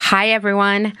Hi,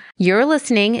 everyone. You're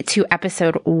listening to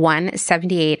episode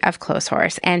 178 of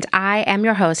CLOTHESHORSE, and I am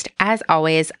your host, as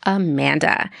always,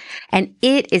 Amanda. And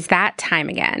it is that time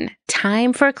again.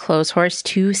 Time for CLOTHESHORSE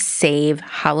to save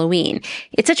Halloween.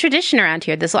 It's a tradition around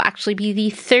here. This will actually be the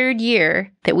third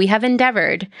year that we have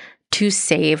endeavored to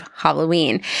save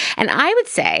Halloween. And I would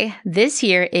say this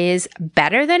year is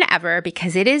better than ever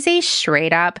because it is a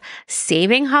straight up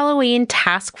Saving Halloween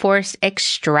Task Force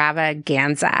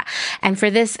Extravaganza. And for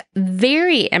this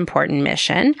very important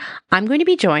mission, I'm going to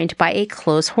be joined by a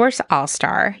CLOTHESHORSE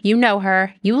all-star. You know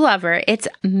her, you love her. It's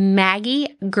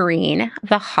Maggie Greene,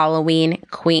 the Halloween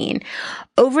Queen.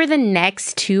 Over the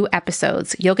next 2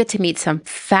 episodes, you'll get to meet some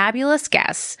fabulous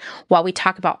guests while we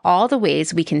talk about all the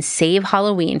ways we can save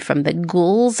Halloween from the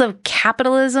ghouls of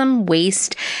capitalism,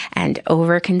 waste, and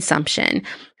overconsumption.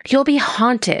 You'll be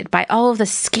haunted by all of the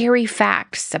scary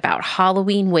facts about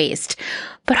Halloween waste,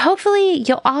 but hopefully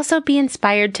you'll also be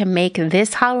inspired to make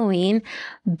this Halloween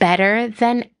better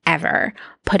than ever,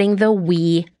 putting the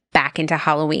we back into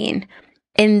Halloween.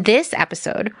 In this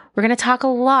episode, we're going to talk a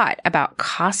lot about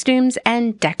costumes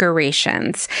and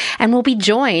decorations, and we'll be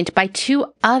joined by 2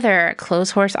 other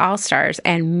CLOTHESHORSE all-stars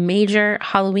and major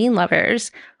Halloween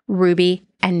lovers, Ruby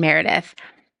and Meredith.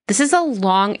 This is a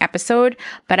long episode,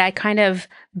 but I kind of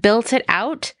built it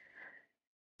out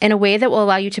in a way that will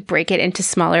allow you to break it into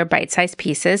smaller bite-sized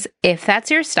pieces if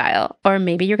that's your style, or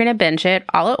maybe you're going to binge it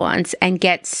all at once and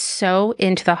get so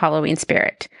into the Halloween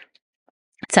spirit.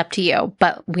 It's up to you,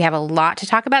 but we have a lot to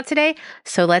talk about today,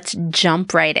 so let's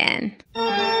jump right in.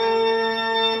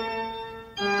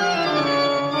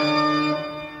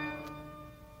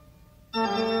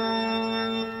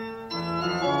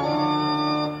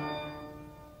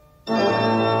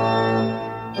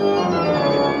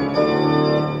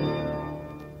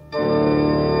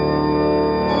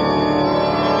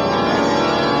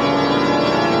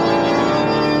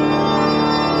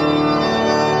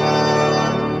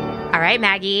 All right,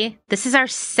 Maggie, this is our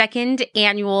 2nd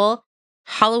annual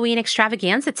Halloween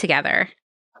extravaganza together.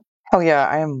 Oh yeah,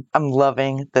 I'm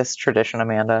loving this tradition,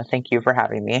 Amanda. Thank you for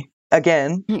having me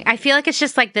again. I feel like it's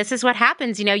just like, this is what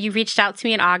happens. You know, you reached out to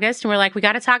me in August and we're like, we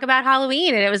got to talk about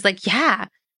Halloween. And it was like, yeah,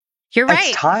 you're right.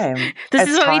 It's time. This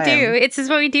is what we do. This is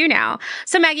what we do now.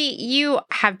 So Maggie, you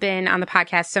have been on the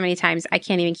podcast so many times, I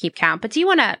can't even keep count. But do you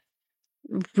want to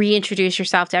reintroduce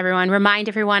yourself to everyone? Remind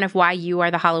everyone of why you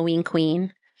are the Halloween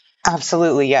Queen.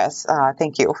 Absolutely, yes.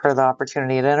 Thank you for the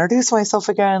opportunity to introduce myself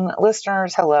again.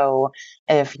 Listeners, hello.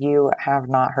 If you have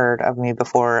not heard of me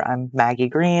before, I'm Maggie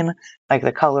Greene, like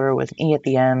the color with E at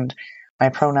the end. My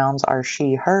pronouns are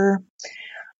she, her.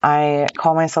 I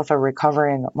call myself a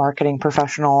recovering marketing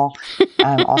professional.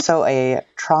 I'm also a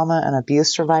trauma and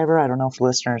abuse survivor. I don't know if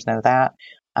listeners know that.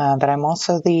 But I'm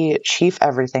also the Chief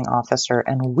Everything Officer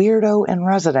and Weirdo in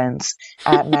Residence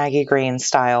at Maggie Greene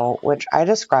Style, which I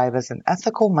describe as an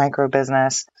ethical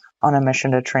micro-business on a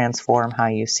mission to transform how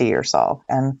you see yourself.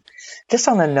 And just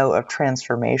on the note of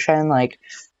transformation, like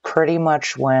pretty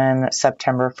much when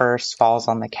September 1st falls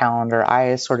on the calendar,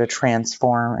 I sort of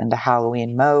transform into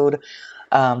Halloween mode.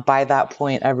 By that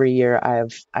point, every year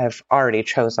I've already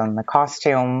chosen the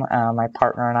costume. My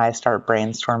partner and I start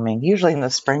brainstorming, usually in the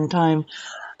springtime.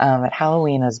 But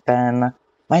Halloween has been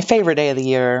my favorite day of the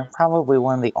year, probably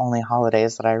one of the only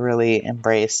holidays that I really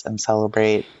embrace and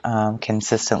celebrate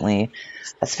consistently.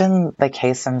 That's been the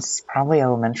case since probably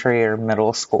elementary or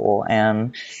middle school.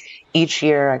 And each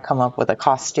year I come up with a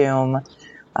costume,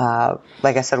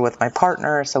 like I said, with my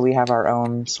partner. So we have our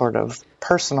own sort of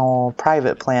personal,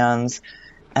 private plans.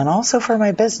 And also for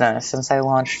my business, since I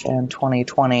launched in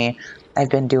 2020, I've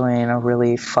been doing a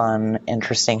really fun,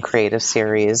 interesting creative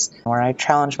series where I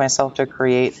challenge myself to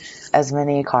create as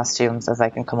many costumes as I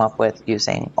can come up with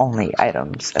using only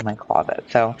items in my closet.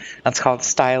 So that's called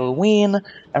Styleween.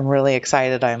 I'm really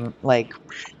excited. I'm like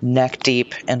neck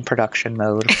deep in production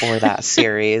mode for that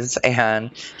series.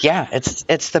 And yeah,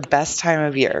 it's the best time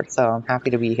of year. So I'm happy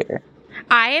to be here.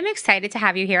 I am excited to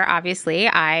have you here, obviously.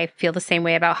 I feel the same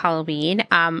way about Halloween.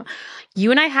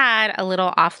 You and I had a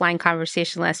little offline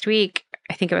conversation last week,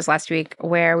 I think it was last week,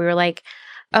 where we were like,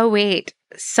 oh, wait,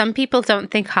 some people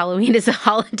don't think Halloween is a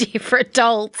holiday for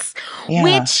adults,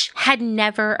 which had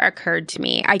never occurred to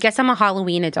me. I guess I'm a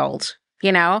Halloween adult,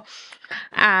 you know?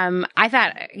 I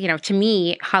thought, you know, to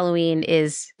me, Halloween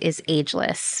is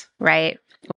ageless, right?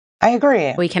 I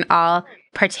agree. We can all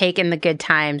partake in the good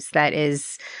times. That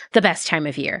is the best time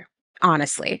of year.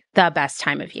 Honestly, the best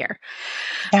time of year.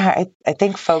 Yeah, I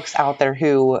think folks out there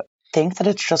who think that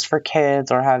it's just for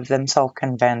kids or have themselves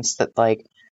convinced that like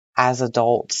as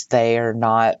adults they're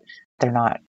not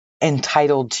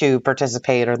entitled to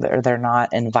participate or they're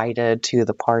not invited to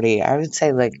the party. I would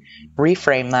say like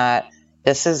reframe that.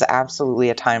 This is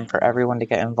absolutely a time for everyone to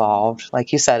get involved.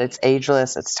 Like you said, it's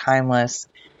ageless, it's timeless.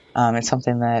 It's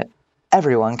something that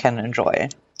everyone can enjoy.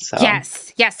 So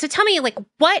Yes. Yes. So tell me, like,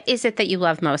 what is it that you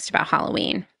love most about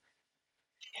Halloween?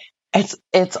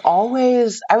 it's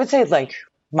always, I would say like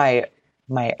my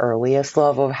earliest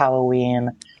love of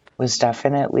Halloween was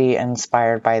definitely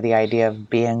inspired by the idea of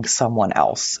being someone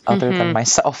else other than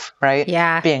myself, right?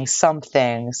 Yeah. Being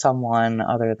someone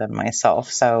other than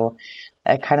myself. So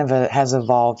it kind of has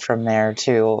evolved from there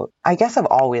too. I guess I've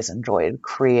always enjoyed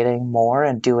creating more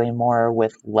and doing more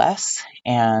with less.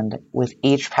 And with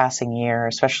each passing year,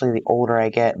 especially the older I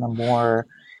get and the more,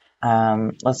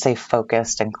 let's say,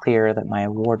 focused and clear that my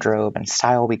wardrobe and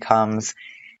style becomes,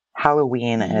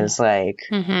 Halloween is like,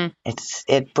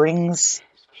 it brings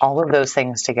all of those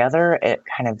things together. It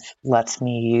kind of lets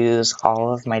me use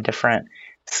all of my different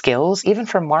skills, even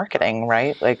for marketing,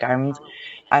 right? Like I'm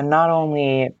not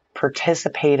only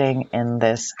participating in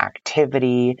this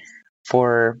activity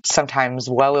for sometimes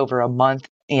well over a month,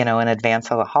 in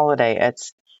advance of the holiday.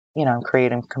 It's, I'm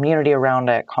creating community around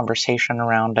it, conversation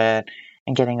around it,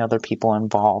 and getting other people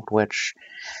involved, which,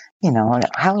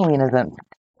 Halloween isn't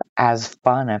as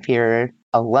fun if you're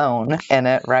alone in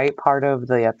it, right? Part of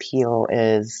the appeal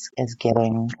is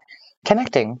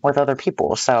connecting with other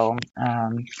people. So,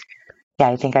 yeah,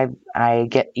 I think I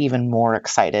get even more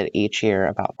excited each year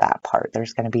about that part.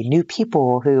 There's going to be new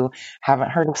people who haven't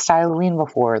heard of Styluene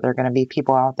before. There are going to be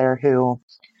people out there who,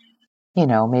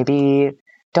 maybe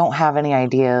don't have any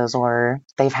ideas, or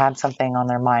they've had something on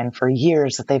their mind for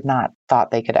years that they've not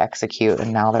thought they could execute.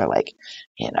 And now they're like,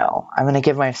 I'm going to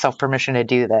give myself permission to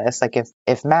do this. Like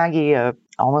if Maggie, a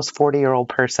almost 40-year-old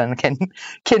person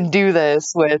can do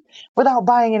this without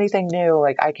buying anything new,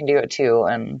 like I can do it too.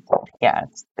 And yeah,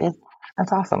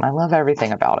 that's awesome. I love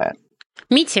everything about it.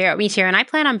 Me too. Me too. And I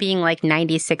plan on being like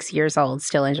 96 years old,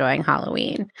 still enjoying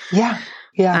Halloween. Yeah.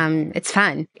 Yeah. It's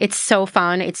fun. It's so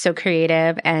fun. It's so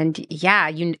creative. And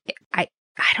yeah, I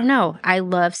don't know. I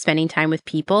love spending time with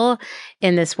people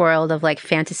in this world of like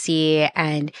fantasy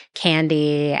and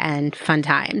candy and fun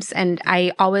times. And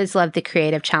I always love the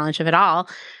creative challenge of it all,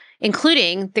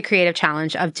 including the creative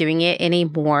challenge of doing it in a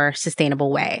more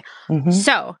sustainable way.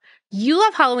 So you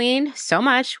love Halloween so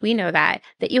much, we know that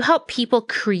you help people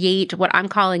create what I'm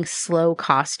calling slow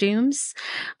costumes,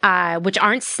 which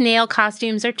aren't snail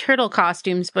costumes or turtle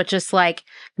costumes, but just like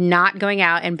not going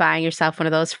out and buying yourself one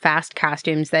of those fast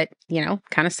costumes that,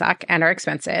 kind of suck and are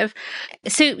expensive.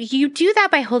 So you do that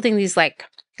by holding these like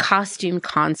costume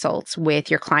consults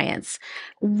with your clients.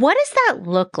 What does that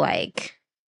look like?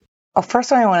 Well,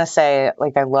 first I want to say,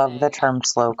 like, I love the term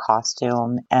slow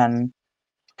costume. And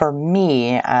for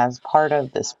me, as part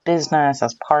of this business,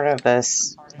 as part of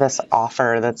this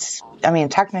offer that's, I mean,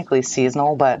 technically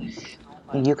seasonal, but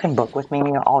you can book with me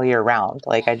all year round.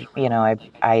 Like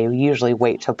I usually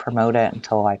wait to promote it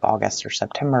until like August or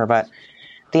September, but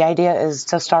the idea is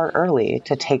to start early,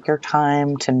 to take your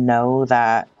time, to know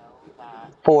that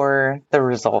for the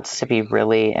results to be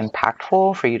really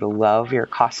impactful, for you to love your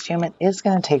costume, it is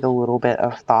going to take a little bit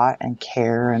of thought and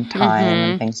care and time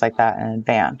and things like that in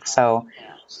advance. So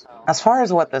as far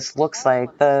as what this looks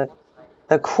like, the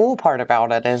cool part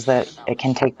about it is that it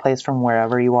can take place from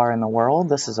wherever you are in the world.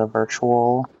 This is a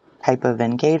virtual type of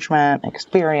engagement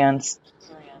experience.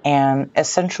 And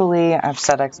essentially, I've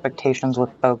set expectations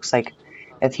with folks like,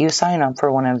 if you sign up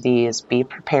for one of these, be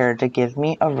prepared to give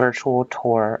me a virtual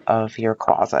tour of your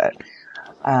closet.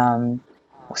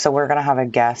 So we're going to have a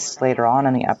guest later on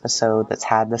in the episode that's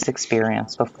had this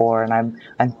experience before. And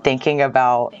I'm thinking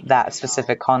about that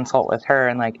specific consult with her,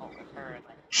 and like,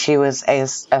 she was a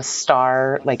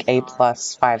star, like A+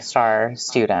 5-star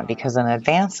student, because in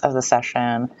advance of the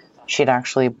session, she'd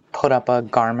actually put up a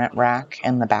garment rack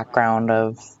in the background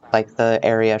of like the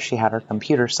area she had her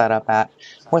computer set up at,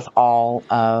 with all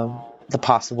of the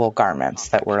possible garments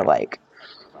that were like,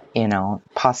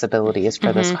 possibilities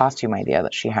for this costume idea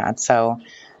that she had. So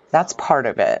that's part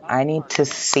of it. I need to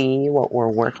see what we're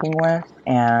working with,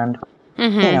 and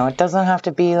it doesn't have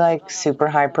to be like super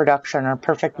high production or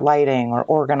perfect lighting or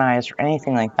organized or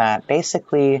anything like that.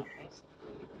 Basically,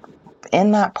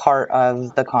 in that part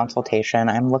of the consultation,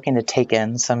 I'm looking to take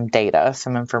in some data,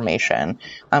 some information.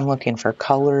 I'm looking for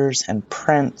colors and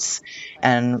prints,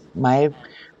 and my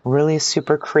really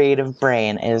super creative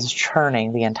brain is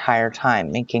churning the entire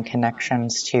time, making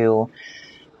connections to,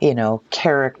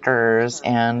 characters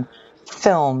and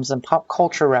films and pop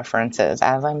culture references.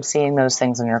 As I'm seeing those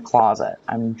things in your closet,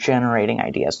 I'm generating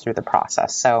ideas through the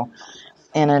process. So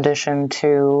in addition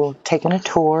to taking a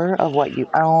tour of what you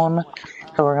own.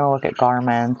 So we're going to look at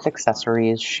garments,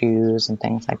 accessories, shoes, and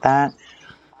things like that.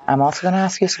 I'm also going to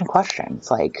ask you some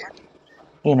questions like,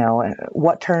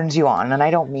 what turns you on? And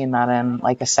I don't mean that in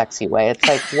like a sexy way. It's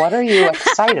like, what are you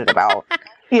excited about?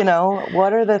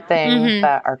 What are the things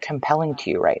that are compelling to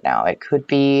you right now? It could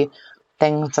be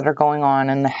things that are going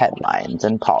on in the headlines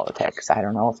in politics. I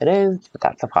don't know if it is, but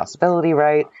that's a possibility,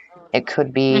 right? It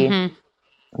could be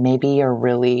maybe you're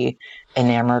really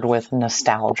enamored with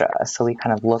nostalgia. So we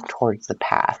kind of look towards the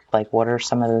past. Like, what are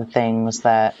some of the things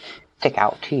that stick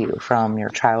out to you from your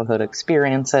childhood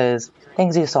experiences,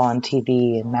 things you saw on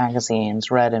TV and magazines,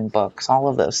 read in books, all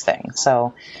of those things.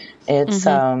 So it's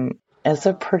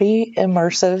a pretty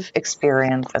immersive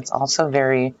experience. It's also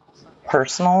very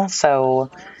personal.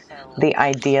 So the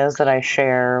ideas that I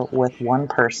share with one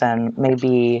person may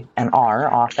be and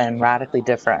are often radically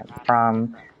different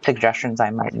from suggestions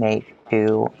I might make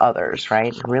to others,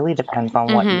 right? It really depends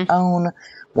on what you own,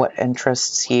 what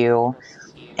interests you.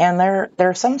 And there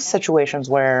are some situations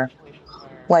where,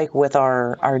 like with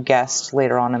our guest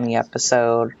later on in the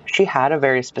episode, she had a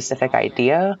very specific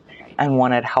idea and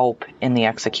wanted help in the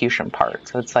execution part.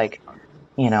 So it's like,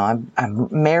 I'm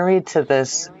married to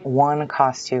this one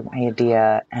costume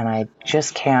idea and I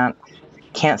just can't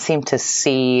seem to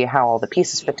see how all the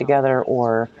pieces fit together,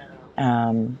 or,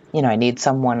 I need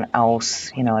someone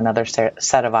else, another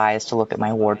set of eyes to look at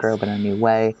my wardrobe in a new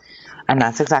way. And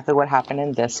that's exactly what happened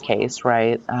in this case,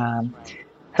 right?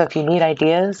 So if you need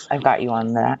ideas, I've got you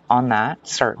on that,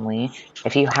 certainly.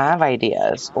 If you have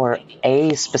ideas or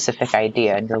a specific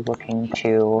idea and you're looking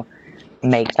to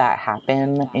make that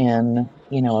happen in,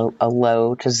 a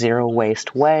low to zero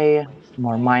waste way,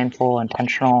 more mindful,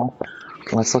 intentional,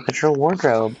 let's look at your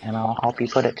wardrobe and I'll help you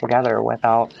put it together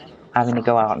without having to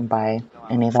go out and buy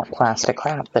any of that plastic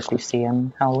crap that you see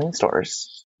in Halloween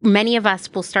stores. Many of us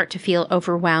will start to feel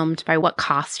overwhelmed by what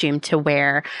costume to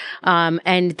wear.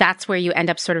 And that's where you end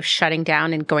up sort of shutting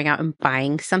down and going out and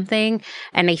buying something.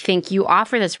 And I think you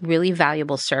offer this really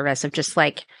valuable service of just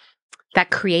like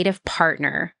that creative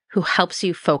partner who helps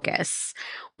you focus,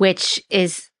 which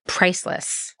is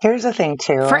priceless. Here's the thing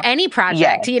too. For any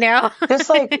project,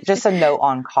 just a note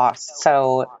on cost.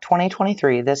 So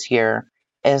 2023, this year,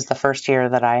 is the first year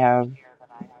that I have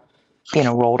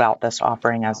rolled out this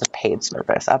offering as a paid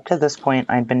service. Up to this point,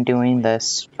 I've been doing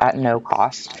this at no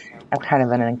cost as kind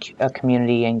of a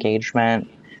community engagement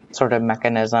sort of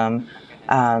mechanism.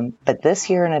 But this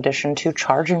year, in addition to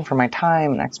charging for my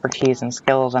time and expertise and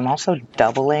skills, I'm also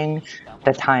doubling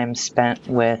the time spent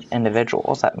with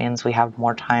individuals. That means we have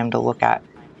more time to look at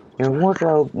your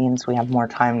wardrobe, means we have more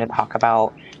time to talk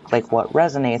about like what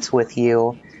resonates with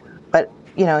you. But,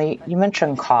 you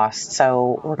mentioned cost.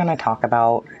 So we're going to talk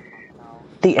about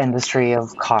the industry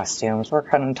of costumes. We're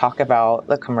going to talk about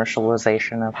the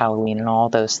commercialization of Halloween and all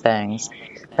those things.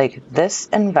 Like this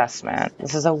investment,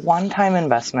 this is a one-time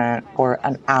investment for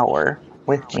an hour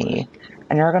with me.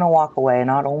 And you're going to walk away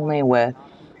not only with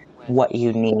what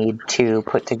you need to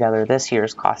put together this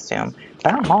year's costume,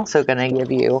 but I'm also going to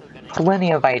give you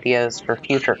plenty of ideas for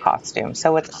future costumes.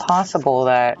 So it's possible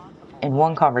that in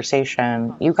one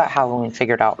conversation, you got Halloween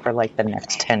figured out for like the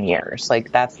next 10 years.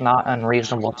 Like that's not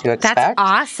unreasonable to expect. That's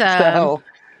awesome.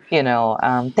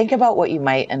 So, think about what you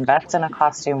might invest in a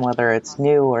costume, whether it's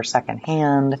new or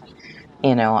secondhand.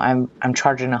 I'm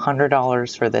charging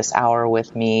 $100 for this hour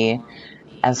with me.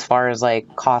 As far as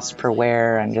like cost per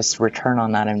wear and just return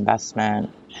on that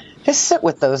investment, just sit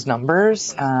with those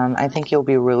numbers. I think you'll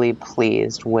be really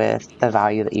pleased with the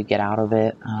value that you get out of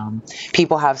it.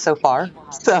 People have so far,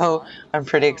 so I'm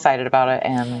pretty excited about it,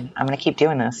 and I'm going to keep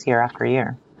doing this year after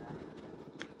year.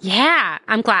 Yeah,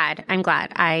 I'm glad.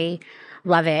 I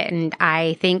love it. And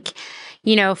I think,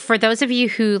 for those of you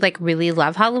who like really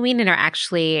love Halloween and are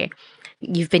actually,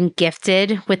 you've been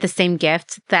gifted with the same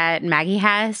gift that Maggie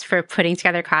has for putting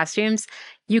together costumes,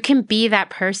 you can be that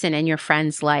person in your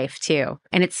friend's life too.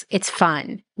 And it's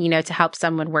fun, to help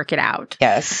someone work it out.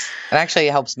 Yes. It actually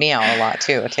helps me out a lot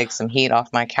too. It takes some heat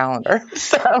off my calendar.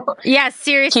 So yeah,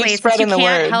 seriously. Keep spreading you the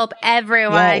can't word. help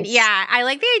everyone. Yes. Yeah. I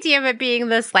like the idea of it being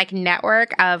this like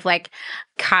network of like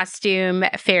costume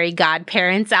fairy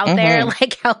godparents out there,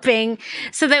 like helping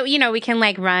so that, we can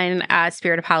like run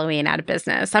Spirit of Halloween out of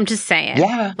business. I'm just saying.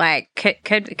 Yeah. Like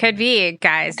could be,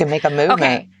 guys. You can make a movement.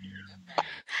 Okay.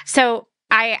 So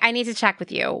I need to check with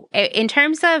you. In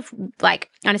terms of like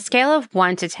on a scale of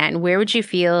 1 to 10, where would you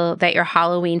feel that your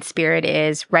Halloween spirit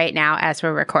is right now as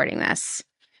we're recording this?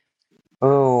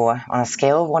 Ooh, on a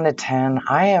scale of 1 to 10,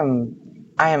 I am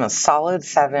a solid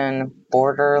 7,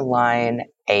 borderline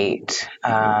 8.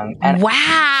 And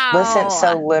Wow. listen,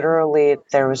 so literally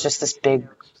there was just this big,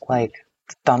 like,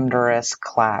 thunderous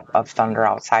clap of thunder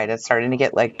outside. It's starting to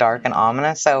get like dark and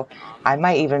ominous. So I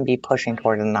might even be pushing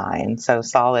toward a 9. So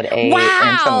solid 8 into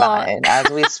Wow. 9 as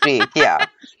we speak. Yeah.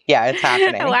 Yeah, it's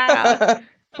happening.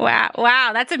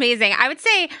 Wow. That's amazing. I would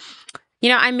say,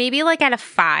 I'm maybe like at a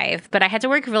 5, but I had to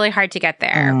work really hard to get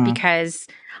there because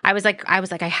I was like,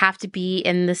 I have to be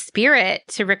in the spirit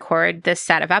to record this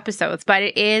set of episodes. But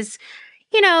it is,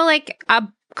 like a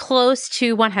close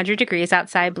to 100 degrees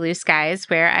outside, blue skies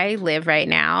where I live right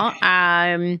now.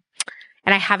 And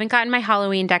I haven't gotten my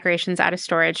Halloween decorations out of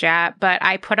storage yet, but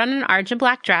I put on an orange and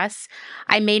black dress.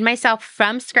 I made myself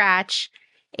from scratch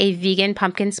a vegan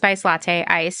pumpkin spice latte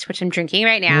iced, which I'm drinking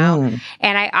right now.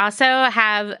 And I also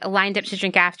have lined up to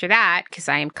drink after that because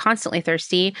I am constantly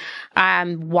thirsty.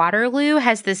 Waterloo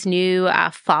has this new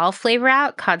fall flavor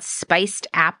out called spiced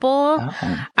apple.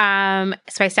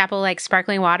 Spiced apple, like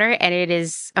sparkling water. And it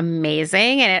is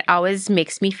amazing. And it always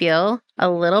makes me feel a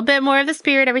little bit more of the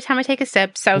spirit every time I take a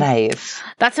sip. So nice.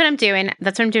 That's what I'm doing.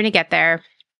 That's what I'm doing to get there.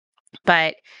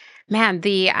 But man,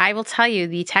 I will tell you,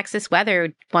 the Texas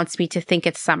weather wants me to think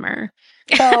it's summer.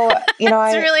 So,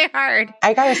 it's really hard.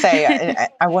 I gotta say,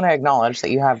 I want to acknowledge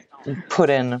that you have put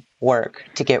in work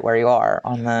to get where you are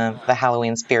on the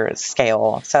Halloween spirit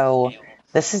scale. So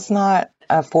this is not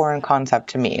a foreign concept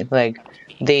to me. Like,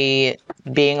 the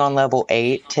being on level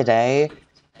 8 today,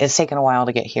 it's taken a while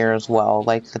to get here as well.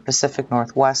 Like, the Pacific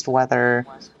Northwest weather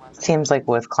seems like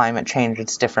with climate change,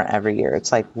 it's different every year.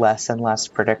 It's like less and less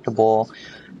predictable.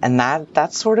 And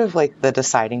that's sort of like the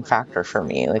deciding factor for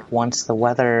me. Like, once the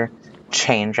weather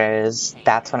changes,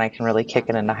 that's when I can really kick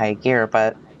it into high gear.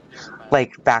 But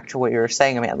like, back to what you were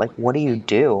saying, I mean, like, what do you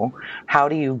do? How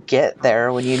do you get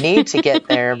there when you need to get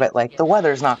there, but like the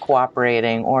weather's not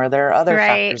cooperating, or there are other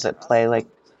factors at play, like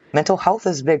mental health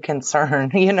is a big concern,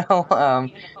 how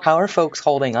are folks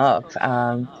holding up?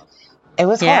 It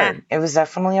was hard. It was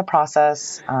definitely a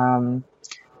process. I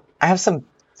have some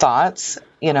thoughts,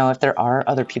 if there are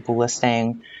other people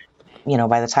listening,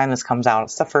 by the time this comes out,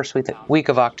 it's the first week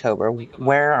of October.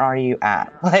 Where are you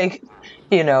at? Like,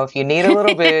 if you need a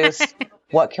little boost,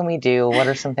 what can we do? What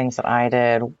are some things that I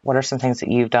did? What are some things that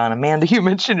you've done? Amanda, you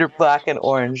mentioned your black and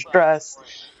orange dress,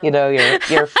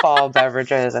 your fall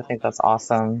beverages. I think that's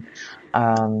awesome.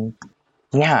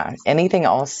 Yeah. Anything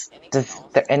else? Does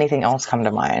there anything else come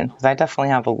to mind? Because I definitely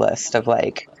have a list of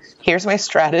like, here's my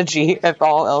strategy if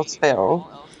all else fails.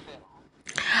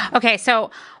 Okay, so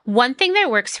one thing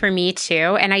that works for me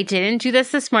too, and I didn't do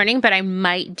this morning, but I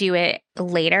might do it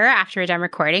later after we're done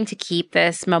recording to keep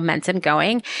this momentum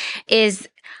going, is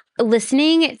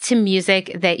listening to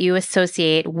music that you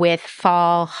associate with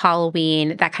fall,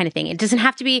 Halloween, that kind of thing. It doesn't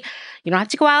have to be, you don't have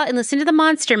to go out and listen to the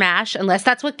Monster Mash unless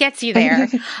that's what gets you there.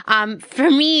 For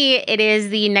me, it is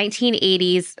the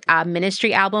 1980s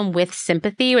Ministry album With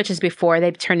Sympathy, which is before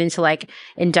they turned into like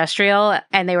industrial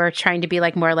and they were trying to be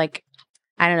like more like,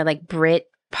 I don't know, like Brit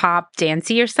pop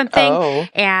dancey or something. Oh.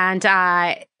 And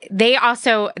they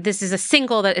also, this is a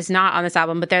single that is not on this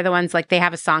album, but they're the ones, like, they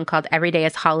have a song called Every Day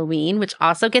is Halloween, which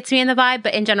also gets me in the vibe.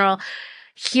 But in general,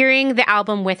 hearing the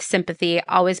album With Sympathy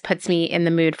always puts me in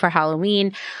the mood for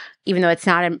Halloween, even though it's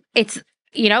not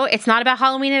about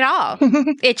Halloween at all.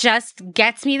 It just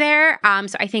gets me there.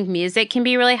 So I think music can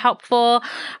be really helpful.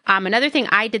 Another thing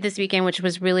I did this weekend, which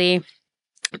was really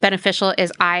beneficial,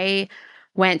 is I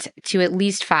went to at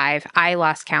least 5, I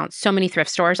lost count, so many thrift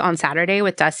stores on Saturday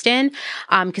with Dustin,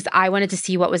 because I wanted to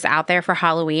see what was out there for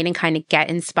Halloween and kind of get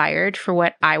inspired for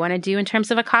what I want to do in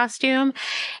terms of a costume.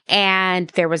 And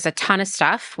there was a ton of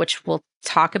stuff, which we'll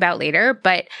talk about later,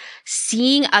 but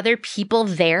seeing other people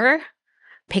there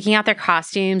picking out their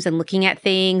costumes and looking at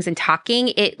things and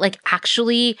talking, it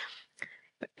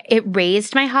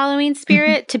raised my Halloween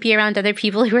spirit to be around other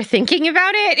people who were thinking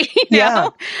about it, Yeah.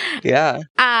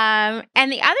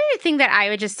 And the other thing that I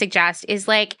would just suggest is,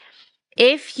 like,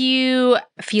 if you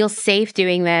feel safe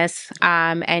doing this,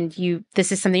 and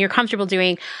this is something you're comfortable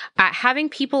doing, having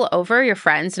people over, your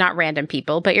friends, not random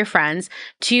people, but your friends,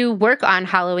 to work on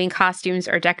Halloween costumes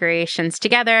or decorations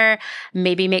together,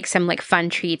 maybe make some like fun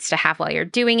treats to have while you're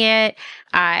doing it.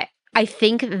 I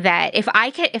think that if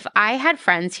I had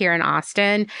friends here in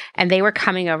Austin and they were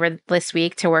coming over this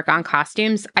week to work on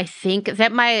costumes, I think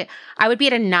that I would be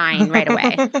at a 9 right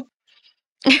away.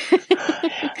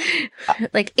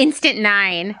 Like instant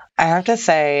 9. I have to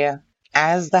say,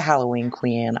 as the Halloween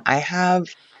queen, I have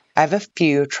a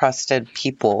few trusted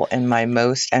people in my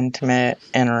most intimate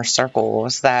inner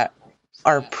circles that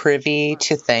are privy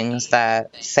to things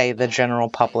that, say, the general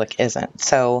public isn't.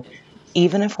 So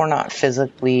even if we're not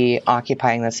physically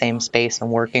occupying the same space and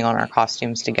working on our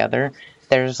costumes together,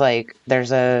 there's a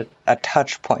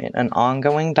touch point, an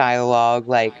ongoing dialogue.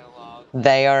 Like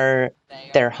they're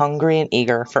hungry and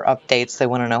eager for updates. They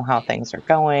want to know how things are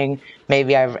going.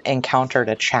 Maybe I've encountered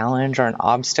a challenge or an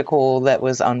obstacle that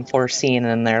was unforeseen,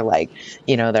 and they're like,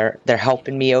 they're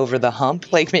helping me over the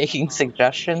hump, like making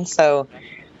suggestions. So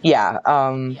yeah,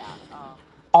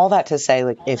 all that to say,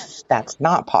 like, if that's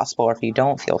not possible, or if you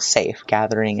don't feel safe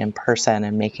gathering in person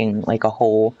and making like a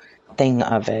whole thing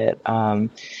of it,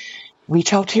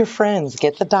 reach out to your friends,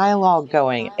 get the dialogue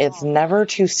going. It's never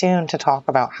too soon to talk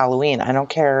about Halloween. I don't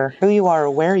care who you are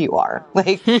or where you are.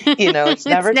 Like, it's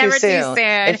never, It's never too soon.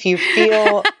 If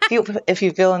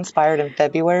you feel inspired in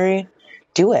February,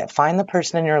 do it. Find the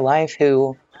person in your life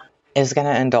who is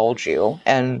going to indulge you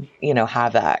and,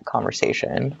 have that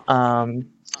conversation.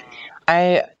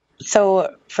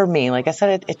 So for me, like I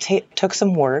said, it took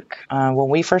some work. When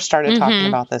we first started talking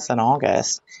about this in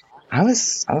August, I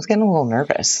was getting a little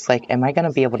nervous. Like, am I going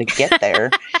to be able to get there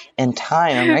in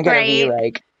time? Am I going to be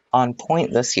like on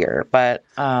point this year? But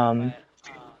a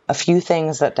few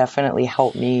things that definitely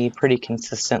helped me pretty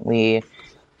consistently.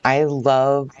 I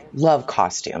love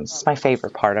costumes. It's my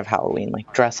favorite part of Halloween,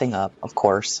 like dressing up, of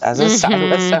course, as a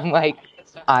stylist. I'm like,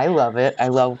 I love it. I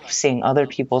love seeing other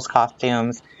people's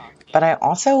costumes. But I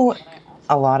also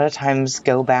a lot of times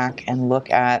go back and look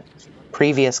at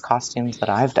previous costumes that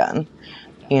I've done,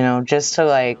 just to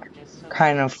like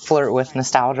kind of flirt with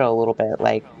nostalgia a little bit,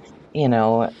 like,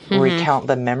 recount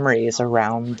the memories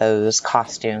around those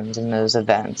costumes and those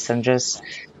events, and just,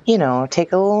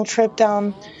 take a little trip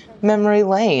down memory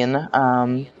lane.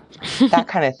 That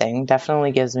kind of thing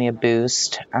definitely gives me a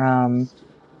boost.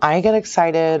 I get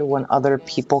excited when other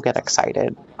people get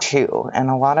excited too. And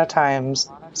a lot of times,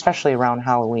 especially around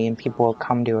Halloween, people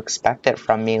come to expect it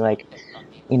from me. Like,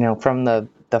 from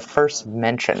the first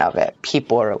mention of it,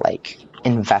 people are like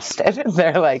invested.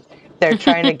 They're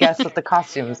trying to guess what the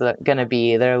costumes are going to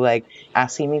be. They're like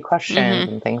asking me questions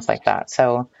and things like that.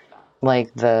 So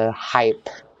like the hype,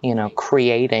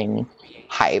 creating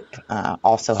hype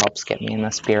also helps get me in the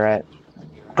spirit.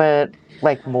 But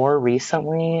like more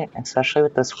recently, especially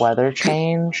with this weather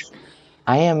change,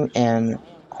 I am in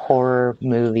horror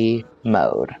movie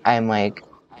mode. I'm like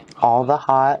all the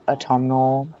hot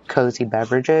autumnal cozy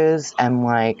beverages and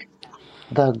like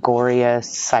the goriest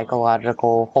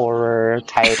psychological horror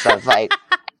type of like,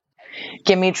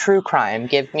 give me true crime,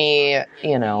 give me,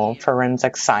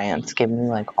 forensic science, give me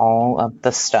like all of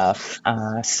the stuff.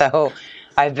 So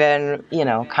I've been,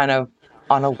 kind of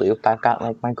on a loop. I've got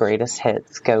like my greatest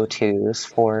hits go-tos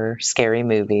for scary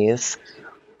movies.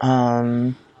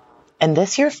 And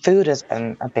this year food has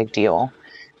been a big deal.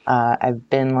 I've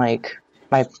been like,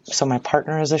 my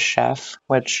partner is a chef,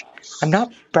 which I'm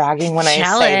not bragging when I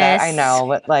say that, I know,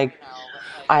 but like,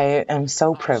 I am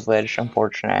so privileged and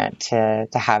fortunate to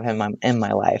have him in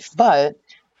my life. But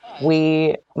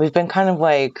we've been kind of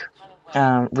like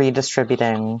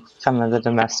redistributing some of the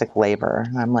domestic labor.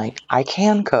 And I'm like, I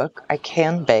can cook, I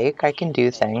can bake, I can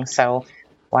do things. So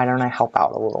why don't I help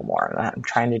out a little more? And I'm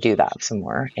trying to do that some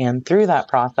more. And through that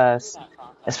process,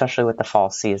 especially with the fall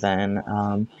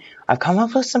season, I've come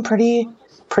up with some pretty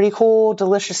cool,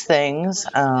 delicious things.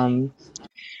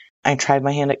 I tried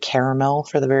my hand at caramel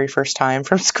for the very first time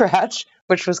from scratch,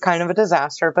 which was kind of a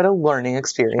disaster, but a learning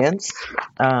experience.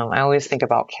 I always think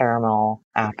about caramel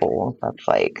apples. That's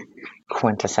like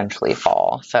quintessentially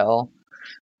fall. So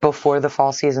before the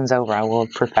fall season's over, I will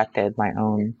have perfected my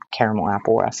own caramel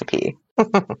apple recipe.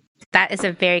 That is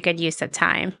a very good use of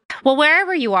time. Well,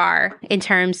 wherever you are in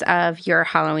terms of your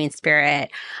Halloween spirit,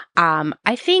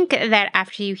 I think that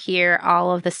after you hear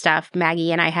all of the stuff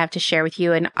Maggie and I have to share with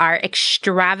you in our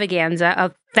extravaganza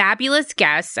of fabulous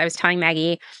guests, I was telling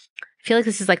Maggie, I feel like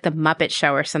this is like the Muppet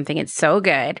Show or something. It's so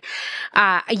good.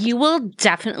 You will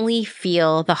definitely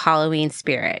feel the Halloween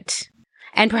spirit.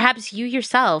 And perhaps you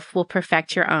yourself will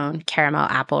perfect your own caramel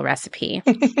apple recipe.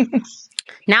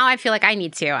 Now I feel like I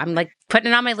need to. I'm like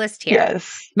putting it on my list here.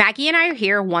 Yes. Maggie and I are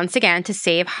here once again to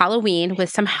save Halloween with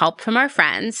some help from our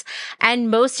friends. And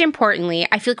most importantly,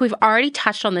 I feel like we've already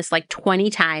touched on this like 20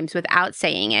 times without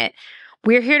saying it.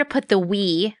 We're here to put the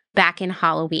we back in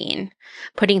Halloween,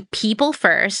 putting people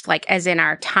first, like as in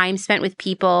our time spent with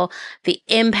people, the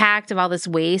impact of all this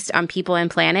waste on people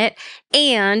and planet,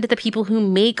 and the people who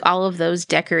make all of those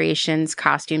decorations,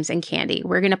 costumes, and candy.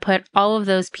 We're going to put all of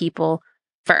those people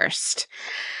first.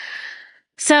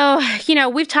 So,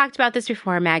 we've talked about this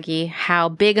before, Maggie, how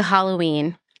big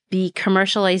Halloween, the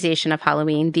commercialization of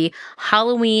Halloween, the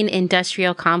Halloween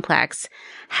industrial complex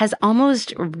has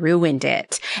almost ruined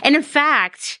it. And in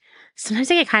fact,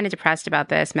 sometimes I get kind of depressed about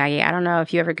this, Maggie. I don't know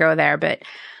if you ever go there, but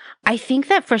I think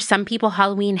that for some people,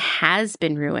 Halloween has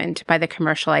been ruined by the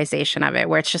commercialization of it,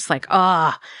 where it's just like,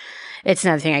 oh, it's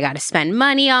another thing I got to spend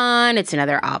money on. It's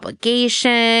another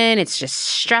obligation. It's just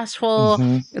stressful.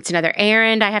 Mm-hmm. It's another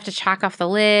errand I have to check off the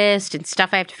list and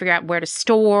stuff I have to figure out where to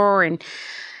store. And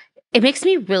it makes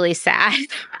me really sad.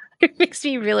 It makes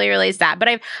me really, really sad.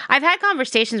 But I've had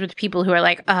conversations with people who are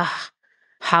like, ugh,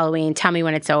 Halloween, tell me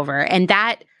when it's over. And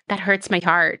that hurts my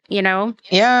heart, you know?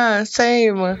 Yeah,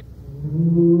 same.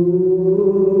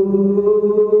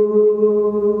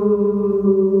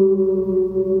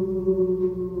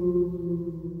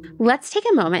 Let's take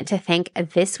a moment to thank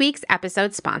this week's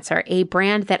episode sponsor, a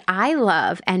brand that I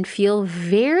love and feel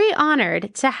very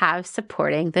honored to have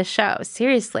supporting the show.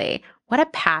 Seriously, what a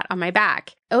pat on my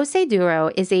back. Ose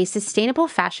Duro is a sustainable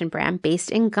fashion brand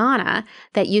based in Ghana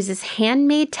that uses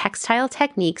handmade textile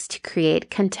techniques to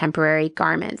create contemporary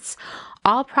garments.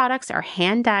 All products are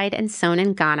hand-dyed and sewn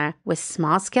in Ghana with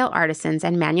small-scale artisans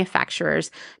and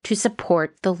manufacturers to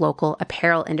support the local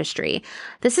apparel industry.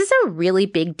 This is a really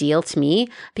big deal to me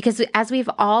because as we've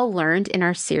all learned in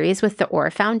our series with the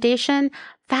Ore Foundation,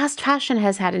 fast fashion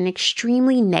has had an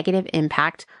extremely negative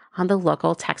impact on the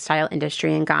local textile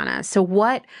industry in Ghana. So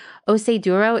what Ose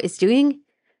Duro is doing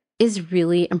is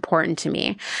really important to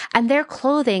me. And their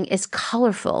clothing is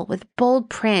colorful with bold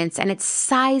prints and it's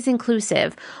size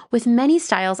inclusive with many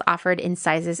styles offered in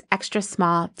sizes extra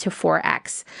small to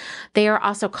 4X. They are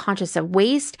also conscious of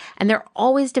waste and they're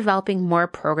always developing more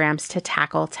programs to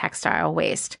tackle textile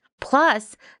waste.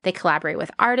 Plus, they collaborate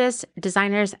with artists,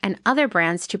 designers, and other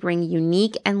brands to bring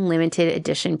unique and limited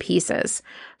edition pieces.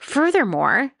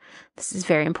 Furthermore, this is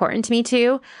very important to me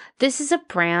too, this is a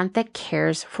brand that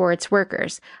cares for its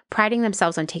workers, priding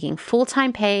themselves on taking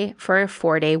full-time pay for a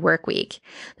 4-day work week.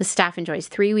 The staff enjoys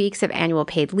 3 weeks of annual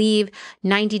paid leave,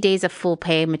 90 days of full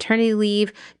pay maternity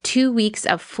leave, 2 weeks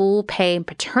of full pay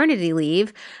paternity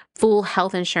leave, full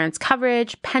health insurance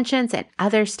coverage, pensions, and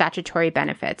other statutory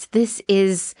benefits. This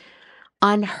is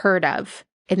unheard of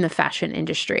in the fashion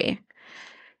industry.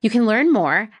 You can learn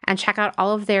more and check out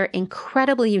all of their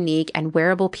incredibly unique and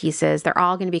wearable pieces. They're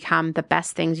all going to become the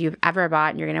best things you've ever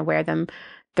bought, and you're going to wear them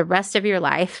the rest of your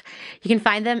life. You can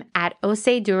find them at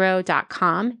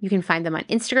oseduro.com. You can find them on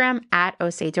Instagram at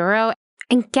oseduro.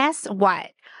 And guess what?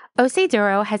 Ose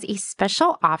Duro has a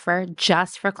special offer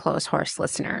just for Clotheshorse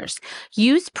listeners.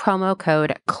 Use promo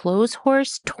code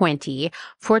ClothesHorse20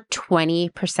 for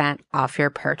 20% off your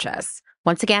purchase.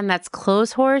 Once again, that's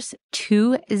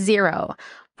ClothesHorse20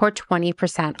 for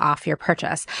 20% off your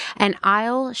purchase. And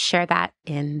I'll share that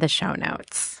in the show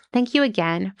notes. Thank you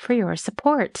again for your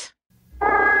support.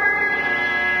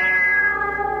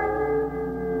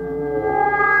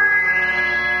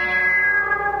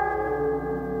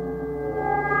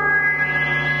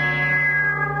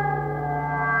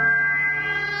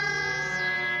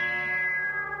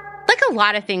 A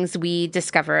lot of things we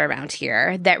discover around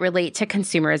here that relate to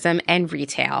consumerism and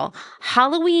retail.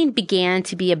 Halloween began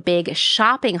to be a big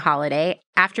shopping holiday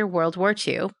after World War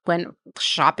II, when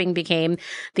shopping became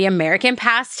the American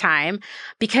pastime,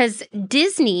 because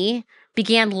Disney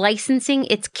began licensing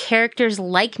its characters'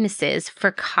 likenesses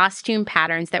for costume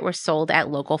patterns that were sold at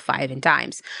local 5 and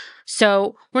dimes.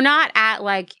 So we're not at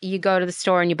like you go to the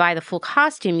store and you buy the full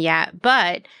costume yet,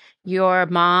 but your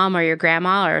mom or your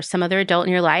grandma or some other adult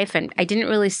in your life, and I didn't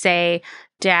really say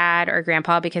dad or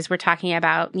grandpa because we're talking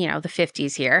about, the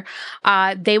 50s here,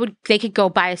 they could go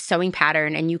buy a sewing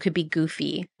pattern and you could be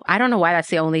Goofy. I don't know why that's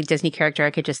the only Disney character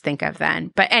I could just think of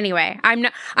then. But anyway, I'm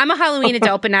a Halloween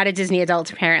adult, but not a Disney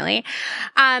adult apparently.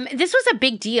 This was a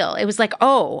big deal. It was like,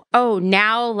 oh,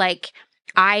 now like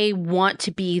I want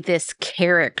to be this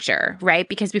character, right?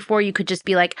 Because before you could just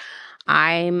be like,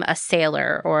 I'm a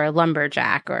sailor or a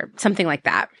lumberjack or something like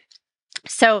that.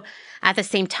 So at the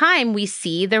same time, we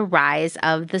see the rise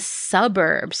of the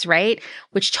suburbs, right?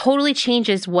 Which totally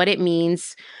changes what it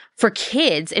means for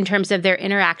kids in terms of their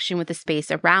interaction with the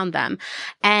space around them.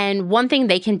 And one thing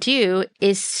they can do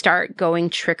is start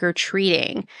going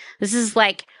trick-or-treating. This is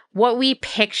like what we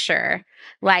picture,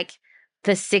 like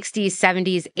the 60s,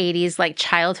 70s, 80s, like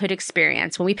childhood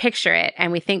experience. When we picture it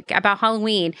and we think about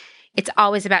Halloween, it's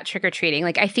always about trick-or-treating.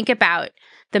 Like I think about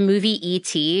the movie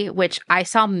E.T., which I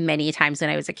saw many times when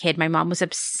I was a kid. My mom was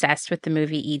obsessed with the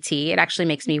movie E.T. It actually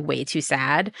makes me way too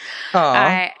sad.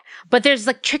 But there's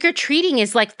like trick-or-treating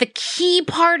is like the key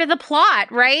part of the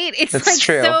plot, right? It's That's like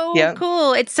true. So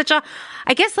cool. It's such a,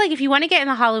 I guess like if you want to get in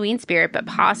the Halloween spirit, but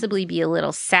possibly be a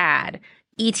little sad,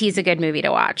 E.T. is a good movie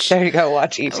to watch. There you go.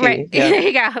 Watch E.T. Right. Yeah. There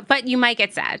you go. But you might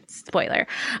get sad. Spoiler.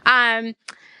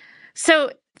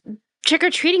 So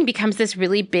trick-or-treating becomes this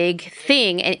really big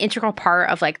thing, an integral part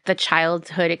of like the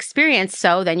childhood experience.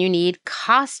 So then you need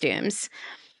costumes.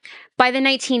 By the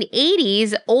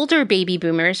 1980s, older baby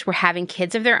boomers were having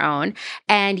kids of their own,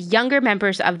 and younger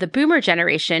members of the boomer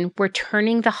generation were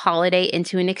turning the holiday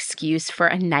into an excuse for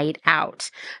a night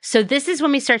out. So this is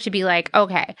when we start to be like,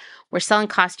 okay, we're selling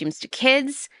costumes to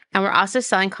kids, and we're also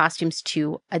selling costumes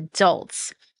to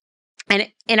adults.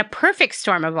 And in a perfect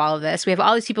storm of all of this, we have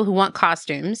all these people who want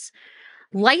costumes.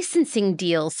 Licensing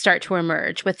deals start to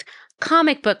emerge with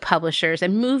comic book publishers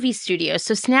and movie studios.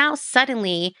 So now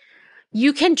suddenly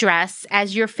you can dress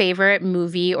as your favorite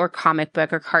movie or comic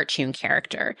book or cartoon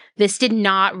character. This did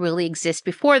not really exist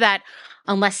before that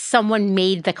unless someone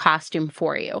made the costume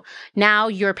for you. Now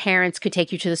your parents could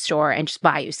take you to the store and just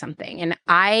buy you something. And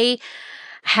I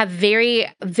have very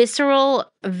visceral,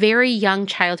 very young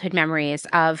childhood memories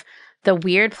of the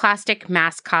weird plastic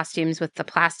mask costumes with the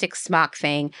plastic smock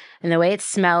thing and the way it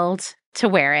smelled to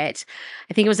wear it.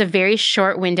 I think it was a very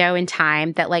short window in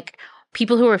time that like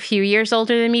people who are a few years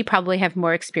older than me probably have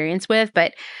more experience with,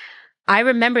 but I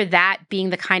remember that being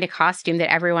the kind of costume that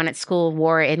everyone at school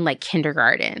wore in like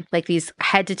kindergarten, like these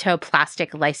head to toe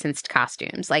plastic licensed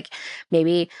costumes. Like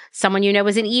maybe someone you know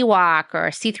was an Ewok or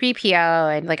a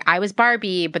C-3PO, and like I was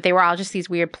Barbie, but they were all just these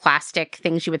weird plastic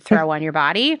things you would throw on your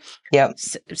body. Yep.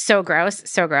 So gross,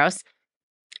 so gross.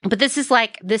 But this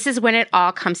is when it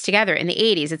all comes together in the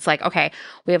 80s. It's like, okay,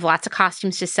 we have lots of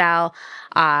costumes to sell.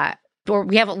 Or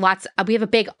we have a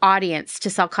big audience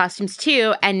to sell costumes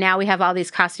to, and now we have all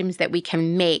these costumes that we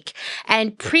can make.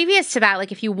 And previous to that,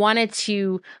 like if you wanted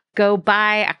to go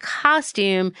buy a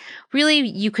costume, really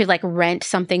you could like rent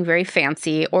something very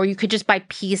fancy, or you could just buy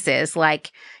pieces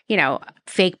like, you know,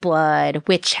 fake blood,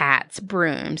 witch hats,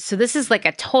 brooms. So this is like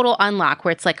a total unlock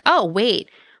where it's like, oh, wait,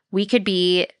 we could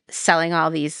be selling all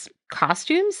these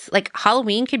costumes. Like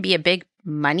Halloween could be a big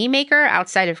moneymaker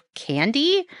outside of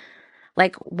candy.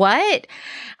 Like what?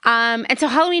 And so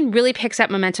Halloween really picks up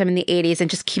momentum in the 80s and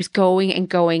just keeps going and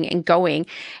going and going.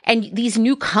 And these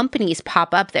new companies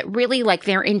pop up that really like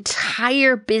their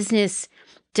entire business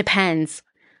depends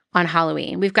on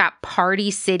Halloween. We've got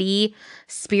Party City,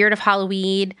 Spirit of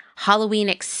Halloween, Halloween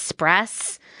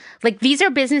Express. Like these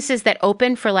are businesses that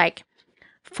open for like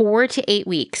 4 to 8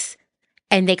 weeks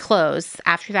and they close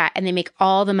after that and they make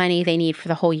all the money they need for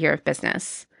the whole year of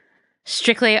business.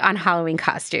 Strictly on Halloween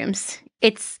costumes.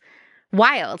 It's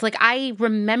wild. Like I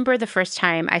remember the first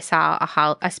time I saw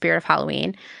a Spirit of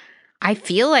Halloween. I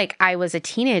feel like I was a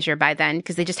teenager by then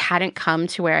because they just hadn't come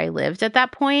to where I lived at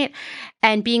that point.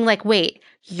 And being like, wait,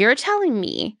 you're telling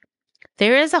me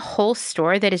there is a whole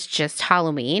store that is just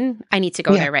Halloween? I need to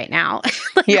go there right now.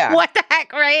 Like, what the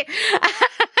heck, right?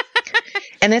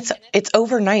 And it's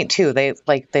overnight too. They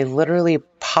literally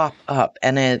pop up,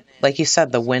 and it, like you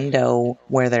said, the window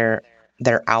where they're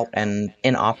out and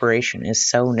in operation is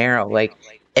so narrow. Like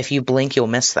if you blink, you'll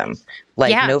miss them.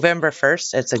 Like November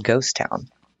 1st, it's a ghost town.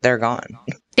 They're gone.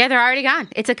 Yeah, they're already gone.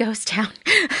 It's a ghost town.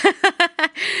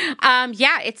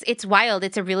 It's wild.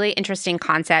 It's a really interesting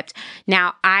concept.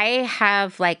 Now, I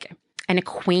have like an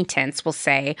acquaintance, we'll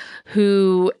say,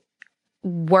 who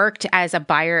worked as a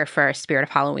buyer for Spirit of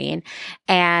Halloween.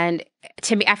 And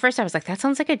to me, at first I was like, that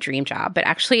sounds like a dream job, but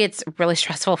actually it's really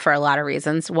stressful for a lot of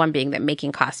reasons. One being that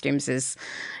making costumes is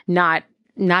not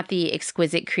the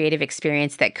exquisite creative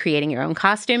experience that creating your own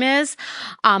costume is.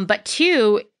 But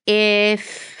two,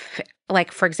 if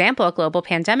like, for example, a global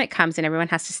pandemic comes and everyone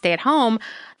has to stay at home,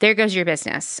 there goes your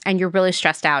business and you're really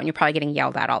stressed out and you're probably getting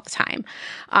yelled at all the time.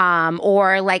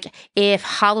 Or like if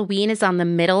Halloween is on the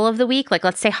middle of the week, like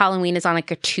let's say Halloween is on like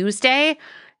a Tuesday,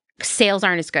 sales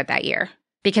aren't as good that year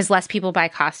because less people buy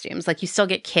costumes. Like you still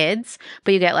get kids,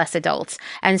 but you get less adults.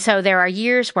 And so there are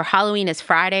years where Halloween is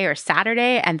Friday or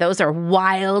Saturday, and those are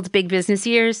wild big business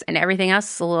years, and everything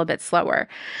else is a little bit slower.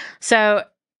 So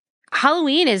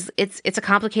Halloween it's a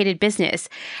complicated business.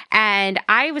 And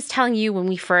I was telling you when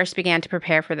we first began to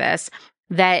prepare for this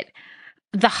that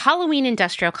the Halloween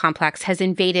industrial complex has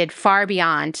invaded far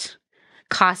beyond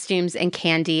costumes and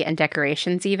candy and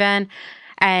decorations even.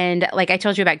 And like I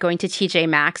told you about going to TJ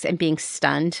Maxx and being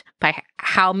stunned by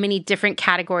how many different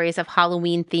categories of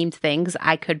Halloween themed things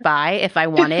I could buy if I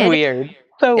wanted. Weird.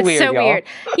 It's so y'all. weird.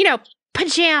 You know,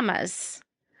 pajamas.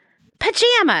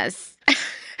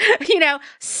 You know,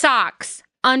 socks,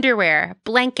 underwear,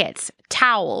 blankets,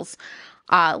 towels,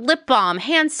 lip balm,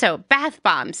 hand soap, bath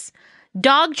bombs,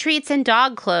 dog treats and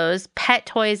dog clothes, pet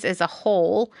toys as a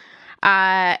whole.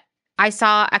 I I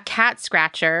saw a cat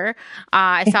scratcher.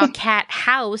 I saw a cat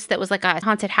house that was like a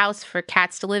haunted house for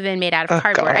cats to live in, made out of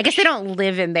cardboard. I guess they don't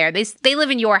live in there. They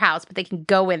live in your house, but they can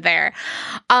go in there.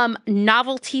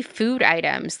 Novelty food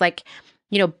items like,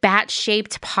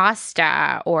 bat-shaped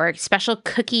pasta or special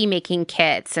cookie making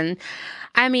kits. And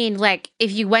I mean, like,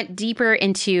 if you went deeper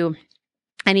into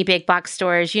any big box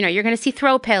stores, you're going to see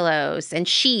throw pillows and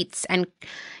sheets and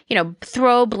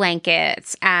throw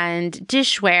blankets and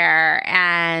dishware.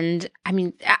 And I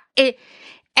mean,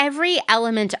 every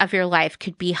element of your life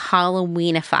could be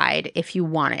Halloweenified if you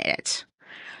wanted it.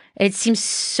 It seems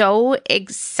so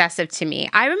excessive to me.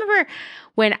 I remember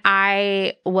when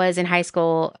I was in high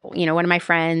school, one of my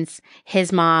friends,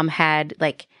 his mom had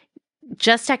like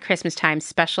just at Christmas time,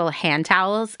 special hand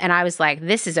towels. And I was like,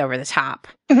 this is over the top.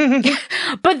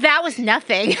 But that was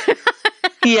nothing.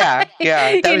 Yeah.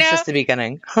 That was just the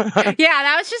beginning. Yeah,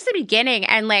 that was just the beginning.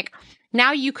 And like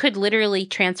now you could literally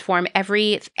transform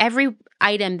every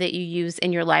item that you use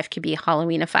in your life could be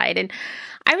Halloweenified. And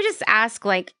I would just ask,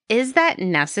 like, is that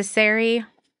necessary?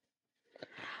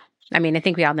 I mean, I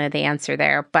think we all know the answer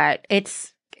there, but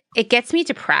it gets me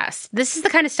depressed. This is the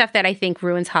kind of stuff that I think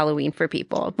ruins Halloween for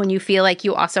people. When you feel like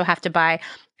you also have to buy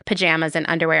pajamas and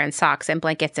underwear and socks and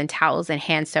blankets and towels and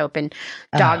hand soap and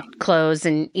dog clothes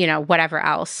and, whatever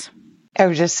else. I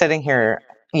was just sitting here,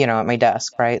 at my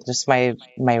desk, right? Just my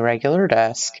regular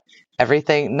desk.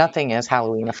 Nothing is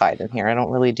Halloweenified in here. I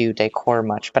don't really do decor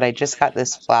much, but I just got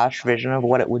this flash vision of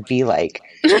what it would be like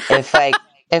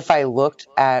if I looked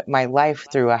at my life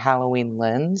through a Halloween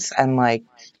lens and like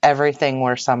everything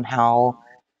were somehow,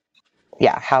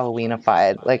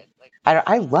 Halloweenified. Like,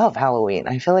 I love Halloween.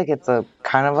 I feel like it's a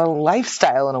kind of a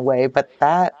lifestyle in a way, but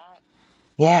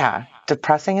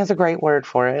depressing is a great word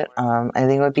for it. I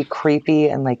think it would be creepy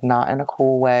and like not in a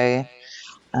cool way.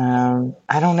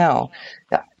 I don't know.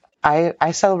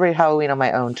 I celebrate Halloween on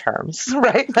my own terms,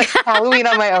 right? Like Halloween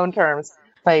on my own terms.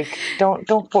 Like,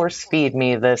 don't force feed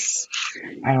me this,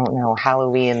 I don't know,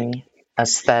 Halloween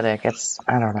aesthetic.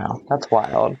 I don't know. That's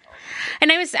wild.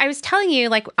 And I was telling you,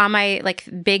 like, on my like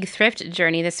big thrift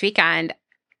journey this weekend,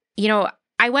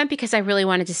 I went because I really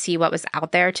wanted to see what was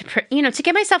out there to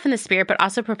get myself in the spirit, but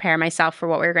also prepare myself for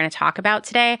what we were going to talk about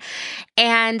today.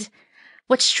 And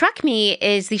what struck me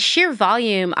is the sheer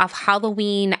volume of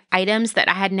Halloween items that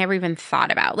I had never even thought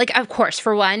about. Like, of course,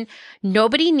 for one,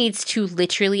 nobody needs to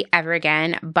literally ever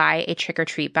again buy a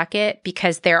trick-or-treat bucket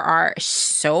because there are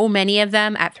so many of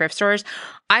them at thrift stores.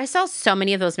 I saw so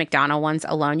many of those McDonald's ones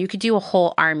alone. You could do a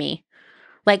whole army.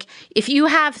 Like, if you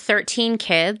have 13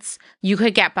 kids, you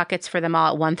could get buckets for them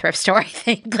all at one thrift store, I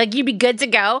think. Like, you'd be good to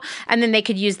go, and then they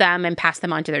could use them and pass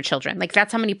them on to their children. Like,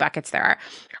 that's how many buckets there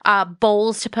are.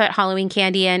 Bowls to put Halloween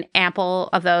candy in, ample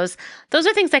of those. Those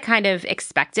are things I kind of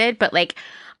expected, but, like,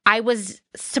 I was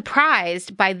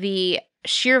surprised by the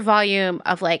sheer volume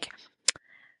of, like,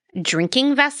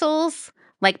 drinking vessels,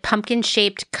 like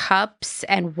pumpkin-shaped cups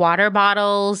and water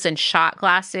bottles and shot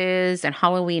glasses and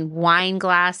Halloween wine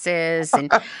glasses.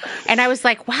 And I was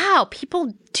like, wow,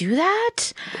 people do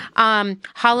that?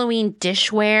 Halloween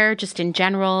dishware, just in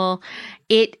general.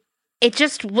 It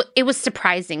was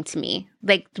surprising to me,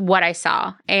 like what I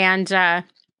saw. And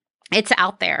it's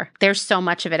out there. There's so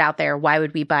much of it out there. Why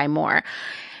would we buy more?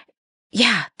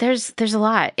 Yeah, there's a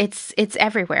lot. It's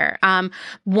everywhere.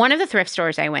 One of the thrift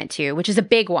stores I went to, which is a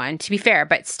big one, to be fair,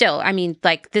 but still, I mean,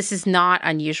 like, this is not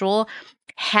unusual,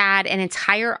 had an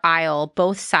entire aisle,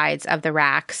 both sides of the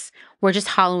racks were just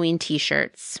Halloween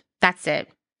t-shirts. That's it.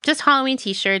 Just Halloween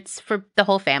t-shirts for the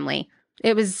whole family.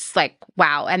 It was like,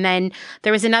 wow. And then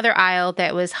there was another aisle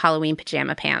that was Halloween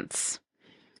pajama pants.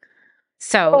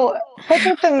 So put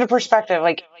this into perspective,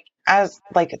 like, as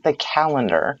like the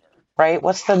calendar, right?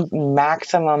 What's the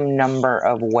maximum number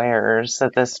of wears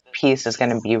that this piece is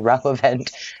going to be relevant?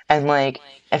 And like,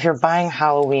 if you're buying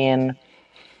Halloween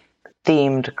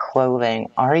themed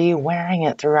clothing, are you wearing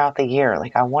it throughout the year?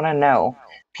 Like, I want to know,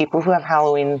 people who have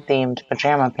Halloween themed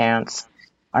pajama pants,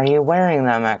 are you wearing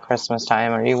them at Christmas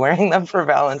time? Are you wearing them for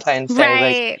Valentine's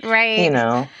Day? Right. You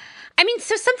know. I mean,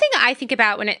 so something I think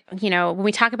about when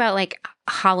we talk about like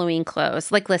Halloween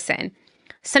clothes, like, listen,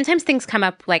 sometimes things come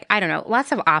up, like, I don't know,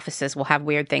 lots of offices will have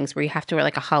weird things where you have to wear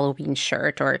like a Halloween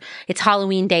shirt, or it's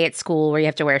Halloween day at school where you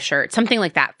have to wear a shirt, something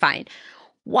like that. Fine.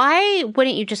 Why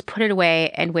wouldn't you just put it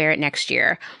away and wear it next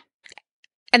year?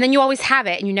 And then you always have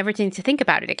it and you never need to think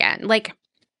about it again. Like,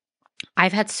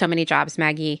 I've had so many jobs,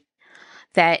 Maggie,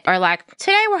 that are like,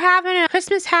 today we're having a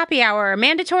Christmas happy hour,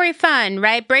 mandatory fun,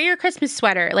 right? Wear your Christmas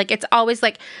sweater. Like, it's always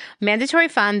like mandatory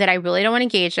fun that I really don't want to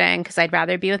engage in because I'd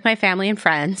rather be with my family and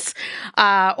friends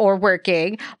or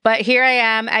working. But here I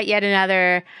am at yet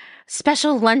another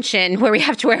special luncheon where we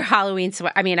have to wear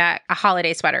a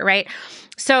holiday sweater, right?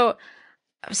 So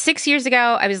 6 years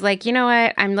ago, I was like, you know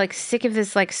what? I'm like sick of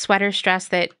this like sweater stress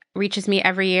that reaches me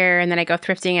every year. And then I go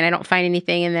thrifting and I don't find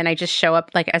anything. And then I just show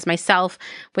up like as myself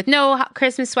with no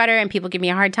Christmas sweater and people give me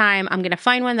a hard time. I'm going to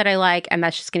find one that I like and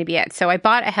that's just going to be it. So I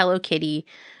bought a Hello Kitty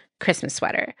Christmas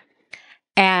sweater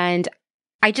and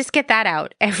I just get that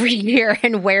out every year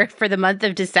and wear it for the month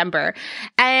of December.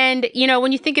 And, you know,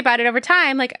 when you think about it over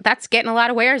time, like that's getting a lot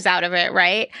of wears out of it,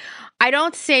 right? I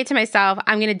don't say to myself,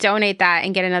 I'm going to donate that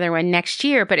and get another one next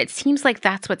year, but it seems like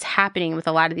that's what's happening with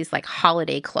a lot of these like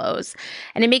holiday clothes.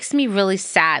 And it makes me really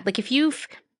sad. Like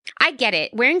I get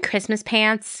it. Wearing Christmas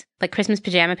pants, like Christmas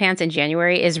pajama pants in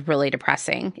January is really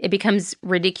depressing. It becomes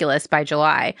ridiculous by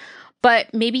July.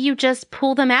 But maybe you just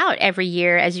pull them out every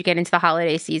year as you get into the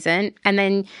holiday season, and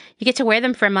then you get to wear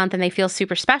them for a month and they feel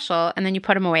super special, and then you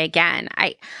put them away again.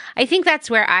 I think that's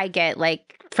where I get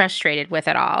like frustrated with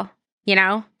it all, you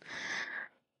know?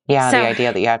 Yeah, the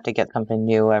idea that you have to get something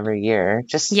new every year.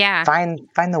 Just find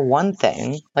the one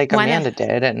thing, like Amanda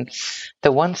did, and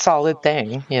the one solid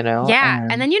thing, you know? Yeah,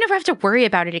 and then you never have to worry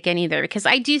about it again either, because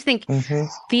I do think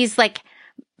these like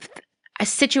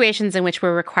situations in which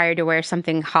we're required to wear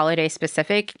something holiday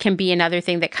specific can be another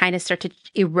thing that kind of start to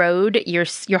erode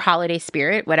your holiday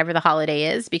spirit, whatever the holiday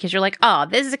is, because you're like, oh,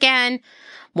 this is again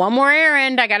one more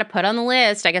errand I got to put on the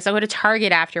list. I guess I'll go to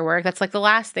Target after work. That's like the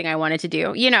last thing I wanted to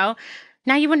do, you know?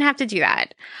 Now you wouldn't have to do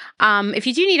that. If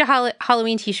you do need a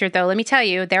Halloween t-shirt, though, let me tell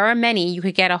you, there are many. You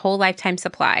could get a whole lifetime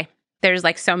supply. There's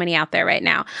like so many out there right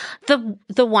now.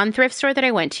 The one thrift store that I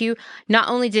went to, not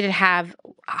only did it have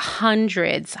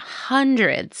hundreds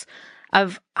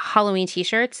of Halloween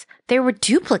t-shirts, there were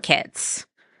duplicates.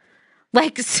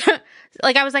 Like,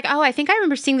 like I was like, oh, I think I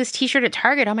remember seeing this t-shirt at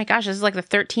Target. Oh my gosh, this is like the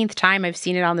 13th time I've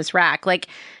seen it on this rack. Like,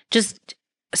 just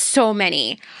so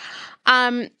many.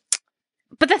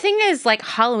 But the thing is, like,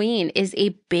 Halloween is a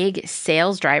big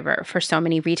sales driver for so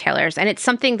many retailers. And it's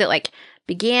something that, like,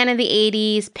 began in the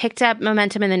 80s, picked up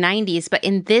momentum in the 90s. But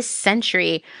in this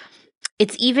century,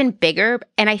 it's even bigger.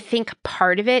 And I think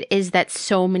part of it is that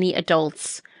so many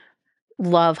adults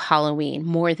love Halloween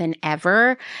more than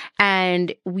ever.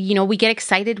 And, we get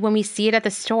excited when we see it at the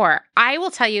store. I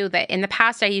will tell you that in the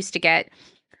past,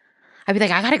 I'd be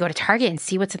like, I got to go to Target and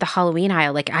see what's at the Halloween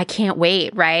aisle. Like, I can't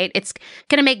wait, right? It's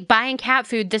going to make buying cat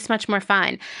food this much more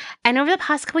fun. And over the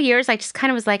past couple of years, I just kind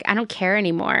of was like, I don't care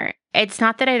anymore. It's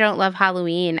not that I don't love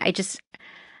Halloween.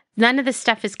 None of this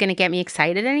stuff is going to get me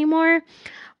excited anymore.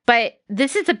 But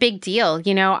this is a big deal.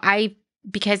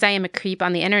 Because I am a creep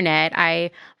on the internet,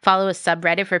 I follow a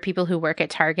subreddit for people who work at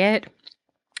Target.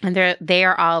 And they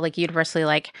are all like universally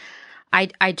like,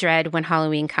 I dread when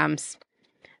Halloween comes.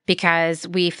 Because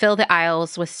we fill the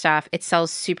aisles with stuff, it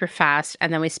sells super fast,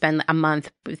 and then we spend a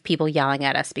month with people yelling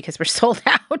at us because we're sold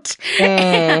out.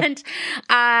 And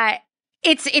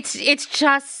it's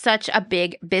just such a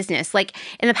big business. Like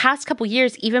in the past couple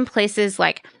years, even places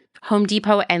like Home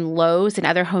Depot and Lowe's and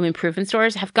other home improvement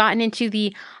stores have gotten into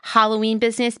the Halloween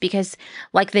business because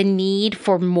like the need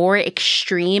for more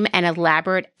extreme and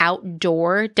elaborate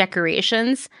outdoor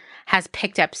decorations has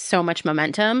picked up so much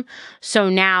momentum. So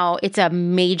now it's a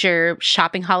major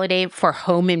shopping holiday for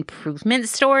home improvement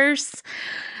stores.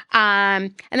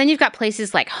 And then you've got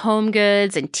places like Home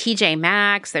Goods and TJ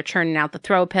Maxx. They're churning out the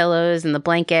throw pillows and the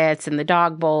blankets and the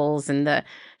dog bowls and the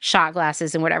shot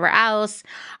glasses and whatever else.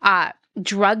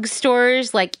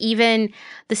 Drugstores, like even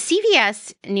the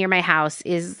CVS near my house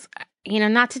is,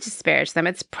 not to disparage them,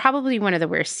 it's probably one of the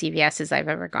worst CVSs I've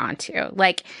ever gone to.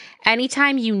 Like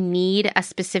anytime you need a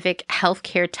specific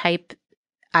healthcare type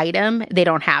item, they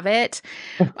don't have it.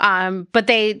 But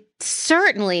they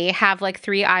certainly have like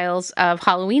 3 aisles of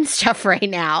Halloween stuff right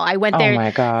now. I went there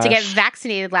to get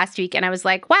vaccinated last week and I was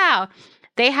like, wow,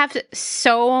 they have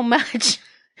so much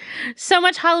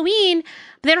Halloween,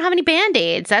 but they don't have any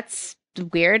Band-Aids. That's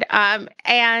weird.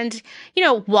 And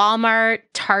Walmart,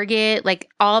 Target, like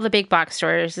all the big box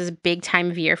stores is a big time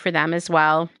of year for them as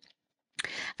well.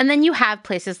 And then you have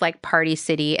places like Party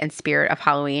City and Spirit of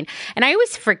Halloween. And I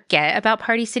always forget about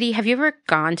Party City. Have you ever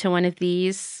gone to one of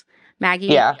these, Maggie?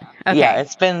 Yeah. Okay. Yeah,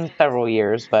 it's been several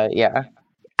years, but yeah.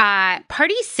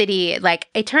 Party City, like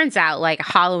it turns out like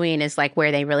Halloween is like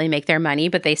where they really make their money,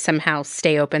 but they somehow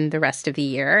stay open the rest of the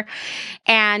year.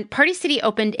 And Party City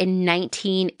opened in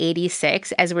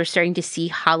 1986 as we're starting to see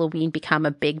Halloween become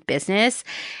a big business.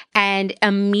 And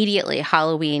immediately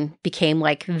Halloween became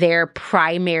like their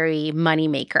primary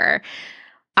moneymaker.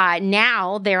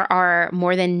 Now there are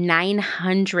more than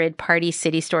 900 Party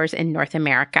City stores in North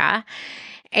America.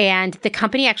 And the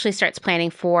company actually starts planning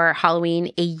for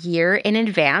Halloween a year in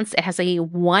advance. It has a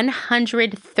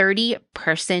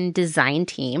 130-person design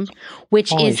team, which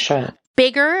Holy is shit.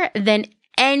 bigger than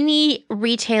any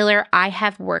retailer I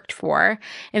have worked for.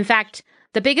 In fact,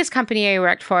 the biggest company I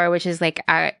worked for, which is like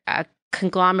a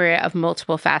conglomerate of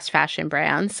multiple fast fashion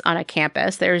brands on a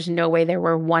campus, there's no way there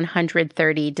were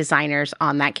 130 designers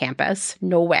on that campus.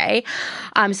 No way.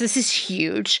 So this is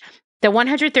huge. The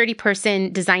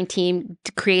 130-person design team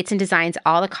creates and designs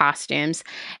all the costumes.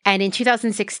 And in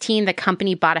 2016, the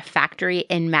company bought a factory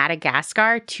in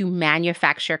Madagascar to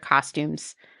manufacture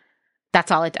costumes. That's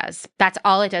all it does. That's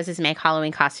all it does is make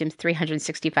Halloween costumes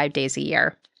 365 days a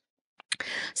year.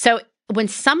 So when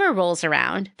summer rolls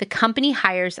around, the company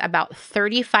hires about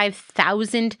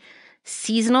 35,000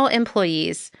 seasonal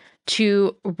employees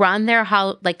to run their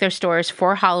stores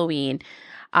for Halloween,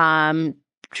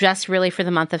 just really for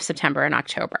the month of September and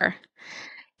October.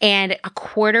 And a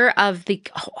quarter of the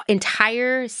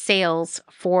entire sales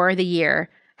for the year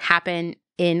happen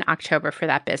in October for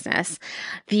that business.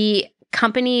 The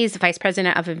company's vice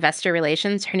president of investor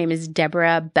relations, her name is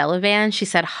Deborah Belavan. She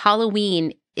said,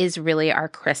 Halloween is really our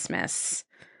Christmas,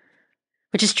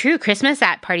 which is true. Christmas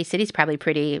at Party City is probably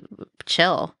pretty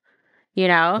chill, you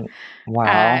know?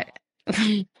 Wow.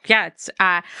 Yeah,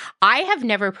 I have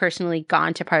never personally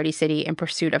gone to Party City in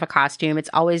pursuit of a costume. It's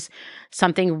always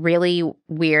something really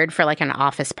weird for like an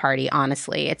office party,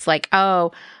 honestly. It's like,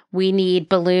 oh, we need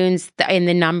balloons in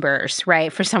the numbers,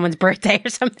 right, for someone's birthday or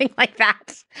something like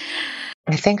that.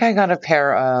 I think I got a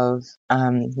pair of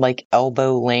like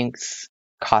elbow length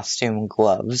costume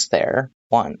gloves there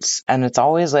once. And it's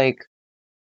always like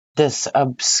this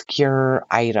obscure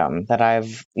item that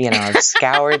I've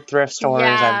scoured thrift stores.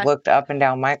 Yeah. I've looked up and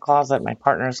down my closet, my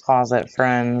partner's closet,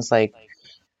 friends, like,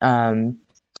 I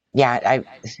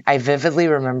vividly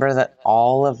remember that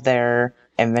all of their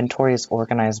inventory is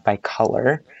organized by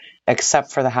color,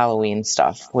 except for the Halloween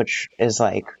stuff, which is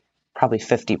like probably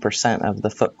 50% of the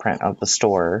footprint of the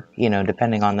store,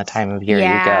 depending on the time of year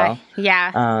you go.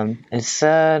 Yeah. It's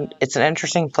an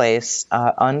interesting place,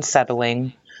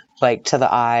 unsettling, like to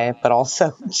the eye, but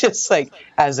also just like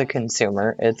as a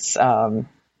consumer, it's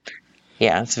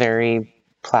it's very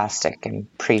plastic and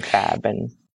prefab and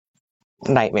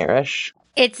nightmarish.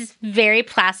 It's very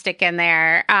plastic in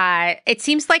there. It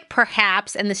seems like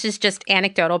perhaps, and this is just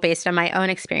anecdotal based on my own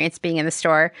experience being in the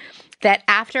store, that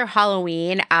after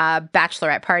Halloween,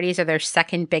 bachelorette parties are their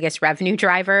second biggest revenue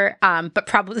driver, but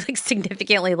probably like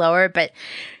significantly lower. But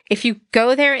if you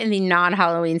go there in the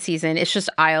non-Halloween season, it's just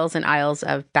aisles and aisles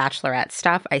of bachelorette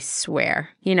stuff, I swear.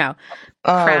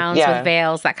 Crowns with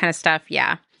veils, that kind of stuff.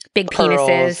 Yeah. Big Pearls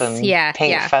penises. And yeah.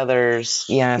 paint feathers.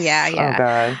 Yes. Yeah. Oh,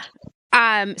 God.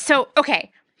 So,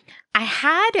 okay. I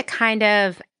had a kind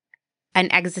of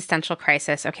an existential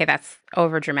crisis. Okay, that's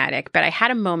over dramatic. But I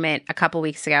had a moment a couple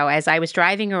weeks ago as I was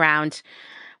driving around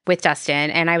with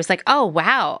Dustin, and I was like, oh,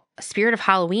 wow, Spirit of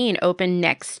Halloween opened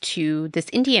next to this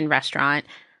Indian restaurant.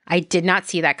 I did not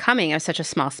see that coming. It was such a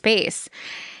small space.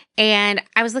 And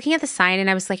I was looking at the sign and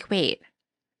I was like, wait,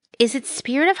 is it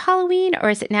Spirit of Halloween or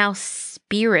is it now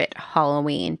Spirit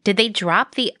Halloween? Did they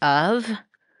drop the of?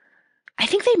 I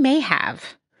think they may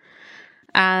have.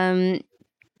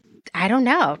 I don't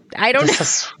know. This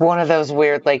is one of those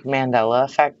weird, like, Mandela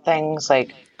effect things.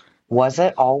 Like, was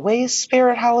it always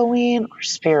Spirit Halloween or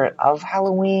Spirit of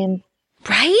Halloween?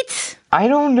 Right? I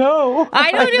don't know.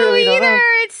 I don't know really either. Don't know.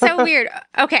 It's so weird.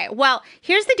 Okay, well,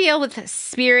 here's the deal with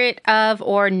Spirit of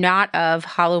or not of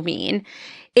Halloween.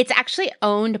 It's actually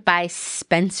owned by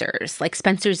Spencer's, like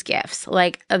Spencer's Gifts,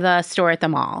 like the store at the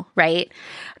mall, right?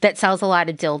 That sells a lot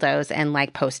of dildos and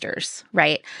like posters,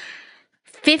 right?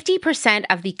 50%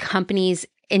 of the company's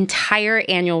entire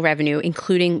annual revenue,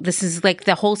 including, this is like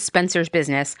the whole Spencer's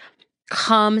business,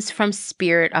 comes from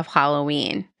Spirit of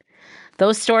Halloween.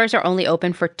 Those stores are only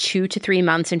open for 2 to 3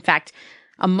 months. In fact,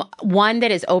 one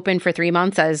that is open for 3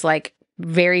 months is like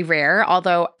very rare,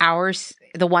 although ours,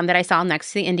 the one that I saw next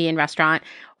to the Indian restaurant,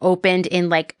 opened in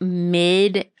like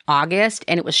mid-August,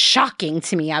 and it was shocking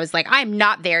to me. I was like, I'm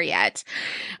not there yet.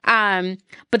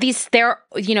 But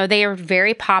they are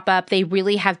very pop-up. They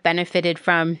really have benefited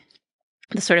from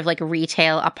the sort of like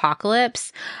retail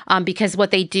apocalypse, because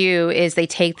what they do is they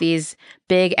take these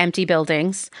big empty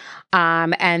buildings,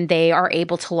 and they are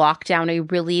able to lock down a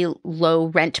really low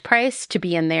rent price to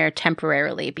be in there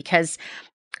temporarily, because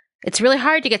it's really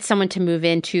hard to get someone to move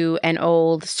into an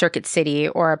old Circuit City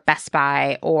or a Best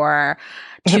Buy or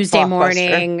Tuesday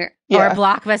Morning or a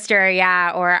Blockbuster.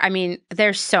 Yeah. Or, I mean,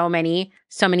 there's so many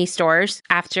stores.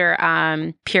 After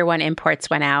Pier 1 Imports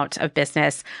went out of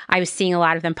business, I was seeing a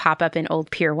lot of them pop up in old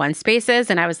Pier 1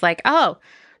 spaces. And I was like, oh,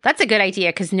 that's a good idea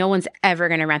because no one's ever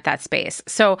going to rent that space.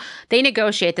 So they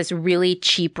negotiate this really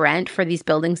cheap rent for these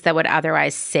buildings that would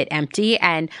otherwise sit empty.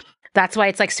 And that's why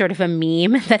it's like sort of a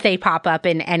meme that they pop up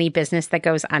in any business that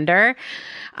goes under.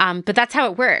 But that's how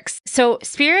it works. So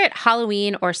Spirit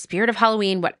Halloween or Spirit of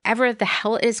Halloween, whatever the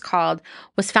hell it is called,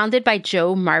 was founded by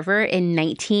Joe Marver in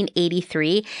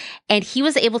 1983. And he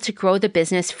was able to grow the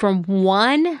business from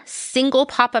one single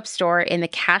pop-up store in the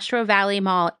Castro Valley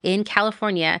Mall in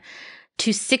California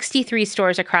to 63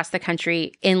 stores across the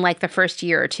country in like the first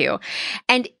year or two.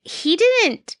 And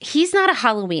he's not a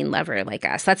Halloween lover like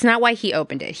us. That's not why he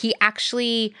opened it. He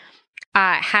actually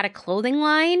had a clothing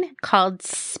line called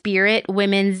Spirit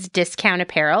Women's Discount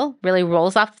Apparel. Really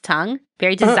rolls off the tongue.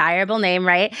 Very desirable name,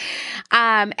 right?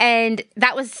 And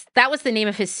that was the name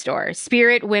of his store,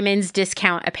 Spirit Women's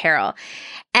Discount Apparel.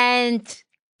 And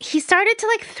he started to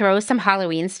like throw some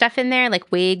Halloween stuff in there,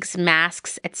 like wigs,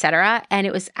 masks, etc. And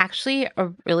it was actually a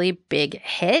really big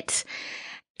hit.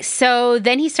 So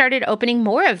then he started opening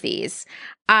more of these.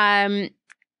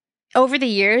 Over the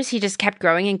years, he just kept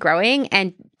growing and growing,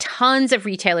 and tons of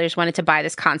retailers wanted to buy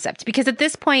this concept because at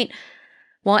this point,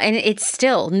 well, and it's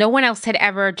still, no one else had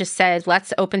ever just said,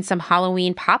 let's open some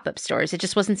Halloween pop-up stores. It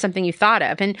just wasn't something you thought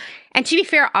of. And to be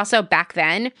fair, also back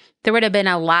then, there would have been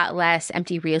a lot less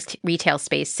empty retail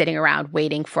space sitting around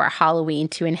waiting for Halloween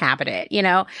to inhabit it. You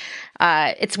know,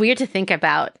 it's weird to think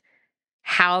about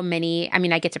how many, I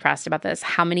mean, I get depressed about this,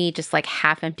 how many just like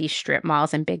half-empty strip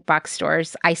malls and big box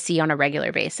stores I see on a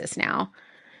regular basis now.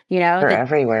 You know, they're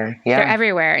everywhere. Yeah. They're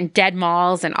everywhere, and dead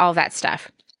malls and all that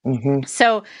stuff. Mm-hmm.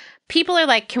 So people are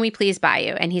like, can we please buy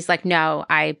you? And he's like, no,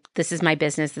 this is my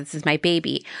business. This is my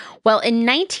baby. Well, in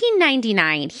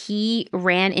 1999, he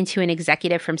ran into an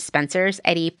executive from Spencer's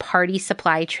at a party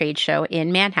supply trade show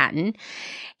in Manhattan.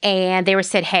 And they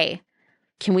said, hey,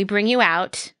 can we bring you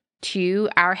out to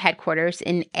our headquarters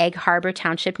in Egg Harbor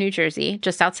Township, New Jersey,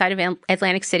 just outside of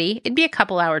Atlantic City? It'd be a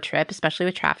couple-hour trip, especially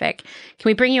with traffic. Can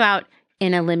we bring you out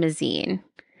in a limousine?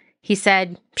 He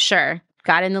said, sure.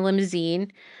 Got in the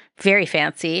limousine. Very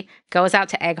fancy, goes out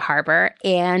to Egg Harbor,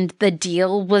 and the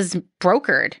deal was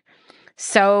brokered.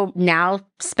 So now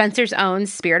Spencer's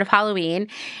owns Spirit of Halloween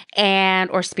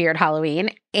or Spirit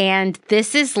Halloween, and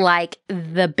this is like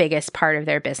the biggest part of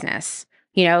their business.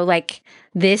 You know, like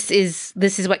this is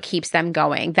what keeps them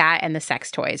going. That and the sex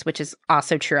toys, which is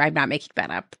also true. I'm not making that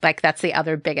up. Like that's the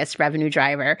other biggest revenue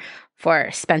driver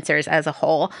for Spencer's as a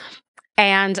whole.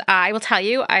 And I will tell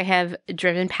you, I have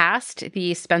driven past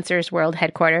the Spencer's World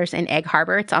headquarters in Egg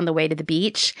Harbor. It's on the way to the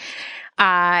beach.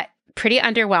 Pretty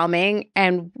underwhelming.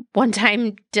 And one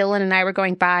time Dylan and I were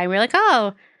going by and we were like,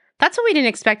 oh, that's what we didn't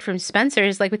expect from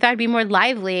Spencer's. Like we thought it'd be more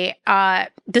lively.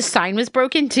 The sign was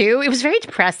broken too. It was very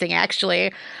depressing,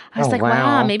 actually. I was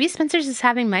wow, maybe Spencer's is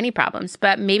having money problems,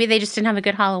 but maybe they just didn't have a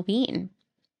good Halloween.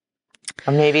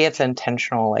 Or maybe it's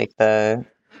intentional, like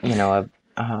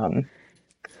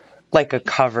like a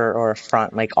cover or a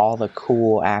front, like all the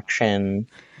cool action,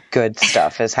 good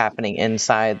stuff is happening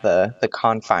inside the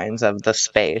confines of the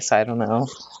space. I don't know.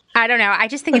 I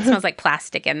just think it smells like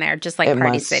plastic in there, just like it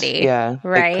Party must, City. Yeah.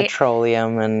 Right? Like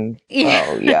petroleum and,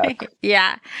 oh, yuck.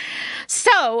 Yeah.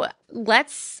 So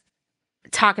let's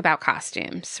talk about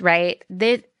costumes, right?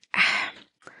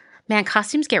 Man,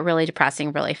 costumes get really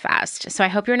depressing really fast. So I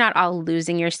hope you're not all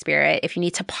losing your spirit. If you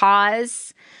need to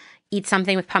pause, eat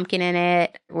something with pumpkin in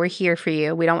it, we're here for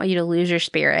you. We don't want you to lose your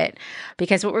spirit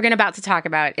because what we're about to talk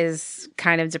about is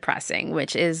kind of depressing,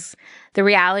 which is the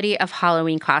reality of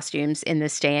Halloween costumes in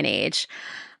this day and age.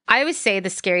 I always say the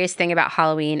scariest thing about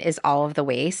Halloween is all of the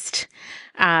waste.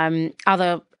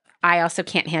 Although I also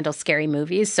can't handle scary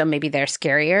movies, so maybe they're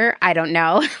scarier. I don't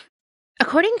know.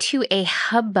 According to a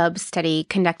Hubbub study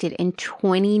conducted in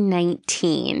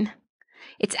 2019,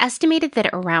 it's estimated that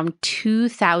around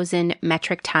 2,000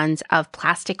 metric tons of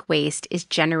plastic waste is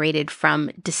generated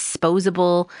from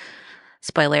disposable,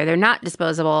 spoiler, they're not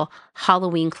disposable,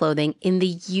 Halloween clothing in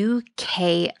the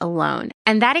UK alone.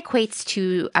 And that equates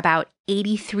to about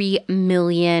 83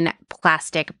 million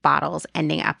plastic bottles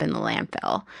ending up in the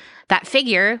landfill. That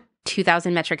figure,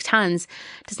 2,000 metric tons,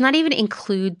 does not even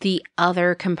include the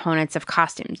other components of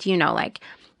costumes, like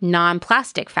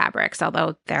non-plastic fabrics,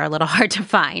 although they're a little hard to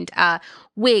find,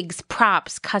 wigs,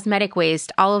 props, cosmetic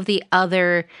waste, all of the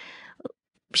other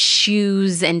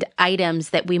shoes and items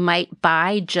that we might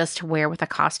buy just to wear with a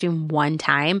costume one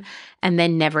time and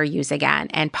then never use again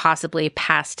and possibly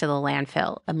pass to the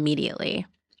landfill immediately.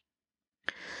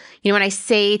 When I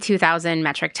say 2,000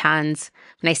 metric tons,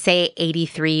 when I say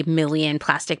 83 million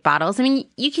plastic bottles, I mean,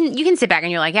 you can sit back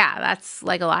and you're like, yeah, that's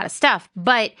like a lot of stuff.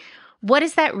 But what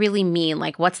does that really mean?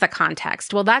 Like, what's the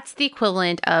context? Well, that's the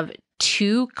equivalent of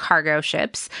 2 cargo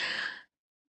ships.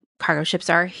 Cargo ships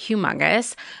are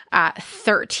humongous.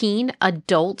 13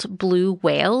 adult blue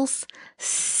whales,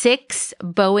 6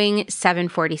 Boeing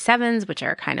 747s, which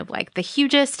are kind of like the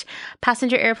hugest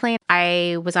passenger airplane.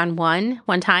 I was on one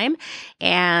time,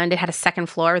 and it had a second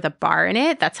floor with a bar in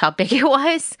it. That's how big it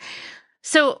was.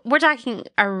 So we're talking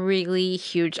a really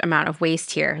huge amount of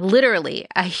waste here, literally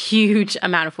a huge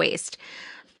amount of waste.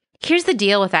 Here's the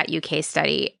deal with that UK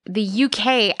study. The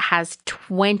UK has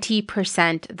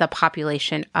 20% the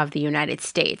population of the United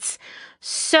States.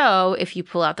 So if you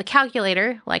pull out the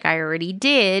calculator, like I already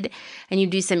did, and you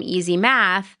do some easy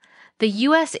math, the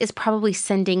US is probably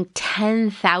sending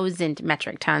 10,000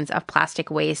 metric tons of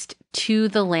plastic waste to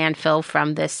the landfill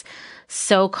from this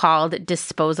so-called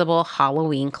disposable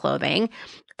Halloween clothing.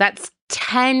 That's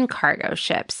 10 cargo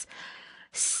ships,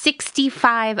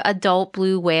 65 adult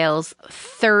blue whales,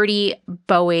 30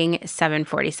 Boeing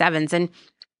 747s. And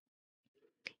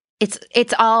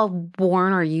it's all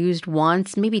worn or used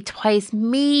once, maybe twice,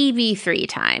 maybe 3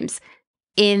 times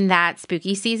in that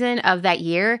spooky season of that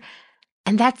year.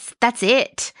 And that's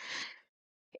it.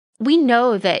 We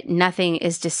know that nothing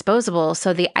is disposable,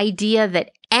 so the idea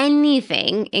that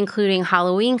anything, including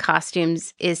Halloween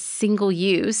costumes, is single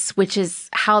use, which is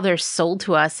how they're sold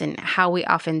to us and how we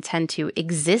often tend to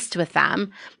exist with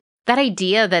them, that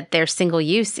idea that they're single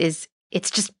use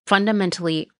it's just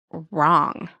fundamentally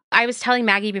wrong. I was telling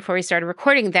Maggie before we started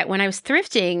recording that when I was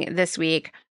thrifting this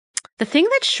week, the thing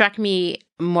that struck me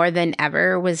more than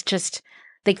ever was just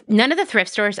like none of the thrift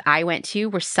stores I went to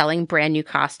were selling brand new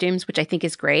costumes, which I think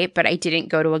is great, but I didn't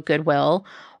go to a Goodwill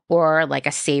or like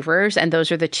a Savers, and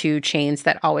those are the 2 chains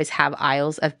that always have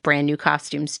aisles of brand new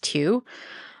costumes too.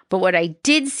 But what I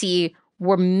did see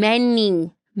were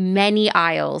many, many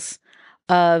aisles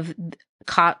of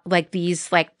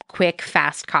these like quick,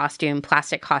 fast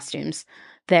plastic costumes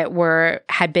that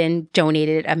had been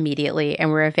donated immediately and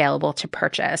were available to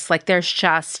purchase. Like there's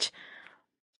just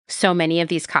so many of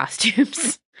these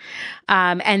costumes.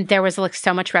 And there was like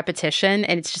so much repetition,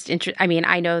 and it's just I mean,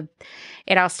 I know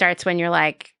it all starts when you're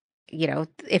like, you know,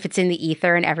 if it's in the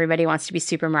ether and everybody wants to be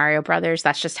Super Mario Brothers,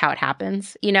 that's just how it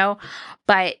happens, you know?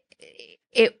 But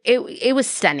it was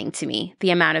stunning to me,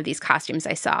 the amount of these costumes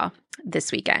I saw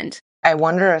this weekend. I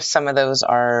wonder if some of those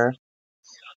are,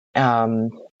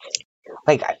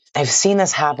 like I've seen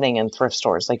this happening in thrift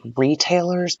stores, like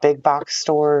retailers, big box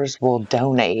stores will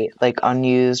donate like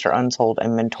unused or unsold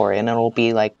inventory, and it'll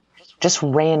be like just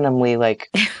randomly like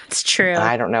it's true.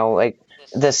 I don't know, like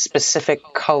the specific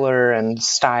color and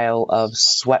style of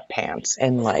sweatpants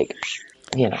in like,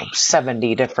 you know,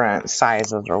 70 different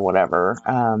sizes or whatever.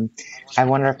 I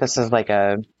wonder if this is like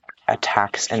a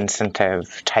tax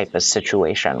incentive type of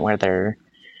situation where they're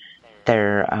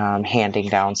handing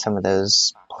down some of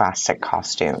those plastic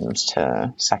costumes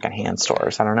to secondhand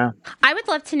stores. I don't know. I would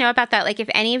love to know about that. Like if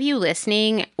any of you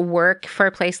listening work for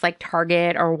a place like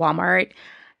Target or Walmart,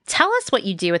 tell us what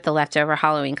you do with the leftover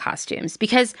Halloween costumes.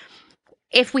 Because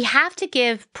if we have to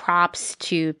give props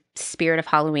to Spirit of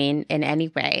Halloween in any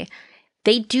way,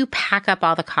 they do pack up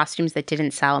all the costumes that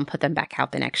didn't sell and put them back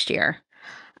out the next year.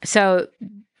 So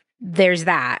there's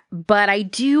that. But I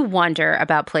do wonder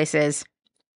about places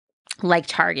like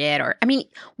Target or, I mean,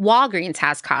 Walgreens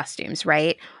has costumes,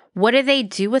 right? What do they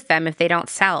do with them if they don't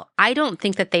sell? I don't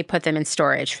think that they put them in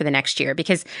storage for the next year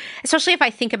because, especially if I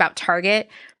think about Target,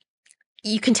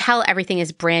 you can tell everything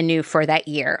is brand new for that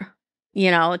year,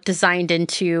 you know, designed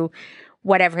into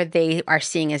whatever they are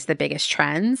seeing as the biggest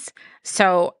trends.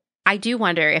 So I do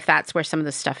wonder if that's where some of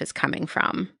the stuff is coming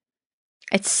from.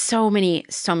 It's so many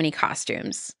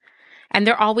costumes. And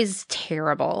they're always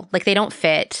terrible. Like they don't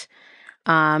fit.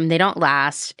 They don't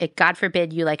last. God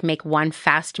forbid you like make one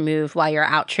fast move while you're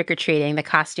out trick-or-treating. The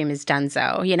costume is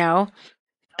donezo, you know?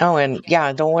 Oh, and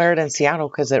yeah, don't wear it in Seattle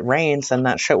because it rains and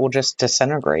that shit will just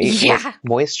disintegrate with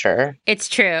moisture. It's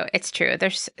true. They're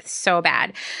so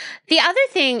bad. The other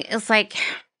thing is like,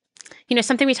 you know,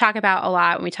 something we talk about a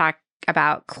lot when we talk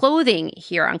about clothing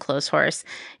here on Clotheshorse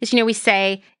is, you know, we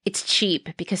say it's cheap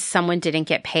because someone didn't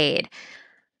get paid.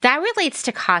 That relates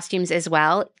to costumes as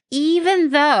well,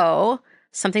 even though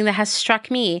something that has struck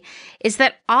me is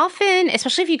that often,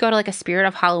 especially if you go to like a Spirit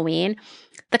of Halloween,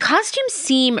 the costumes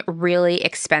seem really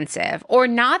expensive, or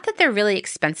not that they're really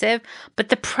expensive, but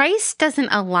the price doesn't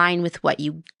align with what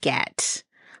you get.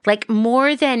 Like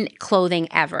more than clothing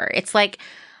ever. It's like,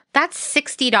 that's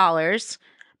 $60,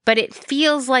 but it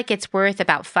feels like it's worth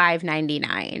about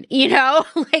 $5.99, you know?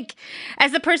 Like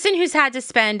as a person who's had to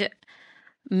spend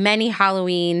many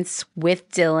Halloweens with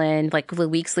Dylan, like the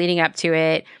weeks leading up to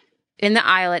it, in the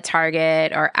aisle at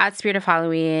Target or at Spirit of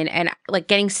Halloween and like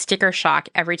getting sticker shock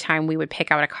every time we would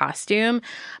pick out a costume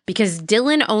because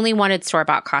Dylan only wanted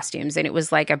store-bought costumes, and it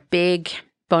was like a big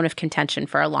bone of contention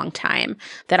for a long time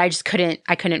that I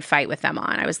couldn't fight with them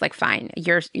on. I was like, fine,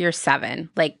 you're 7,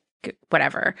 like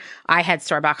whatever. I had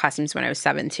store-bought costumes when I was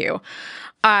 7 too.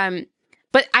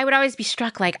 But I would always be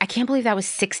struck like, I can't believe that was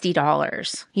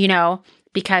 $60, you know,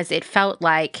 because it felt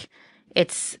like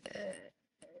it's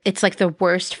like the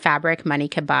worst fabric money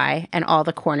could buy and all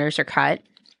the corners are cut.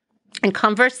 And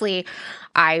conversely,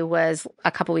 I was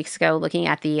a couple weeks ago looking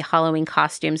at the Halloween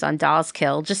costumes on Dolls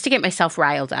Kill just to get myself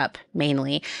riled up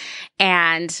mainly.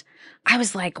 And I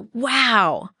was like,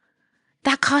 wow,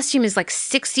 that costume is like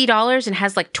 $60 and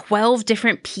has like 12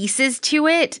 different pieces to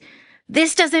it.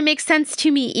 This doesn't make sense to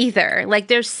me either. Like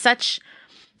there's such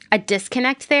a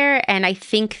disconnect there. And I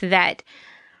think that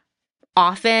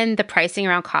often the pricing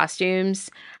around costumes,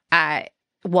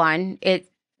 one,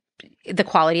 the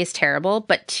quality is terrible,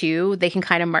 but 2, they can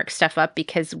kind of mark stuff up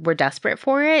because we're desperate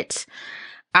for it.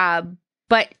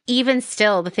 But even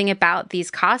still, the thing about these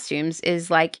costumes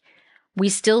is like we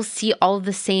still see all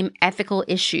the same ethical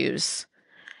issues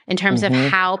in terms of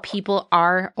how people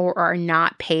are or are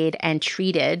not paid and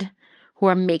treated who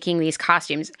are making these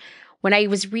costumes. When I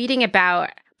was reading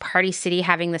about Party City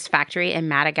having this factory in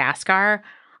Madagascar,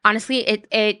 honestly,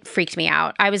 it freaked me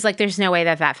out. I was like, there's no way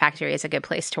that factory is a good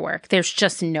place to work. There's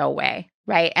just no way,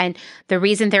 right? And the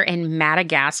reason they're in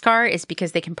Madagascar is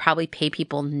because they can probably pay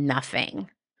people nothing.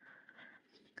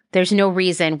 There's no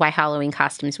reason why Halloween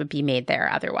costumes would be made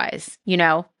there otherwise, you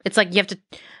know? It's like you have to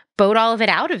boat all of it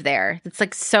out of there. It's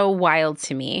like so wild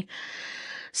to me.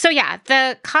 So yeah,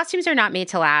 the costumes are not made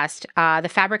to last. The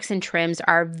fabrics and trims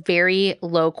are very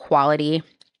low quality.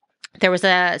 There was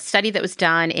a study that was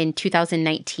done in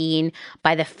 2019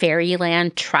 by the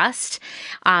Fairyland Trust.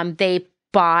 They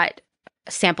bought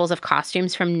samples of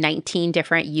costumes from 19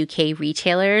 different UK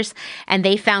retailers, and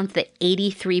they found that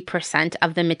 83%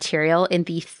 of the material in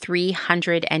the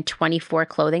 324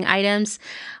 clothing items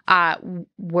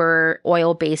were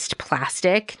oil-based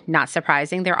plastic. Not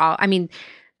surprising.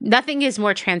 Nothing is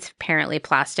more transparently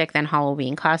plastic than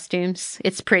Halloween costumes.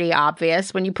 It's pretty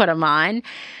obvious when you put them on.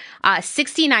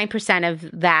 69% of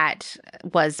that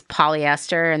was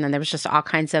polyester, and then there was just all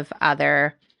kinds of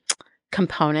other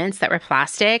components that were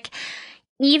plastic.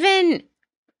 Even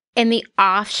in the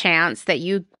off chance that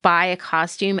you buy a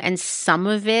costume and some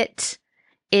of it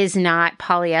is not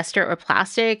polyester or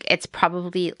plastic, it's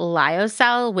probably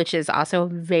lyocell, which is also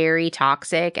very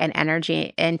toxic and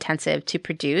energy intensive to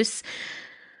produce.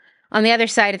 On the other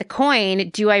side of the coin,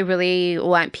 do I really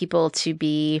want people to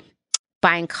be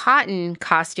buying cotton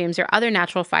costumes or other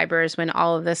natural fibers when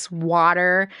all of this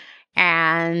water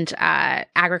and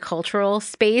agricultural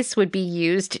space would be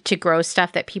used to grow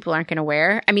stuff that people aren't going to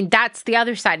wear? I mean, that's the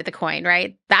other side of the coin,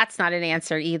 right? That's not an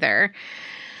answer either.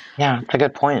 Yeah, that's a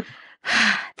good point.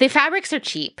 The fabrics are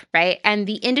cheap, right? And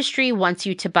the industry wants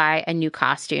you to buy a new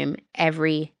costume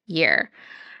every year.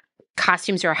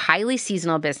 Costumes are a highly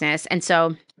seasonal business. And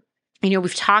so, you know,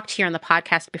 we've talked here on the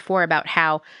podcast before about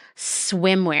how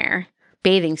swimwear,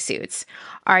 bathing suits,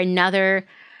 are another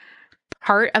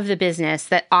part of the business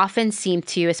that often seem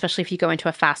to, especially if you go into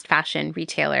a fast fashion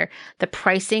retailer, the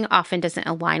pricing often doesn't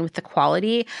align with the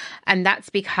quality. And that's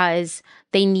because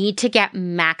they need to get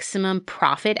maximum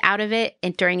profit out of it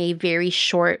during a very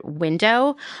short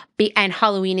window. And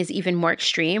Halloween is even more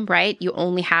extreme, right? You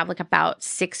only have like about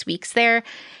 6 weeks there.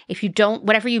 If you don't,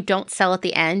 whatever you don't sell at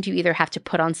the end, you either have to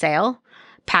put on sale,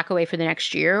 pack away for the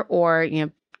next year, or, you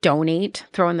know, donate,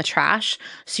 throw in the trash.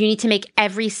 So you need to make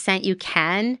every cent you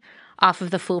can off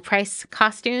of the full price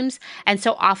costumes. And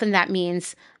so often that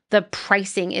means the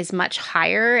pricing is much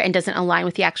higher and doesn't align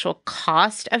with the actual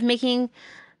cost of making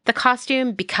the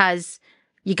costume, because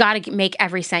you got to make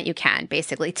every cent you can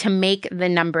basically to make the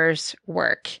numbers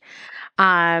work.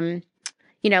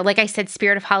 You know, like I said,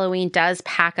 Spirit of Halloween does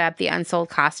pack up the unsold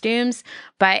costumes.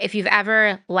 But if you've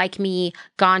ever, like me,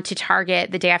 gone to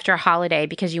Target the day after a holiday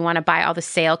because you want to buy all the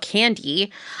sale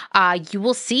candy, you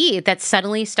will see that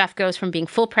suddenly stuff goes from being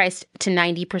full priced to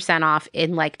 90% off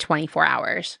in like 24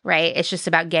 hours, right? It's just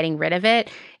about getting rid of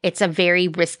it. It's a very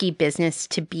risky business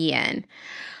to be in.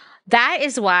 That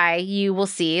is why you will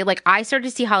see, like, I started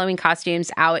to see Halloween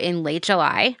costumes out in late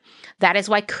July. That is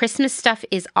why Christmas stuff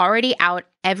is already out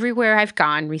everywhere I've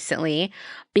gone recently,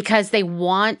 because they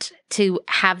want to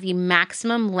have the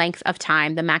maximum length of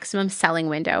time, the maximum selling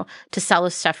window to sell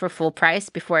the stuff for full price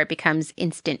before it becomes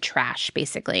instant trash,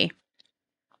 basically.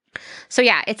 So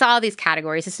yeah, it's all these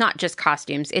categories. It's not just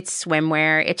costumes. It's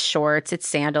swimwear, it's shorts, it's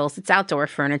sandals, it's outdoor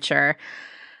furniture.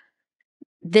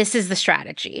 this is the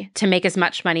strategy to make as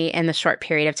much money in the short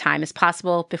period of time as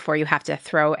possible before you have to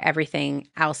throw everything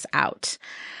else out.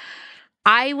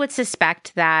 I would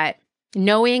suspect that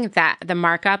knowing that the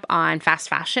markup on fast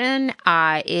fashion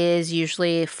is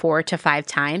usually 4 to 5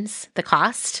 times the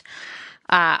cost,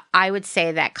 I would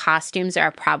say that costumes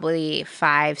are probably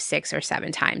 5, 6, or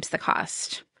 7 times the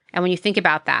cost. And when you think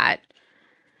about that,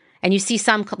 and you see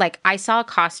some, like I saw a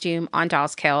costume on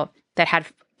Dolls Kill that had,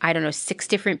 I don't know, 6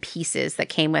 different pieces that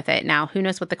came with it. Now, who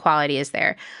knows what the quality is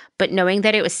there? But knowing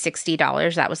that it was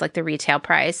 $60, that was like the retail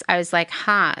price, I was like,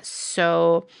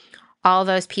 so all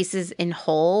those pieces in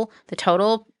whole, the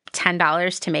total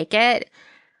 $10 to make it,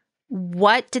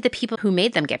 what did the people who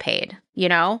made them get paid, you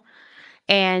know?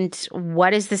 And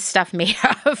what is this stuff made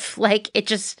of? Like,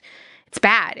 it's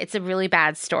bad. It's a really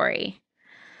bad story.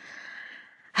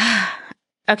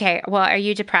 Okay, well, are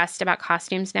you depressed about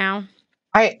costumes now?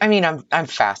 I mean, I'm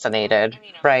fascinated,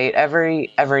 right?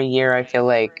 Every year I feel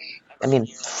like, I mean,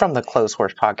 from the Clothes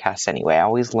Horse podcast anyway, I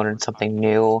always learn something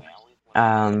new.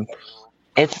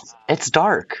 It's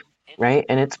dark, right?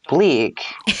 And it's bleak,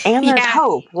 and there's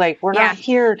hope. Like, we're not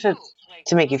here to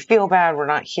make you feel bad. We're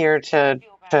not here to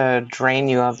drain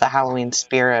you of the Halloween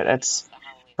spirit. It's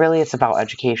about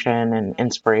education and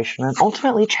inspiration, and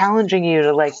ultimately challenging you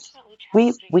to, like,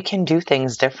 we can do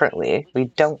things differently. We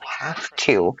don't have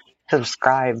to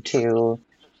subscribe to,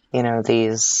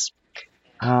 these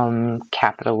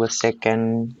capitalistic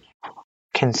and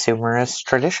consumerist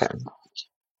traditions.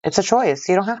 It's a choice.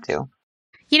 You don't have to.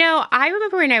 I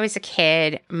remember when I was a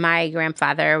kid, my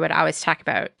grandfather would always talk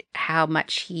about how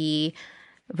much he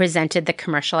resented the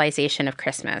commercialization of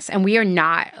Christmas. And we are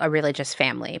not a religious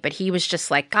family, but he was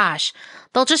just like, gosh,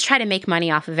 they'll just try to make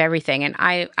money off of everything. And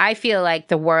I feel like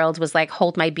the world was like,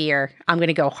 hold my beer. I'm going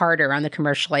to go harder on the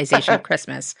commercialization of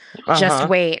Christmas. Just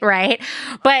wait, right?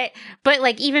 But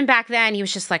like even back then, he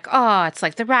was just like, oh, it's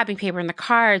like the wrapping paper and the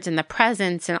cards and the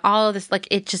presents and all of this. Like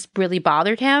it just really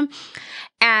bothered him.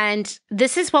 And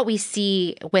this is what we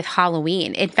see with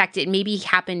Halloween. In fact, it maybe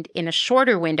happened in a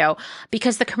shorter window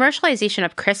because the commercialization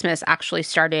of Christmas actually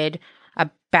started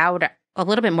about a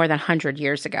little bit more than 100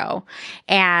 years ago.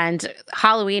 And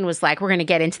Halloween was like, we're going to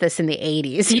get into this in the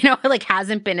 80s, like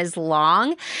hasn't been as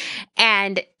long.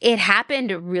 And it happened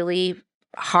really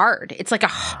hard. It's like a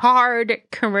hard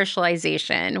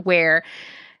commercialization where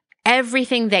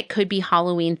everything that could be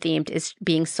Halloween themed is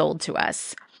being sold to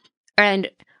us. And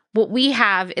what we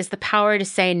have is the power to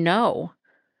say, no,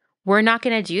 we're not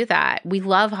going to do that. We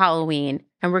love Halloween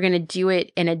and we're going to do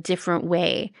it in a different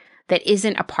way that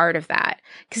isn't a part of that.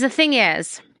 Because the thing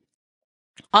is,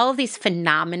 all of these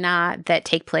phenomena that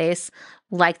take place,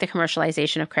 like the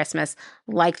commercialization of Christmas,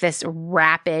 like this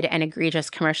rapid and egregious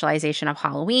commercialization of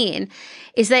Halloween,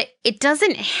 is that it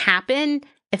doesn't happen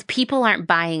if people aren't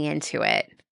buying into it.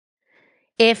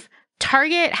 If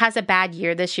Target has a bad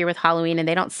year this year with Halloween and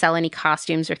they don't sell any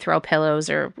costumes or throw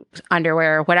pillows or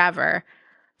underwear or whatever,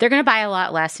 they're going to buy a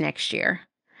lot less next year.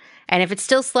 And if it's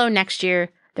still slow next year,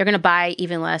 they're going to buy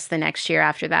even less the next year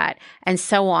after that, and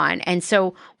so on. And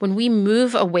so when we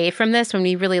move away from this, when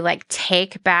we really like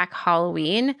take back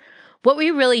Halloween, what we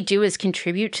really do is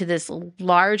contribute to this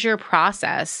larger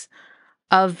process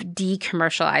of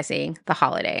decommercializing the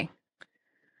holiday.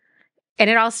 And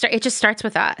it just starts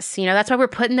with us. That's why we're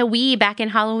putting the we back in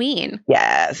Halloween.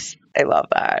 Yes. I love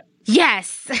that.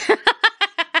 Yes.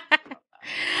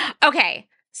 Okay.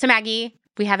 So Maggie,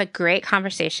 we have a great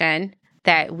conversation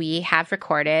that we have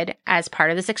recorded as part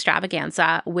of this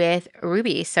extravaganza with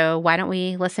Ruby. So why don't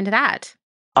we listen to that?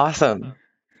 Awesome.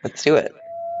 Let's do it.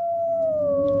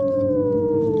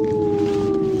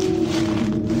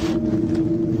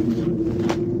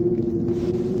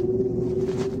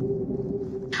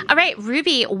 All right,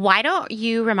 Ruby, why don't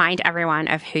you remind everyone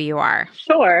of who you are?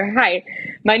 Sure. Hi,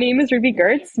 my name is Ruby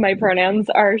Gertz. My pronouns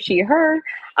are she, her,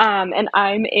 and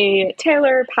I'm a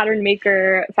tailor, pattern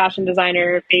maker, fashion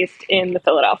designer based in the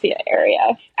Philadelphia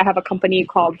area. I have a company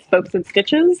called Spokes and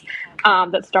Stitches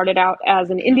that started out as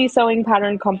an indie sewing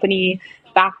pattern company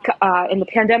back in the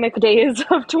pandemic days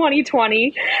of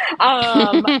 2020.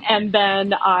 And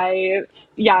then I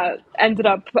ended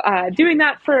up doing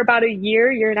that for about a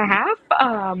year and a half.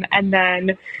 And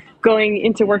then going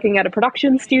into working at a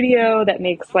production studio that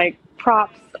makes like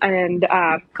props and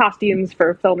costumes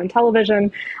for film and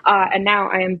television. And now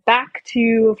I am back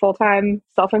to full-time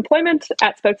self-employment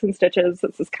at Spokes and Stitches.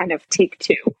 This is kind of take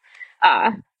 2.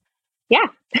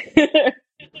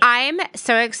 I'm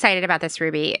so excited about this,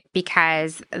 Ruby,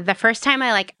 because the first time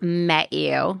I met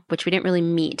you, which we didn't really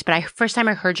meet, but first time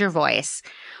I heard your voice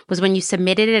was when you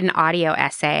submitted an audio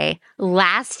essay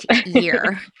last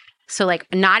year. So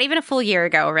like not even a full year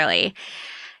ago, really.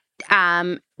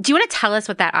 Do you want to tell us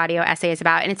what that audio essay is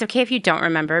about? And it's okay if you don't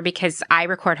remember, because I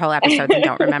record whole episodes and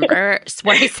don't remember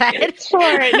what I said.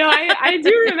 Sure. No, I do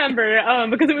remember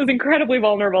because it was incredibly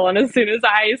vulnerable. And as soon as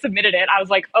I submitted it, I was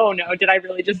like, oh no, did I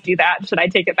really just do that? Should I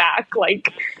take it back?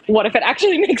 Like, what if it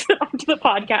actually makes it onto the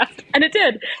podcast? And it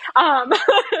did.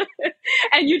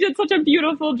 And you did such a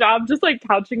beautiful job just like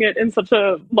couching it in such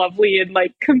a lovely and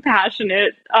like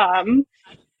compassionate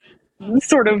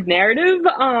sort of narrative.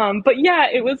 But yeah,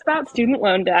 it was about student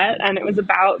loan debt and it was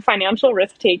about financial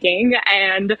risk taking.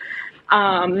 And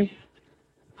I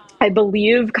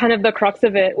believe kind of the crux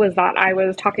of it was that I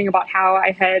was talking about how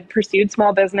I had pursued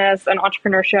small business and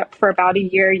entrepreneurship for about a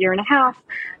year and a half.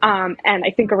 And I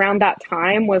think around that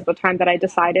time was the time that I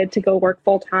decided to go work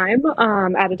full time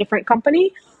at a different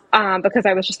company because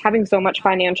I was just having so much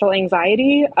financial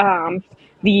anxiety.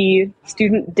 The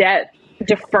student debt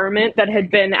deferment that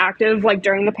had been active like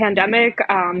during the pandemic.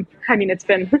 I mean, it's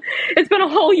been a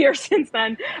whole year since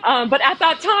then. But at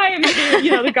that time,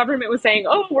 the government was saying,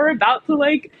 "Oh, we're about to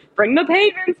like bring the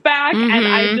payments back," and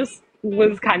I just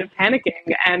was kind of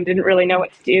panicking and didn't really know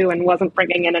what to do and wasn't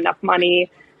bringing in enough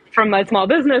money from my small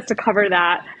business to cover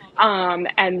that.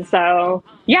 And so,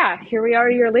 yeah, here we are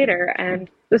a year later, and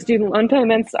the student loan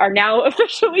payments are now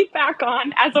officially back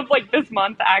on as of like this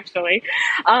month, actually.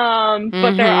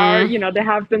 But there are, there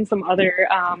have been some other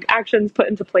actions put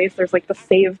into place. There's like the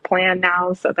save plan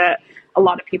now so that a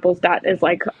lot of people's debt is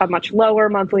like a much lower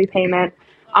monthly payment.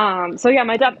 So yeah,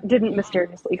 my debt didn't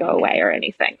mysteriously go away or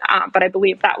anything. But I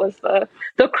believe that was the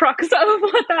crux of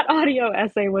what that audio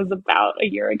essay was about a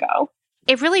year ago.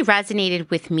 It really resonated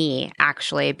with me,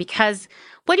 actually, because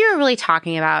what you're really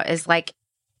talking about is like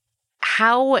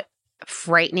how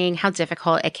frightening, how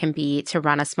difficult it can be to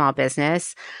run a small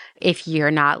business if you're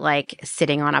not like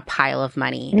sitting on a pile of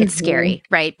money. It's scary,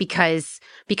 right? Because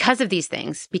of these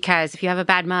things. Because if you have a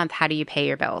bad month, how do you pay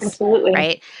your bills? Absolutely.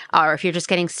 Right? Or if you're just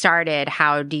getting started,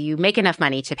 how do you make enough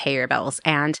money to pay your bills?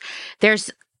 And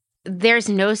there's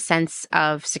no sense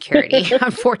of security,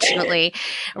 unfortunately,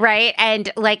 right?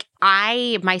 And like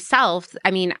I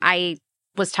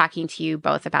was talking to you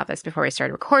both about this before we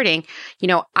started recording.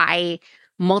 I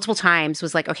multiple times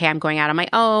was like, okay, I'm going out on my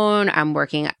own. I'm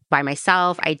working by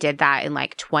myself. I did that in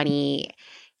like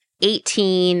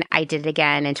 2018. I did it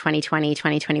again in 2020,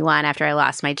 2021 after I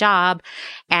lost my job.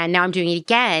 And now I'm doing it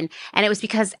again. And it was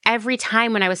because every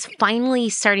time when I was finally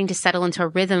starting to settle into a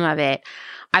rhythm of it,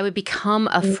 I would become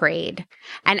afraid.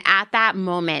 And at that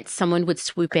moment, someone would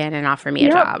swoop in and offer me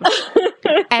a job.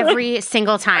 Every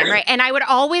single time, right? And I would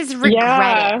always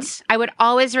regret it. I would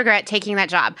always regret taking that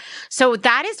job. So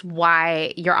that is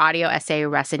why your audio essay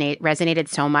resonated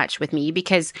so much with me,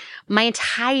 because my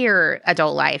entire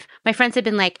adult life, my friends have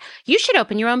been like, you should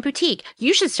open your own boutique.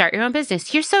 You should start your own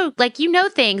business. You're so like,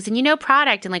 things and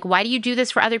product, and like, why do you do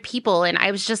this for other people? And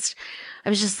I was just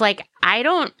like, I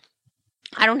don't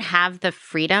have the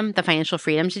financial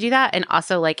freedom to do that. And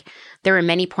also like there were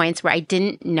many points where I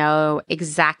didn't know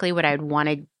exactly what I'd want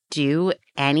to do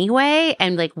anyway.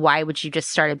 And like, why would you just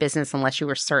start a business unless you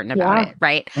were certain about it?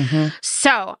 Right.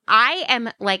 So I am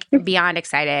like beyond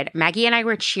excited. Maggie and I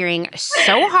were cheering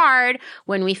so hard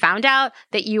when we found out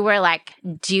that you were like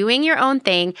doing your own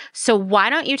thing. So why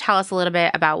don't you tell us a little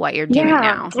bit about what you're doing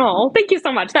now? Oh, thank you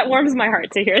so much. That warms my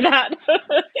heart to hear that.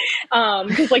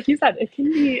 Because like you said, it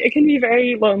can be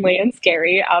very lonely and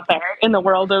scary out there in the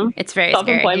world of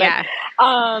self-employment. Scary,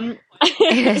 yeah.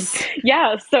 It is.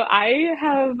 Yeah, so I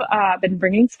have been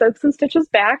bringing spokes and stitches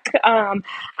back.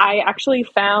 I actually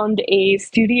found a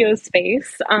studio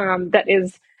space that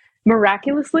is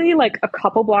miraculously like a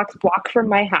couple blocks from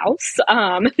my house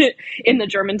in the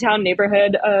Germantown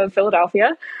neighborhood of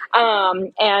Philadelphia.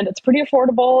 And it's pretty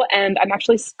affordable, and I'm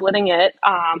actually splitting it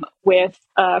with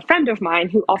a friend of mine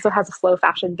who also has a slow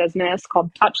fashion business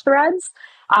called Touch Threads.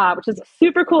 Which is a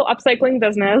super cool upcycling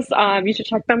business. You should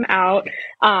check them out.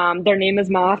 Their name is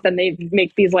Moth, and they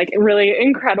make these like really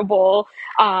incredible,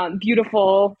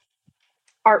 beautiful,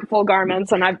 artful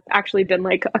garments. And I've actually been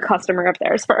like a customer of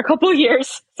theirs for a couple of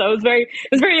years. So it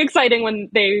was very exciting when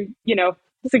they,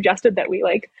 suggested that we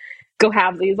like go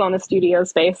have these on a studio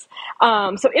space.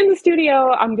 So in the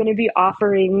studio, I'm going to be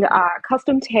offering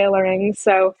custom tailoring.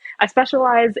 So I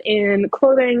specialize in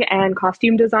clothing and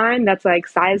costume design that's like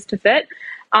size to fit.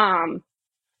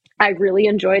 I really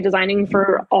enjoy designing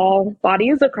for all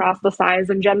bodies across the size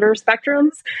and gender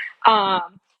spectrums.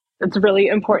 It's really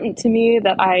important to me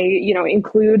that I,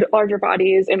 include larger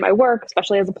bodies in my work,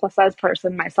 especially as a plus size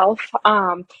person myself.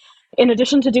 in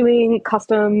addition to doing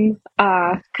custom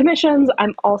commissions,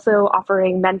 I'm also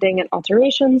offering mending and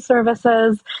alteration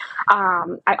services.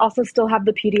 I also still have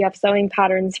the PDF sewing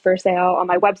patterns for sale on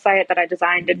my website that I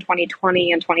designed in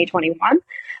 2020 and 2021.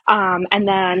 And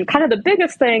then kind of the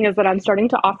biggest thing is that I'm starting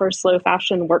to offer slow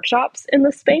fashion workshops in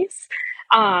the space.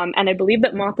 And I believe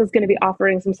that Moth is going to be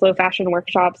offering some slow fashion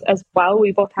workshops as well.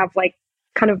 We both have like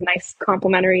kind of nice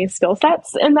complementary skill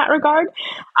sets in that regard.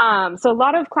 So a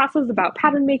lot of classes about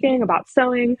pattern making, about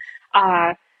sewing,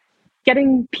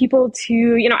 getting people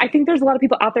to, I think there's a lot of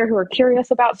people out there who are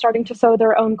curious about starting to sew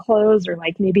their own clothes, or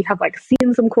like maybe have like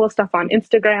seen some cool stuff on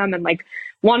Instagram and like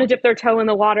want to dip their toe in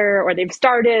the water, or they've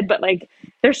started, but like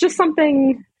there's just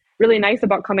something really nice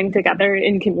about coming together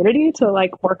in community to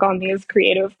like work on these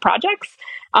creative projects.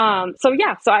 So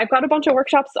I've got a bunch of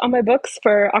workshops on my books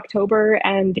for October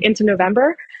and into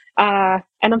November. And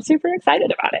I'm super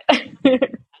excited about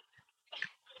it.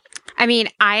 I mean,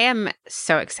 I am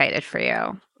so excited for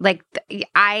you. Like,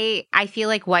 I feel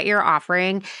like what you're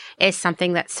offering is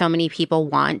something that so many people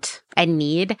want and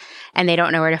need, and they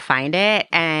don't know where to find it.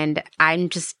 And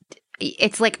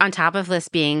it's like on top of this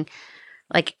being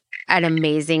like an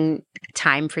amazing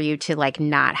time for you to like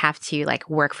not have to like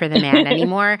work for the man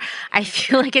anymore. I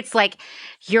feel like it's like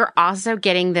you're also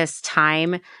getting this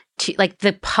time to, like,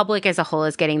 the public as a whole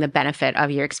is getting the benefit of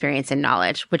your experience and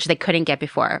knowledge, which they couldn't get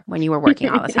before when you were working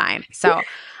all the time. So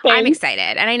I'm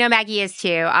excited. And I know Maggie is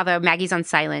too, although Maggie's on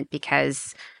silent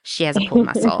because she has a pulled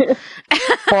muscle.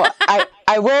 Well,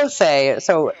 I will say,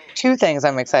 so two things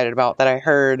I'm excited about that I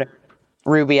heard,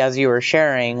 Ruby, as you were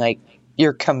sharing, like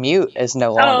your commute is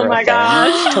no longer a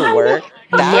thing to work.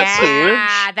 That's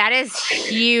huge. That is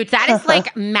huge. That is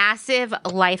like massive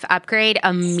life upgrade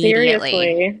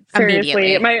immediately.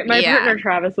 Seriously. My partner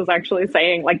Travis was actually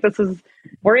saying like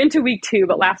we're into week 2,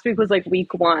 but last week was like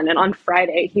week 1. And on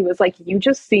Friday, he was like, you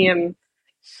just seem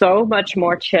so much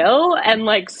more chill and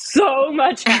like so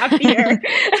much happier. And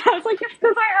I was like, it's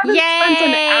because I haven't spent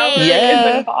an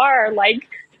hour in the car, like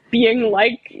being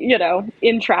like,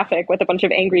 in traffic with a bunch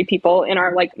of angry people in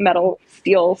our like metal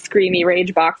steel screamy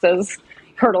rage boxes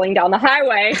hurtling down the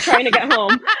highway trying to get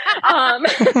home.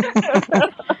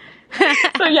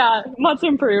 So yeah, much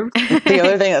improved. The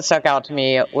other thing that stuck out to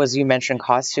me was you mentioned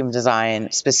costume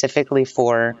design specifically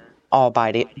for all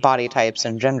body types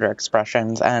and gender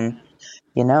expressions. And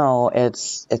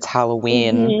it's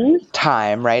Halloween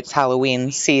time, right? It's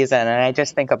Halloween season. And I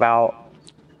just think about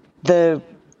the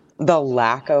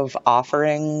lack of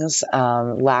offerings,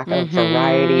 lack of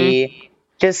variety,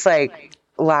 just like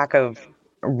lack of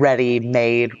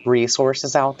ready-made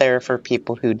resources out there for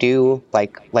people who do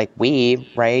like we,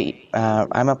 right?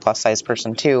 I'm a plus size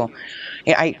person too.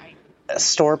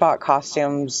 Store-bought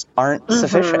costumes aren't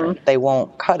sufficient. They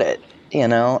won't cut it,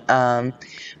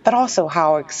 but also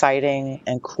how exciting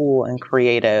and cool and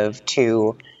creative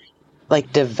to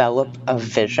like develop a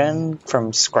vision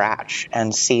from scratch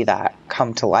and see that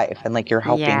come to life. And like you're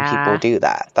helping people do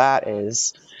that.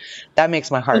 That makes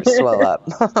my heart swell up.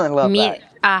 I love that.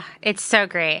 It's so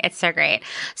great. It's so great.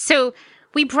 So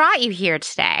we brought you here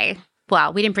today.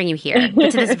 Well, we didn't bring you here,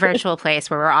 but to this virtual place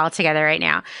where we're all together right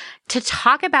now to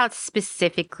talk about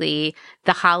specifically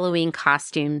the Halloween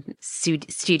costume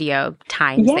studio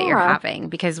times that you're having,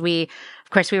 because of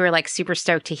course, we were like super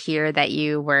stoked to hear that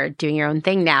you were doing your own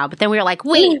thing now, but then we were like,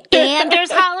 wait, and there's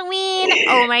Halloween?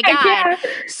 Oh my God.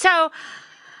 So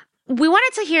we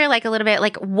wanted to hear like a little bit,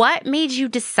 like what made you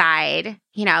decide,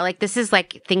 like this is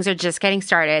like things are just getting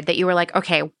started, that you were like,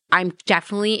 okay, I'm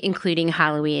definitely including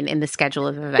Halloween in the schedule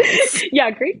of events.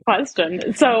 Yeah, great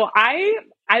question. So I've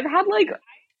had like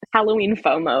Halloween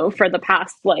FOMO for the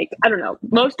past, like, I don't know,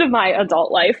 most of my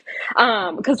adult life.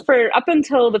 Because for up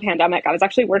until the pandemic, I was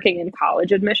actually working in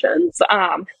college admissions,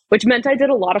 which meant I did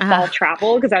a lot of fall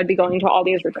travel because I'd be going to all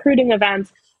these recruiting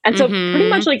events. And so pretty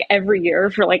much like every year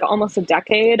for like almost a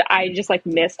decade, I just like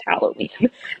missed Halloween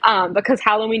because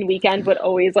Halloween weekend would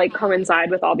always like coincide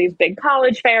with all these big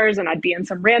college fairs, and I'd be in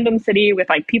some random city with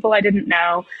like people I didn't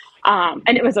know.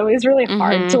 And it was always really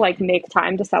hard to like make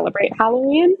time to celebrate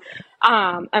Halloween.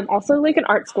 I'm also like an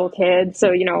art school kid. So,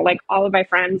 like all of my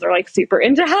friends are like super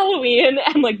into Halloween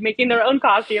and like making their own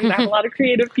costumes. I have a lot of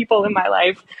creative people in my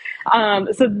life.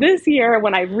 So this year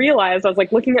when I realized, I was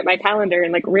like looking at my calendar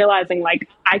and like realizing like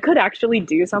I could actually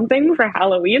do something for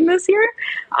Halloween this year.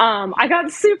 I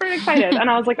got super excited and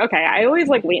I was like, okay, I always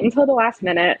like wait until the last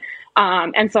minute.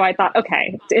 And so I thought,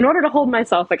 okay, in order to hold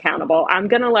myself accountable, I'm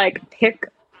going to like pick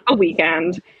a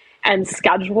weekend and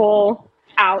schedule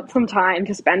out some time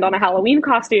to spend on a Halloween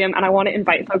costume, and I want to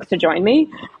invite folks to join me.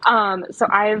 So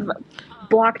I've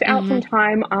blocked out some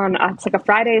time on, it's like a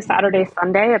Friday, Saturday,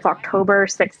 Sunday. It's October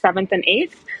 6th, 7th, and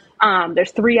 8th.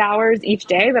 There's 3 hours each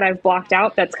day that I've blocked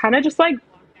out. That's kind of just like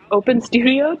open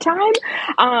studio time.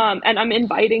 And I'm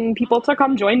inviting people to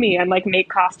come join me and like make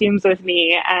costumes with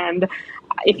me. And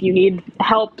if you need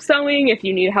help sewing, if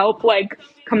you need help like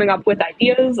coming up with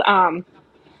ideas,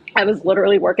 I was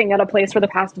literally working at a place for the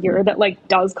past year that like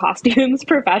does costumes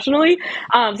professionally.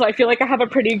 So I feel like I have a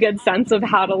pretty good sense of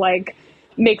how to like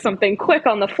make something quick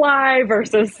on the fly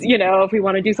versus, you know, if we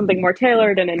want to do something more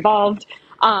tailored and involved.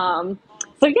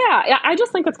 So yeah, I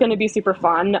just think it's going to be super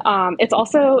fun.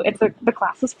 The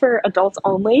class is for adults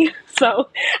only. So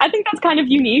I think that's kind of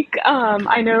unique.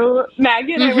 I know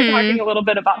Maggie and I were talking a little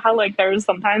bit about how like there's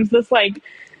sometimes this like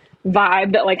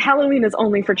vibe that like Halloween is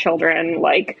only for children.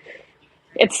 Like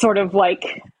it's sort of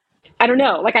like, I don't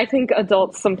know, like I think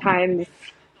adults sometimes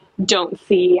don't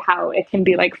see how it can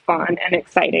be like fun and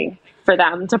exciting for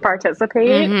them to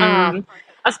participate.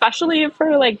 Especially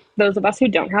for like those of us who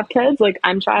don't have kids. Like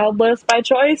I'm childless by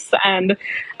choice, and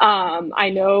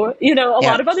I know, you know, a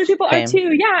lot of other people are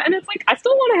too. Yeah, and it's like I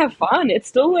still want to have fun. It's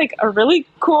still like a really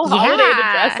cool holiday to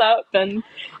dress up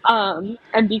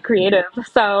and be creative.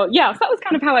 So yeah, so that was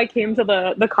kind of how I came to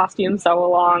the costume sew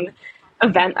along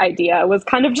event idea. Was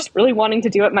kind of just really wanting to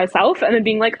do it myself, and then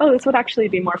being like, oh, this would actually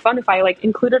be more fun if I like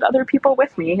included other people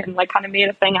with me and like kind of made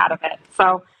a thing out of it.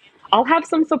 So I'll have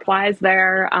some supplies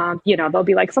there. You know, there'll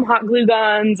be like some hot glue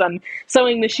guns and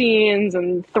sewing machines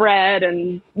and thread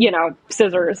and, you know,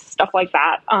 scissors, stuff like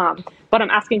that. But I'm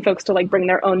asking folks to like bring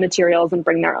their own materials and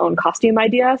bring their own costume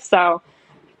ideas. So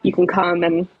you can come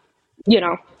and, you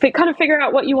know, kind of figure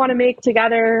out what you want to make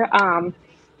together. I'm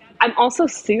also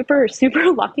super,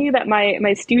 super lucky that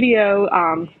my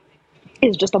studio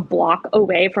is just a block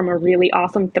away from a really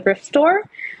awesome thrift store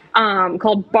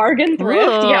called Bargain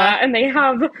Thrift. Ooh. Yeah, and they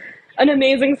have an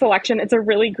amazing selection. It's a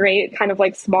really great kind of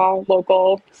like small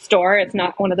local store. It's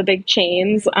not one of the big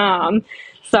chains.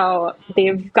 So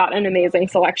they've got an amazing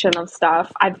selection of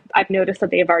stuff. I've noticed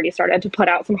that they've already started to put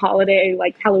out some holiday,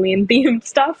 like Halloween themed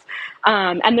stuff.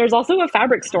 And there's also a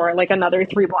fabric store, like another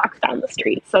 3 blocks down the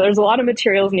street. So there's a lot of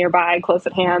materials nearby, close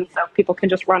at hand. So people can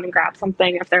just run and grab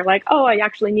something if they're like, oh, I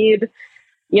actually need,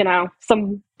 you know,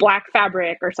 some black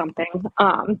fabric or something.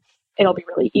 It'll be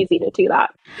really easy to do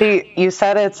that. You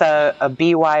said it's a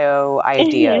BYO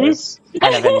ideas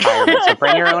kind of environment. So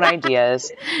bring your own ideas.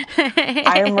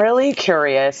 I'm really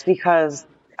curious because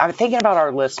I'm thinking about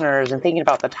our listeners and thinking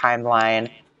about the timeline.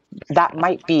 That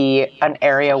might be an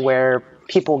area where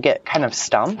people get kind of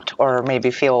stumped or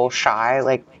maybe feel shy.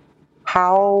 Like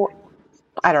how,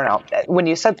 I don't know. When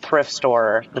you said thrift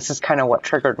store, this is kind of what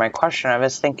triggered my question. I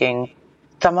was thinking,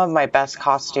 some of my best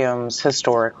costumes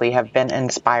historically have been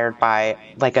inspired by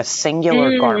like a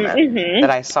singular garment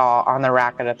that I saw on the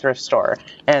rack at a thrift store.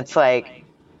 And it's like,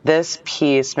 this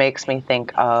piece makes me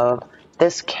think of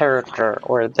this character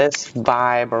or this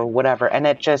vibe or whatever. And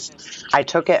I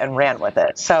took it and ran with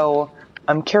it. So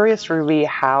I'm curious, Ruby,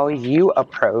 how you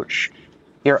approach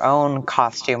your own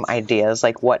costume ideas.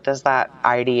 Like, what does that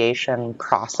ideation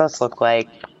process look like?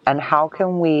 And how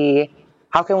can we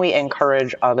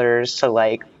encourage others to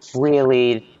like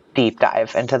really deep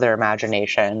dive into their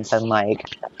imaginations and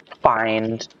like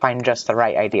find just the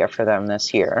right idea for them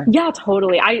this year? Yeah,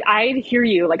 totally. I hear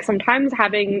you. Like sometimes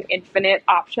having infinite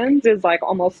options is like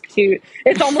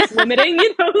it's almost limiting,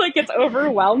 you know, like it's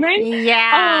overwhelming.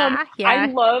 Yeah. I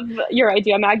love your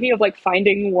idea, Maggie, of like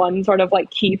finding one sort of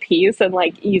like key piece and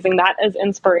like using that as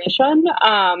inspiration.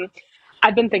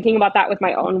 I've been thinking about that with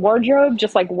my own wardrobe,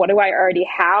 just like what do I already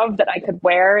have that I could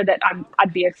wear that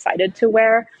I'd be excited to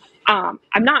wear. I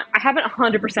haven't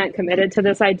 100% committed to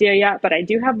this idea yet, but I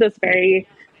do have this very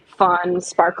fun,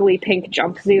 sparkly pink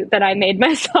jumpsuit that I made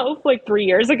myself like 3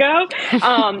 years ago.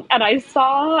 And I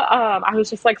saw, I was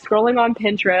just like scrolling on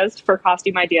Pinterest for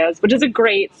costume ideas, which is a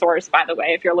great source, by the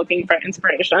way, if you're looking for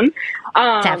inspiration.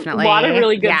 Definitely. A lot of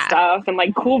really good stuff and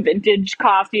like cool vintage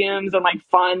costumes and like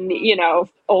fun, you know,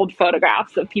 old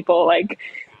photographs of people like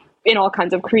in all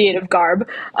kinds of creative garb.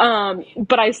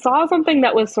 But I saw something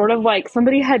that was sort of like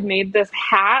somebody had made this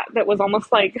hat that was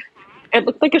almost like, it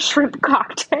looked like a shrimp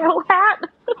cocktail hat.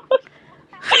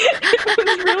 It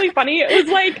was really funny. It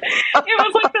was like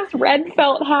this red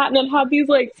felt hat, and it had these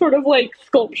like sort of like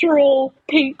sculptural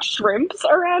pink shrimps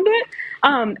around it.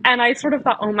 And I sort of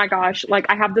thought, oh my gosh, like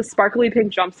I have this sparkly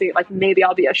pink jumpsuit, like maybe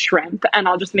I'll be a shrimp and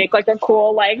I'll just make like a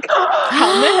cool like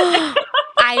helmet.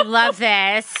 I love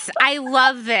this. I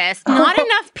love this. Not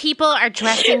enough people are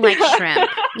dressing like shrimp,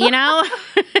 you know?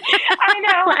 I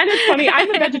know. And it's funny.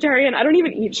 I'm a vegetarian. I don't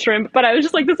even eat shrimp, but I was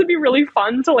just like, this would be really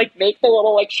fun to like make the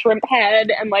little like shrimp head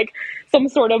and like some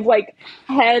sort of like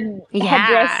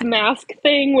headdress mask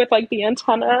thing with like the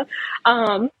antenna.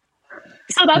 So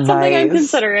that's something I'm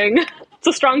considering. It's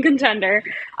a strong contender.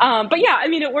 But yeah, I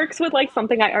mean, it works with like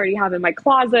something I already have in my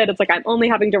closet. It's like I'm only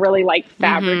having to really like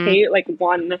fabricate like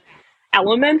one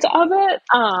element of it.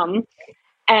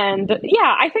 And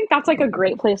yeah, I think that's like a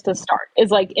great place to start,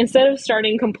 is like, instead of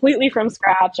starting completely from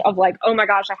scratch of like, oh my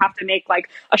gosh, I have to make like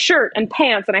a shirt and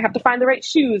pants and I have to find the right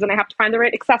shoes and I have to find the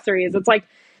right accessories. It's like,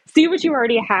 see what you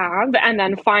already have and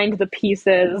then find the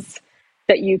pieces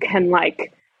that you can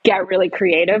like get really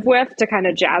creative with to kind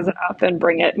of jazz it up and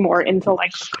bring it more into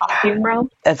like the costume realm.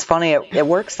 It's funny. It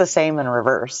works the same in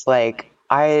reverse. Like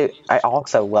I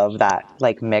also love that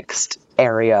like mixed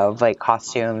area of like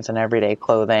costumes and everyday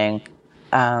clothing.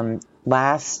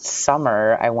 Last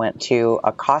summer I went to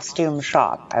a costume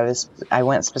shop. I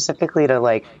went specifically to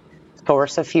like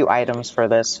source a few items for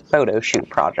this photo shoot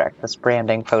project, this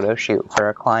branding photo shoot for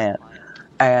a client.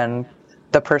 And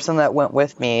the person that went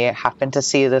with me happened to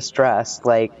see this dress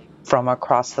like from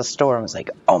across the store and was like,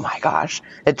 oh my gosh,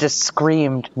 it just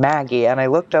screamed Maggie. And I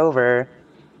looked over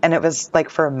and it was like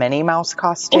for a Minnie Mouse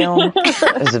costume.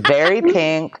 It was very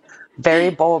pink, very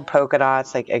bold polka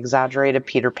dots, like exaggerated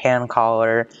Peter Pan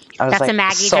collar. I was That's like, a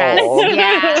Maggie sold. dress.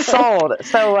 Yeah. Sold.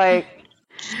 So like,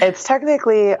 it's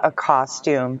technically a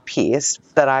costume piece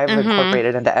that I've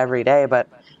incorporated into every day, but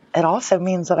it also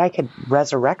means that I could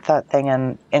resurrect that thing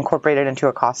and incorporate it into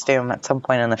a costume at some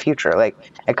point in the future. Like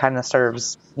it kind of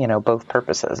serves, you know, both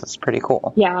purposes. It's pretty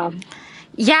cool. Yeah.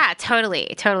 Yeah,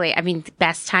 totally. Totally. I mean,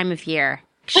 best time of year,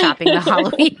 shopping the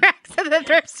Halloween racks at the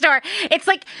thrift store. It's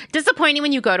like disappointing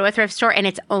when you go to a thrift store and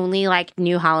it's only like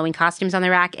new Halloween costumes on the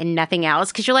rack and nothing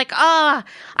else. Cause you're like, oh,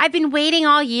 I've been waiting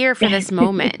all year for this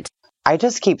moment. I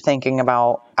just keep thinking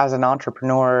about, as an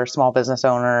entrepreneur, small business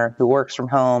owner who works from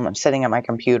home, I'm sitting at my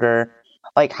computer,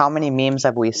 like how many memes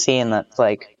have we seen that's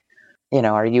like, you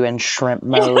know, are you in shrimp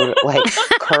mode, like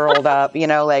curled up, you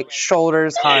know, like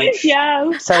shoulders hunched.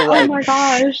 Yeah. So like, oh my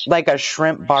gosh, like a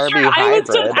shrimp Barbie sure, hybrid.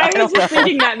 I was just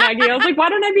thinking that, Maggie. I was like, why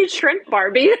don't I be shrimp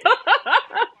Barbie?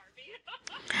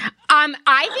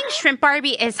 I think shrimp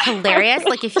Barbie is hilarious.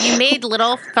 Like if you made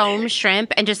little foam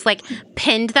shrimp and just like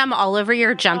pinned them all over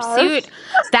your jumpsuit,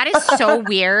 that is so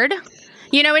weird.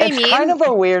 You know what I mean? It's kind of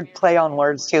a weird play on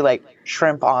words too, like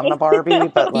shrimp on the Barbie,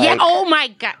 but like... Yeah, oh my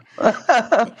God.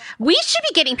 We should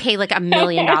be getting paid like $1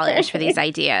 million for these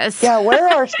ideas. Yeah, where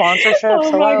are our sponsorships?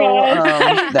 Oh my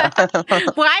God.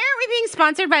 No. Why aren't we being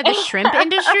sponsored by the shrimp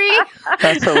industry?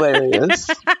 That's hilarious.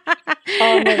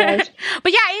 Oh my gosh.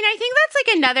 But yeah, and I think that's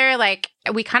like another, like,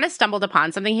 we kind of stumbled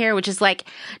upon something here, which is like,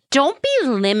 don't be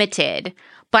limited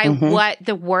by what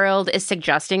the world is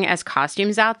suggesting as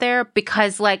costumes out there,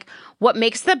 because like what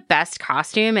makes the best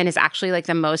costume and is actually like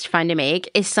the most fun to make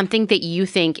is something that you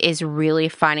think is really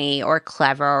funny or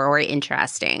clever or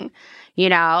interesting. You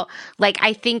know, like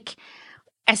I think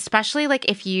especially like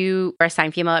if you are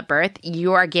assigned female at birth,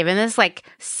 you are given this like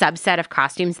subset of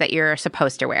costumes that you're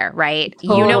supposed to wear, right?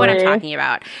 Totally. You know what I'm talking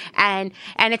about. And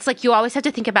it's like you always have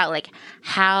to think about like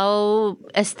how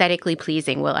aesthetically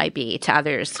pleasing will I be to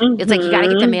others? It's like you got to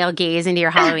get the male gaze into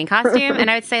your Halloween costume. And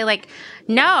I would say like,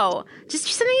 no, just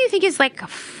something you think is like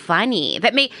funny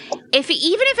that even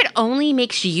if it only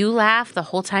makes you laugh the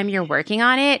whole time you're working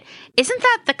on it, isn't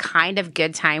that the kind of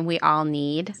good time we all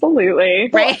need? Absolutely.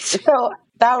 Right. So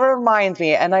that reminds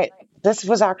me, and this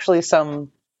was actually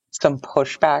some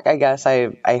pushback, I guess.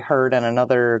 I heard in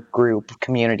another group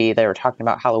community, they were talking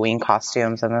about Halloween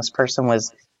costumes, and this person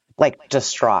was like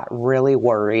distraught, really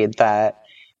worried that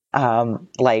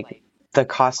like the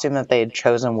costume that they had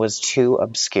chosen was too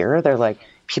obscure. They're like,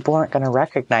 people aren't going to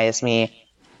recognize me.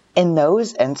 In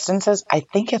those instances, I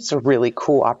think it's a really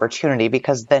cool opportunity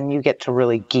because then you get to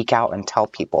really geek out and tell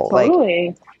people.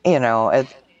 Totally. Like, you know,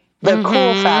 the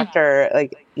cool factor,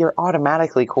 like you're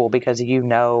automatically cool because you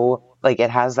know, like it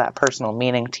has that personal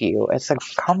meaning to you. It's a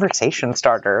conversation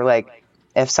starter. Like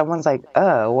if someone's like,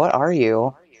 "Oh, what are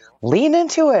you?" Lean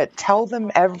into it. Tell them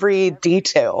every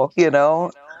detail. You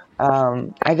know.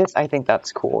 I think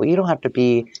that's cool. You don't have to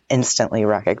be instantly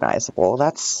recognizable.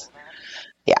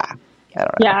 Yeah. I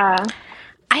don't know. Yeah.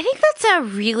 I think that's a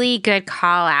really good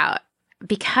call out.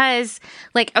 Because,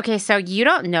 like, okay, so you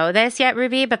don't know this yet,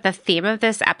 Ruby, but the theme of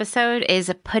this episode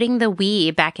is putting the we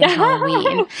back in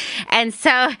Halloween. And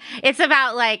so it's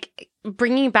about, like,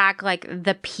 bringing back, like,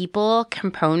 the people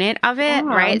component of it,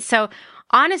 right? So,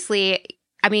 honestly,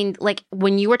 I mean, like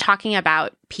when you were talking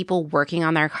about people working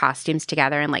on their costumes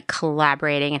together and like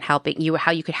collaborating and helping you,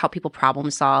 how you could help people problem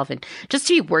solve and just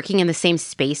to be working in the same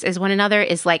space as one another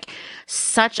is like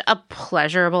such a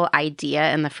pleasurable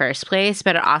idea in the first place.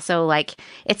 But it also like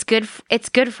it's good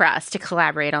for us to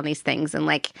collaborate on these things and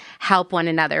like help one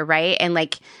another, right? And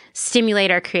like stimulate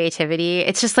our creativity.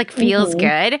 It's just like feels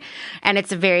good, and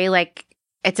it's very like.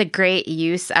 It's a great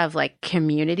use of like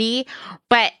community.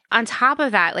 But on top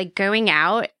of that, like going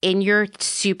out in your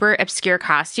super obscure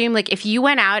costume, like if you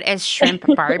went out as Shrimp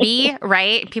Barbie,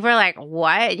 right? People are like,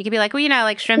 what? You could be like, well, you know,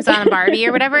 like Shrimps on a Barbie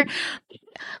or whatever.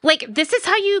 Like this is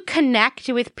how you connect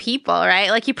with people, right?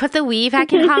 Like you put the weave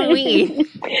back in Halloween.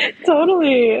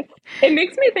 Totally. It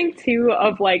makes me think too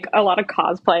of like a lot of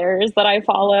cosplayers that I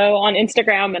follow on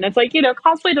Instagram. And it's like, you know,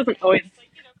 cosplay doesn't always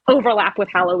overlap with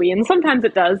Halloween. Sometimes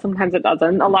it does, sometimes it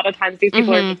doesn't. A lot of times these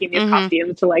people are making these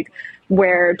costumes to like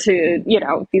wear to, you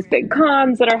know, these big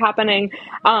cons that are happening.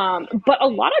 But a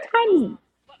lot of times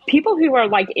people who are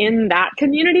like in that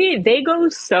community, they go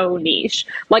so niche.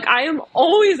 Like I am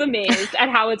always amazed at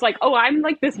how it's like, oh, I'm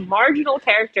like this marginal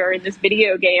character in this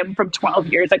video game from 12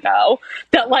 years ago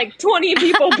that like 20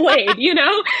 people played, you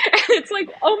know? And it's like,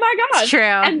 oh my gosh. It's true.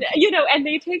 And, you know, and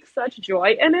they take such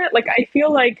joy in it. Like I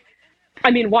feel like, I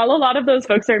mean, while a lot of those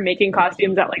folks are making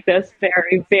costumes at like this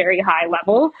very, very high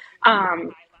level,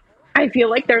 I feel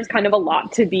like there's kind of a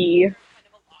lot to be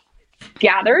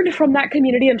gathered from that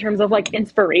community in terms of like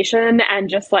inspiration and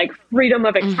just like freedom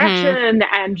of expression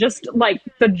and just like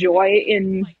the joy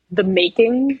in the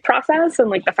making process and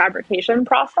like the fabrication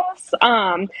process.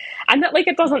 And that like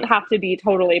it doesn't have to be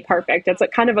totally perfect. It's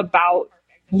like kind of about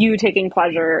you taking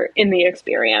pleasure in the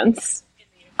experience.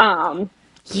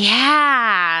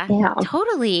 Yeah,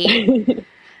 totally.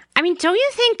 I mean, don't you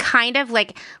think kind of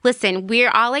like, listen,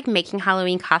 we're all like making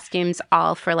Halloween costumes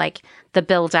all for like the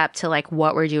build up to like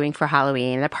what we're doing for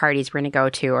Halloween, the parties we're going to go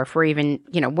to, or if we're even,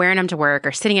 you know, wearing them to work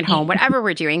or sitting at home, whatever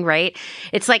we're doing, right?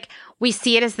 It's like we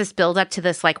see it as this build up to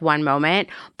this like one moment,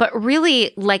 but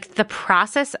really like the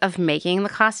process of making the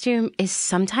costume is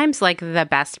sometimes like the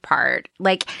best part.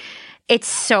 Like it's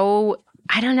so,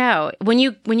 I don't know, when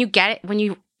you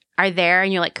are there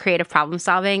and you're like creative problem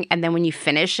solving, and then when you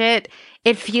finish it,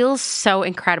 it feels so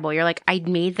incredible. You're like, I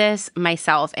made this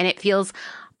myself, and it feels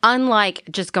unlike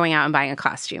just going out and buying a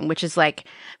costume, which is like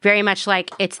very much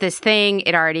like it's this thing,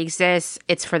 it already exists,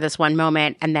 it's for this one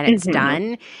moment, and then it's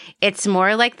done. It's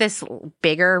more like this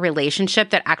bigger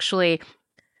relationship that actually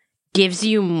gives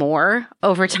you more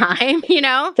over time, you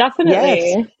know? Definitely.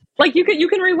 Yes. Like you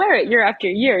can rewear it year after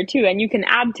year too, and you can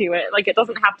add to it. Like it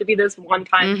doesn't have to be this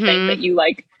one-time thing that you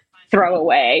like throw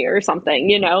away or something,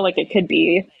 you know? Like it could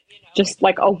be just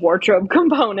like a wardrobe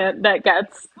component that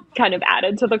gets kind of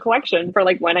added to the collection for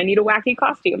like when I need a wacky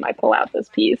costume, I pull out this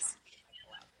piece.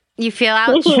 You feel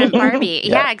out Shrimp Barbie.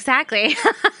 Yeah, exactly.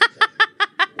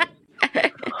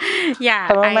 Yeah.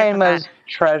 Some of my most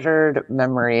treasured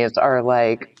memories are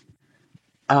like,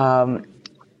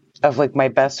 of like my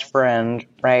best friend,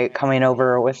 right, coming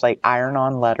over with like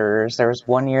iron-on letters. There was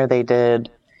one year they did,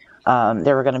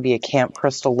 they were going to be a Camp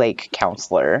Crystal Lake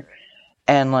counselor.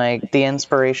 And like the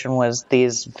inspiration was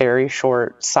these very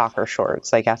short soccer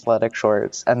shorts, like athletic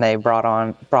shorts. And they brought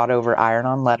over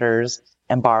iron-on letters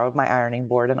and borrowed my ironing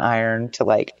board and iron to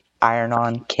like iron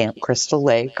on Camp Crystal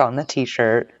Lake on the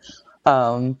t-shirt.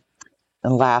 And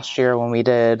last year when we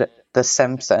did The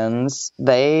Simpsons,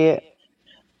 it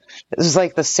was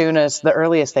like the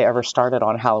earliest they ever started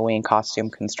on Halloween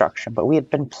costume construction, but we had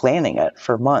been planning it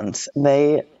for months.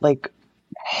 They like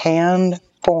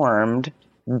hand-formed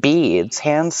beads,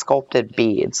 hand-sculpted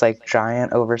beads, like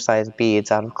giant oversized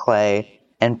beads out of clay,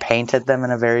 and painted them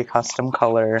in a very custom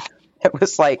color. It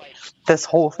was like this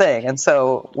whole thing. And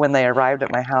so when they arrived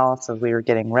at my house as we were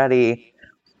getting ready,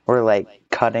 we're like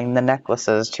cutting the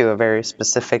necklaces to a very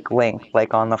specific length,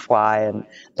 like on the fly. And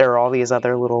there were all these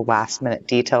other little last minute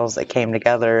details that came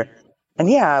together. And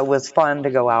yeah, it was fun to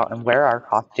go out and wear our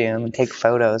costume and take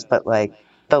photos. But like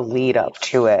the lead up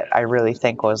to it, I really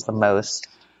think was the most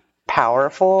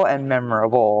powerful and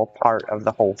memorable part of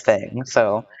the whole thing.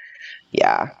 So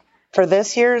yeah, for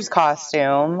this year's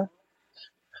costume,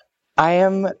 I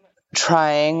am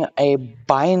trying a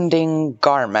binding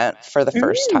garment for the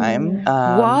first time.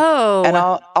 Whoa. And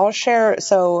I'll share.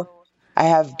 So I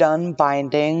have done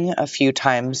binding a few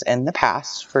times in the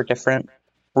past for different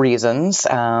reasons.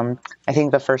 I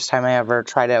think the first time I ever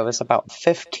tried it, I was about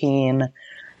 15,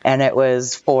 and it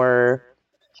was it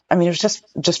was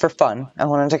just for fun. I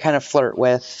wanted to kind of flirt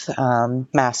with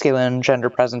masculine gender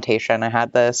presentation. I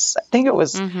had this, I think it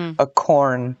was a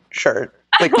corn shirt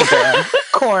like the band,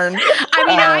 Corn. I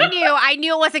mean, I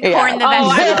knew it wasn't corn the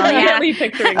I'm vegetable. immediately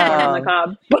picturing corn on the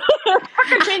cob.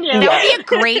 Continue. That would be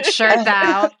a great shirt,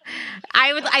 though.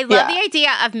 I love the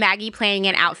idea of Maggie playing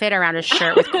an outfit around a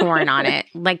shirt with corn on it,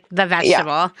 like the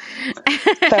vegetable.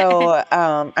 So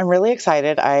I'm really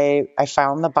excited. I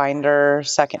found the binder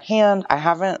secondhand. I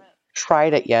haven't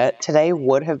tried it yet. Today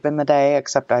would have been the day,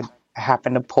 except I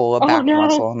happened to pull a back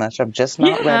muscle, and I'm just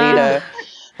not ready to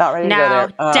go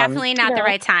there. Definitely not the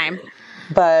right time.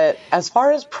 But as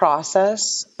far as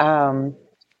process,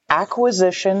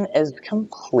 acquisition is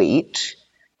complete,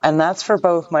 and that's for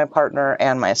both my partner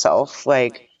and myself.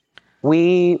 Like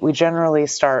we generally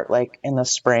start like in the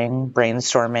spring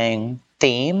brainstorming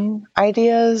theme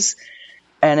ideas,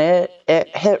 and it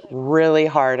hit really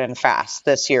hard and fast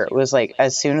this year. It was like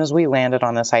as soon as we landed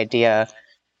on this idea,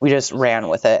 we just ran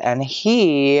with it. And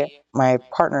my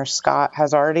partner Scott,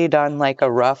 has already done like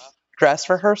a rough dress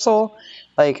rehearsal.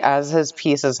 Like as his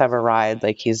pieces have arrived,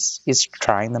 like he's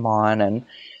trying them on, and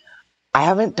I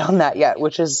haven't done that yet,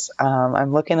 which is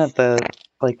I'm looking at the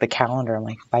calendar. I'm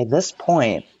like, by this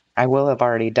point, I will have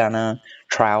already done a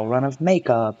trial run of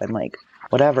makeup and like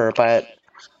whatever. But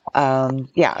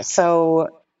so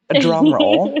a drum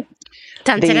roll. Wait,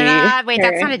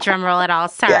 that's not a drum roll at all.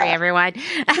 Sorry, everyone.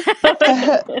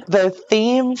 The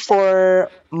theme for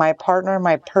my partner,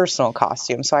 my personal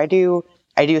costume. So I do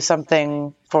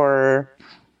something for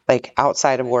like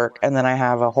outside of work, and then I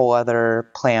have a whole other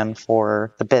plan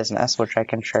for the business, which I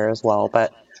can share as well.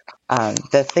 But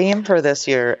the theme for this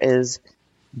year is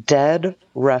dead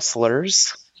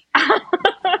wrestlers.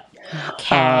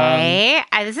 Okay.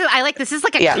 This is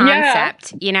like a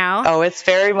concept, you know? Oh, it's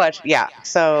very much,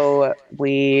 So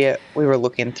we were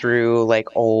looking through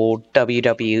like old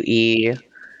WWE,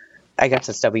 I guess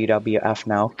it's WWF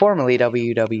now, formerly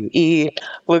WWE,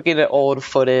 looking at old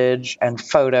footage and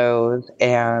photos,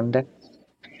 and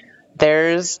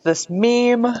there's this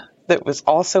meme that was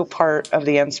also part of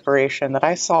the inspiration that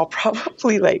I saw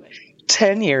probably like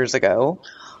 10 years ago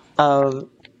of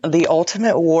the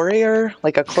Ultimate Warrior,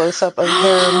 like a close-up of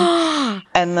him,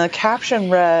 and the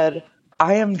caption read,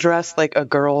 "I am dressed like a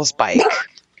girl's bike,"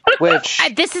 which...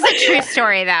 This is a true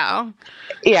story, though.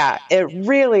 Yeah,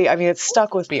 it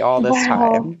stuck with me all this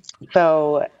time.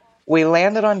 So we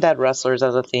landed on dead wrestlers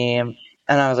as a theme,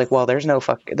 and I was like, well, there's no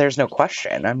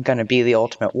question. I'm going to be the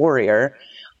Ultimate Warrior.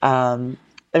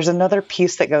 There's another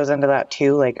piece that goes into that,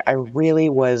 too. Like, I really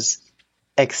was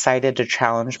excited to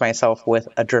challenge myself with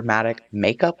a dramatic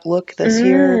makeup look this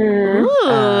year.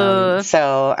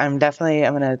 So I'm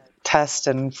going to test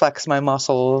and flex my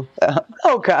muscle.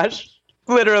 Oh gosh,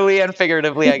 literally and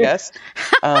figuratively, I guess,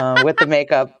 with the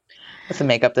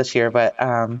makeup this year. But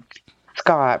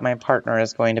Scott, my partner,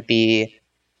 is going to be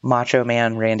Macho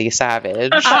Man Randy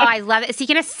Savage. Oh, I love it. Is he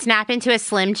going to snap into a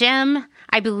Slim Jim?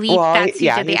 I believe that's who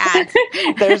did the ads.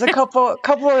 There's a couple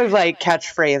of like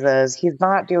catchphrases. He's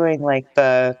not doing like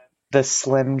the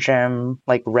Slim Jim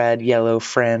like red, yellow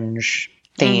fringe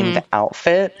themed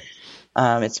outfit.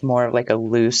 It's more of like a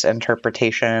loose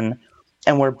interpretation,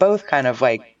 and we're both kind of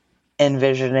like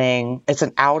envisioning it's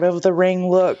an out of the ring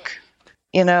look,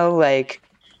 like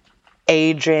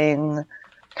aging,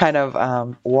 kind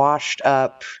of washed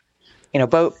up.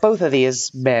 Both of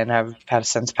these men have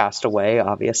since passed away,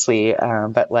 obviously.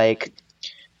 But like,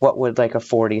 what would like a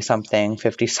 40-something,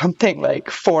 50-something like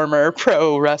former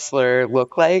pro wrestler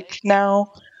look like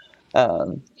now?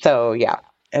 So yeah,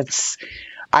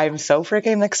 I'm so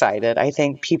freaking excited. I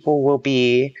think people will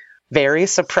be very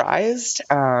surprised.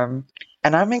 And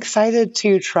I'm excited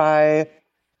to try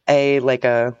a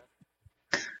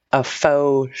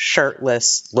faux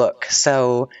shirtless look.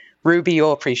 So Ruby,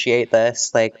 you'll appreciate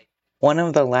this. Like, one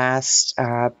of the last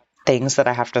things that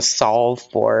I have to solve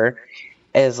for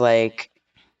is like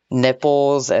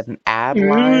nipples and ab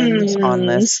lines on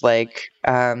this like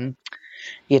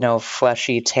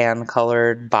fleshy tan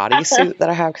colored bodysuit that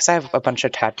I have, because I have a bunch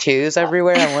of tattoos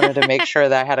everywhere. I wanted to make sure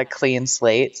that I had a clean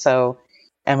slate. So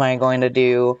am I going to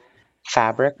do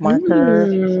fabric marker,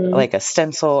 like a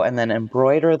stencil, and then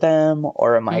embroider them,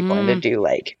 or am I going to do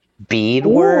like bead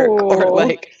work or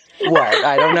like what?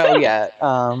 I don't know yet.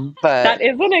 But that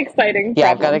is an exciting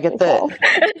I've got to get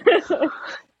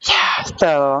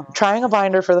so trying a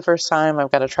binder for the first time.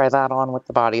 I've got to try that on with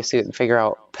the bodysuit and figure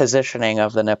out positioning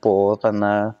of the nipples and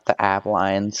the ab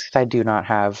lines. I don't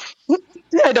have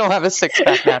a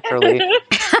six-pack naturally.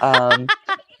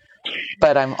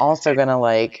 But I'm also gonna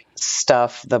like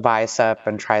stuff the bicep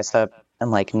and tricep and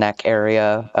like neck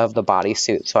area of the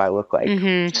bodysuit so I look like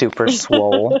super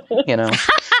swole,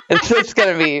 It's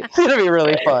gonna be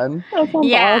really fun. That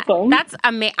sounds awesome. That's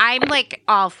amazing. I'm like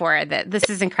all for it. This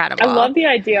is incredible. I love the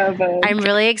idea of I'm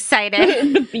really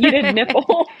excited. the beaded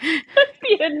nipple.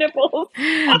 Beaded nipples.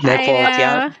 Nipples,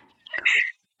 yeah.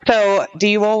 So, do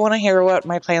you all want to hear what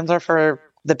my plans are for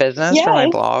the business, for my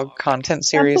blog content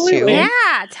series Absolutely. too?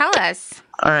 Yeah, tell us.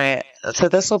 All right. So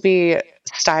this will be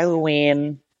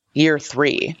Styloween year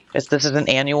 3. This is an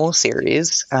annual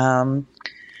series.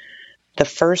 The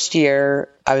first year,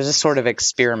 I was just sort of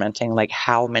experimenting, like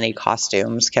how many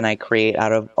costumes can I create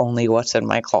out of only what's in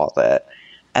my closet?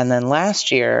 And then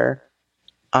last year,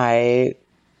 I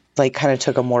like kind of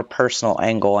took a more personal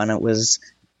angle, and it was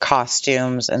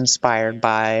costumes inspired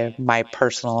by my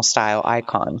personal style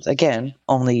icons. Again,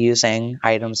 only using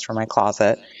items from my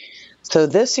closet. So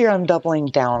this year I'm doubling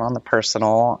down on the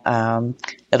personal.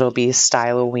 It'll be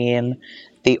Styloween,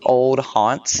 the Old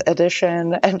Haunts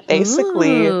edition. And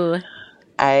basically, Ooh.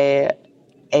 I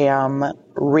am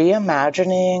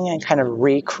reimagining and kind of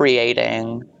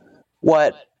recreating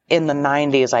what in the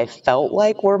 90s I felt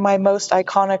like were my most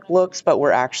iconic looks, but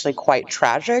were actually quite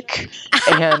tragic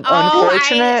and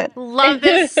unfortunate. I love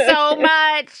this so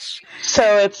much. So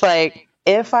it's like,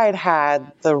 if I'd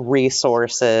had the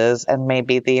resources and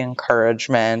maybe the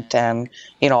encouragement and,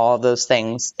 you know, all of those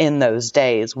things in those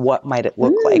days, what might it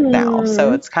look like now?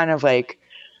 So it's kind of like,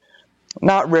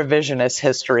 not revisionist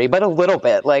history, but a little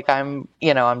bit. Like I'm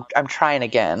trying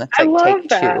again. It's like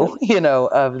take 2, you know,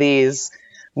 of these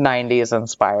 90s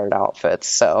inspired outfits.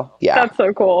 So yeah. That's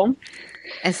so cool.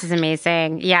 This is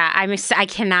amazing. Yeah, I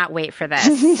cannot wait for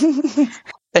this.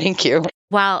 Thank you.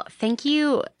 Well, thank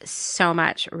you so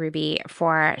much, Ruby,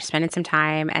 for spending some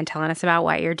time and telling us about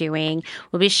what you're doing.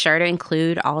 We'll be sure to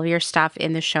include all of your stuff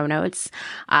in the show notes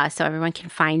so everyone can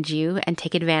find you and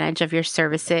take advantage of your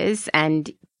services. And,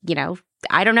 you know,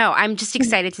 I don't know. I'm just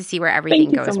excited to see where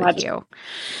everything goes with you.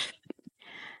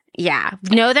 Yeah.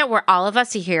 Know that all of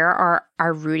us here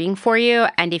are rooting for you.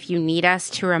 And if you need us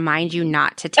to remind you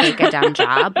not to take a dumb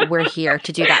job, we're here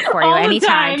to do that for you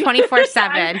anytime,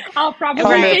 24/7. I'll probably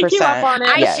take you up on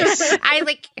it. Yes.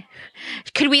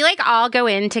 Could we like all go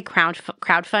into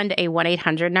crowdfund a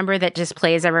 1-800 number that just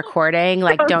plays a recording?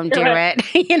 Like, don't do it.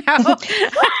 You know,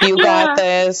 you got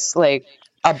this. Like,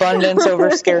 abundance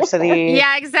over scarcity.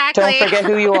 Yeah, exactly. Don't forget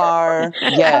who you are.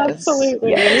 Yes.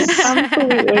 Absolutely. Yes.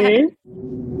 Absolutely.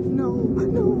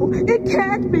 No, it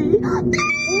can't be.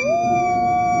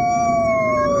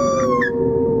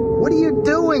 What are you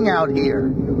doing out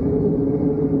here?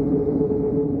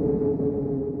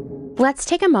 Let's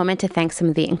take a moment to thank some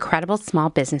of the incredible small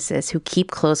businesses who keep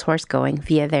CLOTHESHORSE going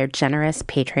via their generous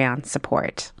Patreon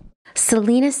support.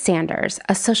 Selena Sanders,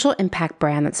 a social impact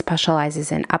brand that specializes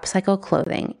in upcycled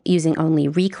clothing using only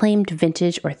reclaimed,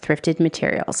 vintage, or thrifted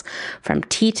materials from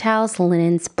tea towels,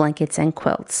 linens, blankets, and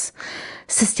quilts.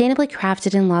 Sustainably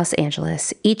crafted in Los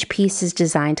Angeles, each piece is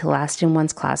designed to last in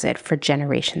one's closet for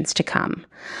generations to come.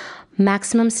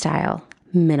 Maximum style,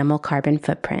 minimal carbon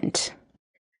footprint.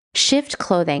 Shift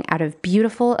Clothing out of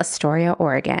beautiful Astoria,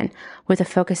 Oregon, with a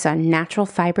focus on natural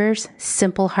fibers,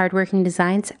 simple hardworking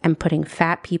designs, and putting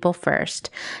fat people first.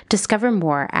 Discover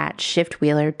more at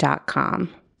shiftwheeler.com.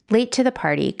 Late to the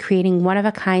Party, creating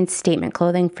one-of-a-kind statement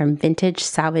clothing from vintage,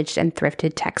 salvaged, and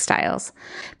thrifted textiles.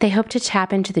 They hope to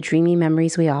tap into the dreamy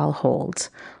memories we all hold.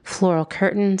 Floral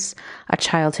curtains, a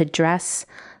childhood dress,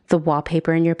 the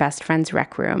wallpaper in your best friend's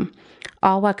rec room,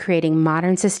 all while creating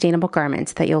modern, sustainable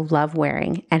garments that you'll love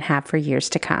wearing and have for years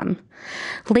to come.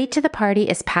 Late to the Party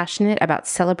is passionate about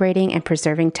celebrating and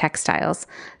preserving textiles,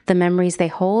 the memories they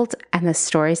hold, and the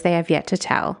stories they have yet to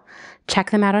tell.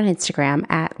 Check them out on Instagram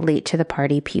at Late to the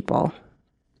Party People.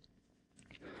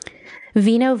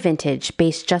 Vino Vintage,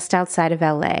 based just outside of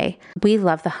LA. We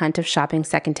love the hunt of shopping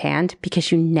secondhand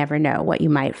because you never know what you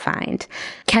might find.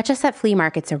 Catch us at flea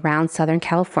markets around Southern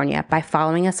California by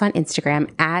following us on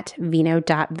Instagram at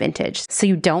vino.vintage so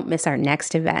you don't miss our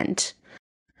next event.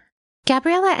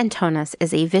 Gabriella Antonis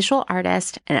is a visual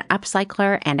artist, an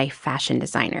upcycler, and a fashion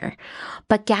designer.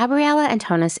 But Gabriella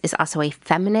Antonis is also a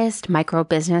feminist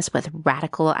micro-business with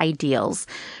radical ideals.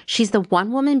 She's the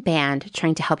one-woman band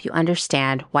trying to help you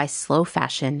understand why slow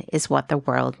fashion is what the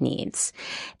world needs.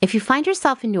 If you find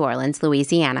yourself in New Orleans,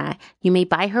 Louisiana, you may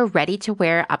buy her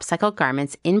ready-to-wear upcycled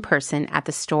garments in person at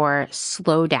the store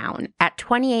Slow Down at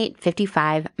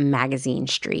 2855 Magazine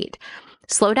Street.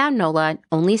 Slow Down Nola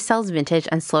only sells vintage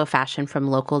and slow fashion from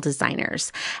local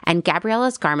designers, and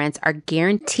Gabriella's garments are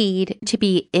guaranteed to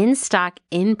be in stock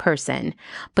in person,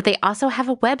 but they also have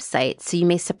a website so you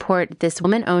may support this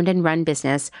woman-owned and run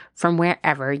business from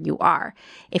wherever you are.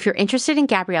 If you're interested in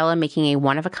Gabriella making a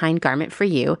one-of-a-kind garment for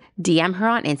you, DM her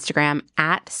on Instagram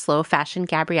at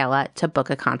slowfashiongabriella to book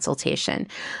a consultation.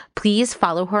 Please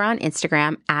follow her on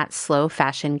Instagram at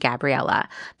slowfashiongabriella.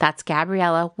 That's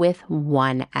Gabriella with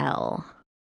one L.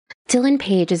 Dylan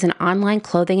Page is an online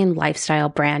clothing and lifestyle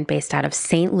brand based out of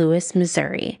St. Louis,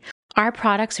 Missouri. Our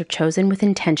products are chosen with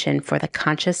intention for the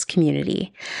conscious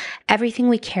community. Everything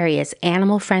we carry is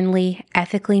animal-friendly,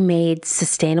 ethically made,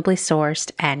 sustainably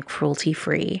sourced, and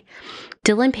cruelty-free.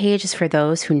 Dylan Page is for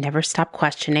those who never stop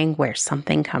questioning where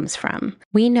something comes from.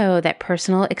 We know that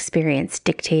personal experience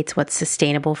dictates what's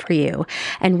sustainable for you,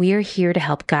 and we are here to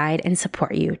help guide and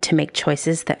support you to make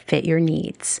choices that fit your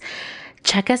needs.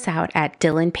 Check us out at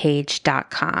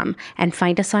dylanpage.com and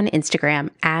find us on Instagram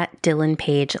at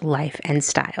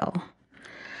dylanpagelifeandstyle.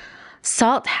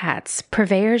 Salt Hats,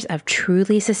 purveyors of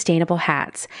truly sustainable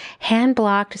hats,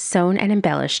 hand-blocked, sewn, and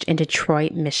embellished in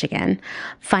Detroit, Michigan.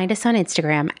 Find us on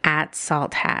Instagram at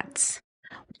Salt Hats.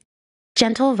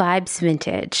 Gentle Vibes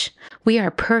Vintage. We are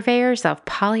purveyors of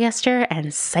polyester and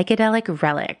psychedelic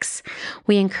relics.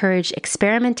 We encourage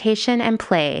experimentation and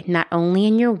play not only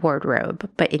in your wardrobe,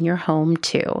 but in your home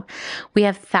too. We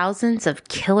have thousands of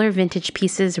killer vintage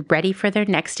pieces ready for their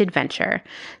next adventure.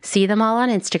 See them all on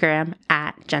Instagram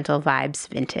at Gentle Vibes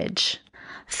Vintage.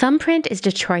 Thumbprint is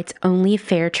Detroit's only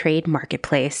fair trade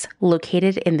marketplace,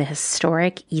 located in the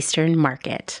historic Eastern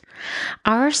Market.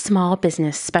 Our small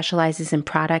business specializes in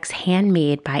products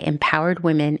handmade by empowered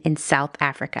women in South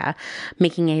Africa,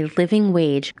 making a living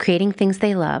wage, creating things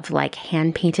they love like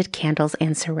hand-painted candles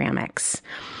and ceramics.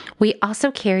 We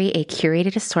also carry a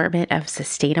curated assortment of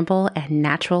sustainable and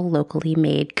natural locally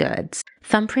made goods.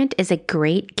 Thumbprint is a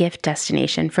great gift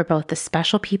destination for both the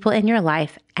special people in your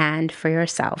life and for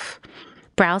yourself.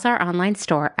 Browse our online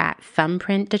store at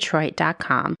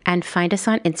thumbprintdetroit.com and find us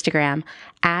on Instagram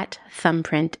at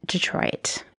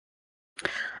thumbprintdetroit.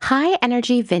 High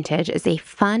Energy Vintage is a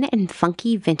fun and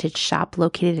funky vintage shop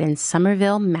located in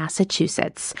Somerville,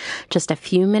 Massachusetts, just a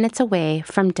few minutes away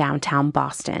from downtown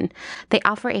Boston. They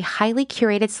offer a highly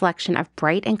curated selection of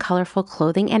bright and colorful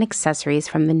clothing and accessories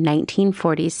from the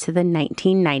 1940s to the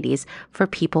 1990s for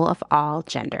people of all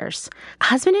genders.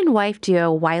 Husband and wife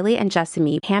duo Wiley and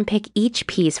Jessamy handpick each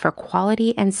piece for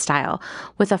quality and style,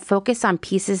 with a focus on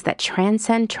pieces that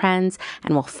transcend trends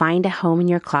and will find a home in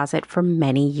your closet for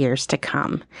many years to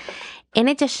come. In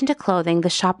addition to clothing, the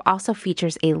shop also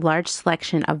features a large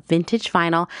selection of vintage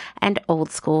vinyl and old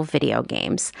school video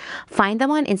games. Find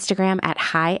them on Instagram at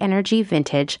High Energy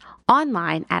Vintage,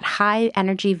 online at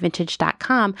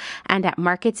highenergyvintage.com, and at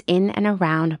markets in and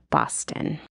around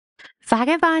Boston.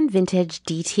 Vagabond Vintage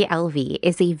DTLV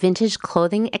is a vintage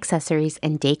clothing, accessories,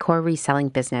 and decor reselling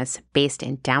business based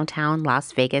in downtown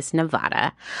Las Vegas,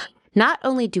 Nevada. Not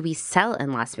only do we sell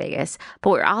in Las Vegas, but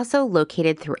we're also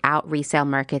located throughout resale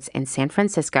markets in San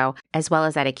Francisco, as well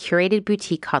as at a curated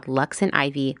boutique called Lux and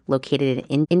Ivy, located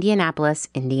in Indianapolis,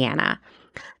 Indiana.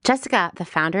 Jessica, the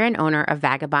founder and owner of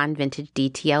Vagabond Vintage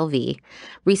DTLV,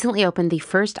 recently opened the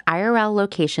first IRL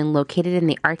location located in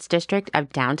the Arts District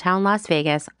of downtown Las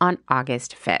Vegas on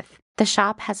August 5th. The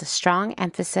shop has a strong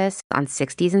emphasis on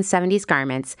 60s and 70s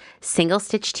garments,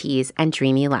 single-stitch tees, and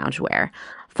dreamy loungewear.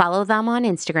 Follow them on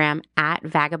Instagram at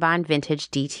Vagabond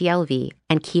Vintage DTLV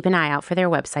and keep an eye out for their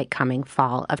website coming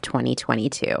fall of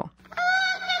 2022.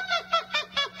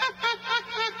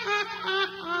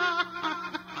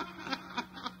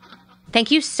 Thank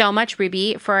you so much,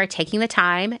 Ruby, for taking the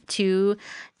time to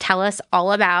tell us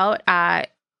all about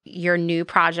your new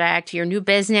project, your new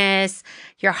business,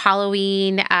 your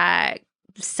Halloween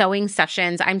sewing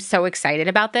sessions. I'm so excited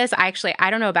about this. I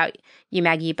don't know about you,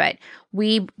 Maggie, but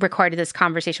we recorded this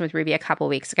conversation with Ruby a couple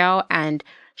weeks ago, and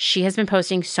she has been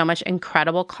posting so much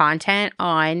incredible content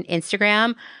on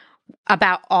Instagram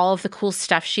about all of the cool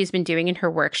stuff she's been doing in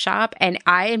her workshop. And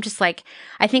I am just like,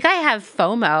 I think I have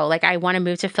FOMO. Like, I want to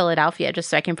move to Philadelphia just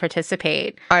so I can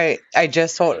participate. I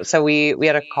just told, so we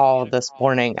had a call this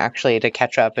morning actually to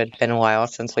catch up. It'd been a while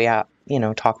since we have,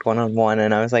 talked one-on-one,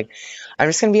 and I was like, I'm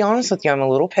just gonna be honest with you, I'm a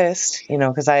little pissed,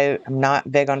 because I'm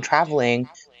not big on traveling,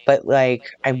 but like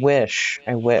I wish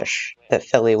that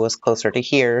Philly was closer to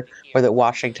here, or that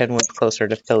Washington was closer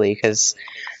to Philly, because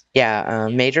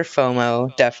major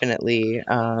FOMO, definitely.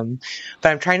 But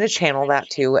I'm trying to channel that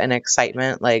too, and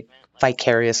excitement, like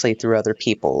vicariously through other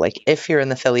people. Like if you're in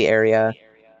the Philly area,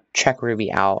 check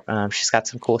Ruby out. She's got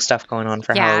some cool stuff going on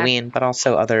for Yeah. Halloween, but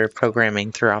also other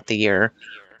programming throughout the year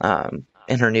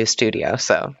in her new studio.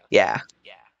 So, yeah.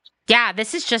 Yeah,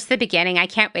 this is just the beginning. I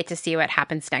can't wait to see what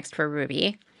happens next for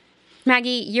Ruby.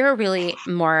 Maggie, you're really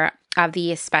more of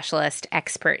the specialist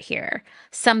expert here.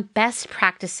 Some best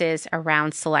practices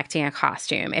around selecting a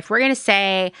costume. If we're going to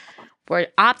say we're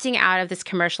opting out of this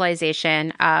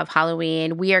commercialization of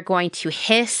Halloween, we are going to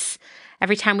hiss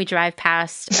every time we drive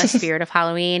past a spirit of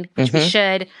Halloween, which we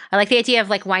should. I like the idea of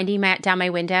like winding down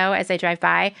my window as I drive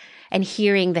by and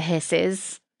hearing the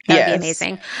hisses. That would be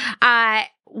amazing.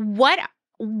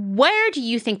 Where do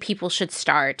you think people should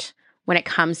start when it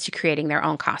comes to creating their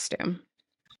own costume?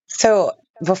 So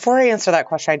before I answer that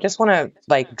question, I just want to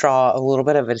like draw a little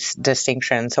bit of a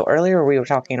distinction. So earlier we were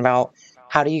talking about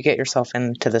how do you get yourself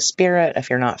into the spirit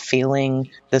if you're not feeling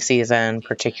the season,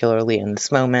 particularly in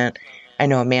this moment. I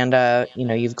know, Amanda, you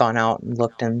know, you've gone out and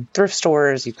looked in thrift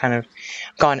stores. You've kind of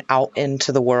gone out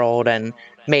into the world and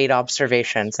made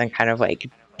observations and kind of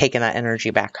like taken that energy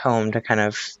back home to kind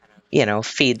of, you know,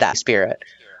 feed that spirit.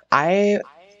 I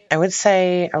would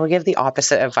say I would give the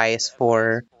opposite advice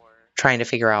for trying to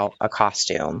figure out a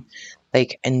costume.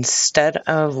 Like, instead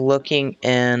of looking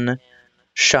in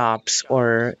shops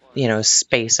or, you know,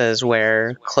 spaces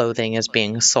where clothing is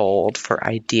being sold for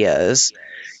ideas,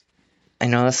 I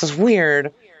know this is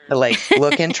weird, but like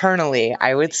look internally.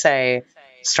 I would say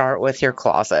start with your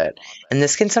closet. And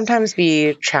this can sometimes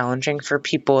be challenging for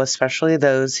people, especially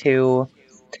those who,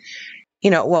 you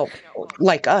know, well,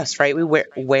 like us, right? We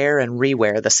wear and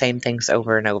rewear the same things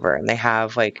over and over. And they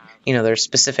have like, you know, there's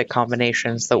specific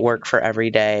combinations that work for every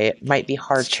day. It might be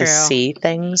hard to see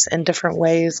things in different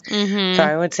ways. So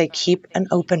I would say keep an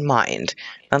open mind.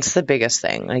 That's the biggest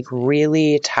thing. Like,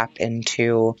 really tap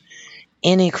into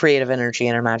any creative energy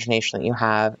and imagination that you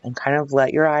have and kind of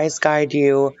let your eyes guide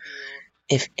you.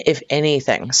 If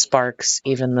anything sparks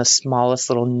even the smallest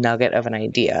little nugget of an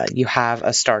idea, you have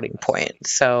a starting point.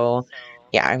 So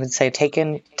yeah, I would say take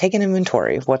an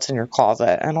inventory of what's in your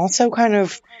closet, and also kind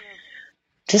of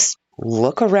just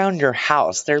look around your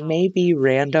house. There may be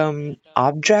random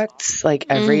objects, like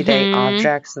everyday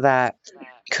objects that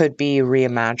could be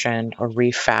reimagined or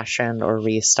refashioned or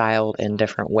restyled in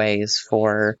different ways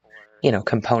for, you know,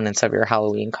 components of your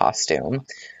Halloween costume.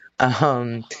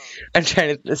 I'm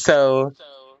trying to, so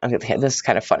okay, this is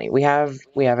kind of funny. We have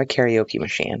a karaoke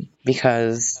machine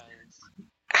because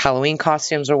Halloween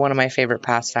costumes are one of my favorite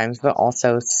pastimes, but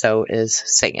also so is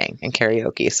singing and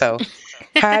karaoke. So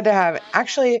had to have,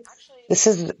 actually, this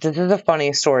is a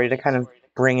funny story to kind of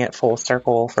bring it full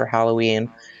circle for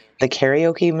Halloween. The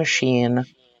karaoke machine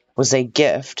was a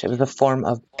gift. It was a form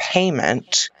of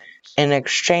payment in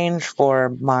exchange for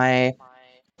my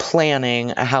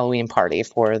planning a Halloween party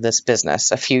for this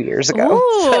business a few years ago.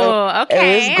 Ooh, so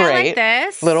okay. It was great. I like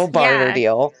this. Little barter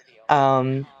deal.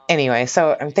 Anyway,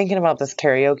 so I'm thinking about this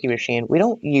karaoke machine. We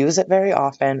don't use it very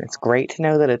often. It's great to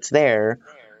know that it's there,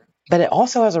 but it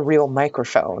also has a real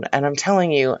microphone. And I'm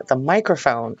telling you, the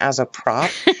microphone as a prop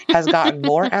has gotten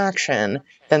more action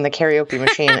than the karaoke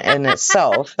machine in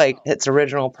itself, like its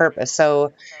original purpose.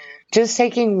 So just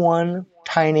taking one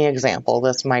tiny example,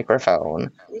 this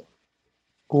microphone,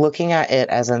 looking at it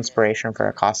as inspiration for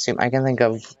a costume, I can think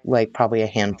of like probably a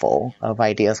handful of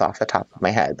ideas off the top of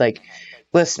my head. Like,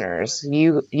 listeners,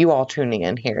 you all tuning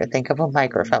in here, think of a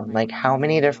microphone. Like, how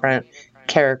many different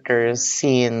characters,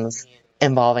 scenes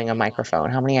involving a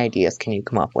microphone? How many ideas can you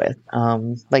come up with?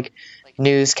 Like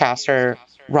newscaster,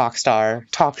 rock star,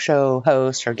 talk show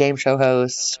host or game show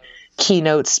host,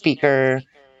 keynote speaker,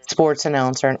 sports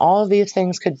announcer, and all of these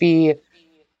things could be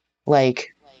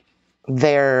like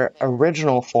their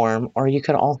original form, or you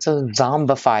could also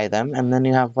zombify them, and then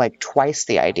you have like twice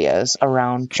the ideas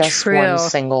around just one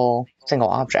single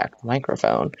object,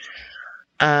 microphone.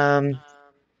 Yeah,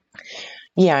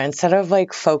 instead of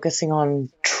like focusing on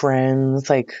trends,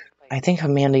 like I think,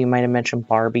 Amanda, you might have mentioned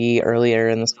Barbie earlier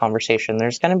in this conversation.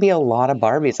 There's going to be a lot of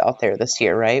Barbies out there this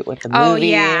year, right? With the movie. Oh,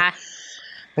 yeah.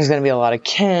 There's going to be a lot of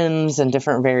Kens and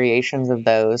different variations of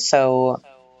those. So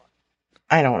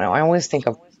I don't know. I always think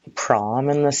of prom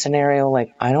in this scenario.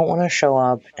 Like, I don't want to show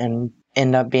up and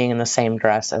end up being in the same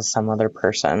dress as some other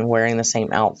person wearing the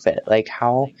same outfit. Like,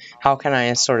 how can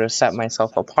I sort of set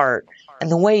myself apart?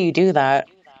 And the way you do that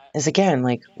is, again,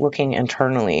 like looking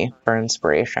internally for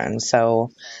inspiration.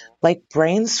 So like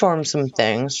brainstorm some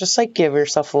things, just like give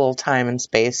yourself a little time and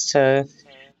space to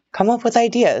come up with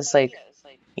ideas. Like,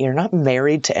 you're not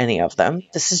married to any of them.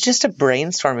 This is just a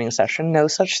brainstorming session. No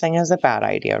such thing as a bad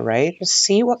idea, right? Just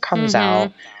see what comes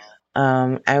out.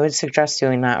 I would suggest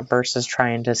doing that versus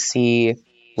trying to see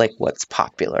like what's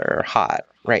popular or hot.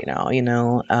 right now, you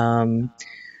know?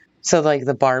 So like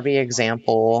the Barbie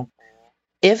example,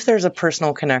 if there's a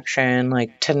personal connection,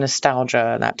 like to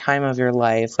nostalgia, that time of your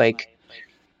life, like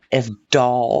if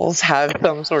dolls have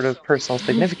some sort of personal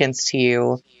significance to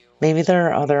you, maybe there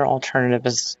are other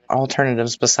alternatives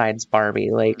besides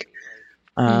Barbie. Like,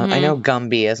 I know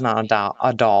Gumby is not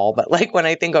a doll, but like when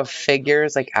I think of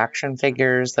figures, like action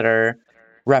figures that are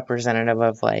representative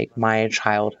of like my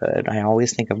childhood, I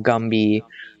always think of Gumby.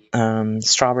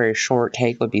 Strawberry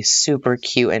shortcake would be super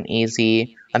cute and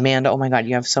easy. Amanda, oh my God,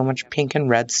 you have so much pink and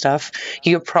red stuff.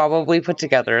 You could probably put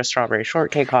together a strawberry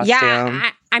shortcake costume.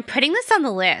 Yeah, I'm putting this on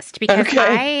the list because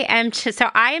I am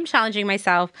challenging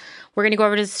myself. We're going to go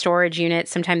over to the storage unit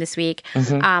sometime this week.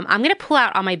 I'm going to pull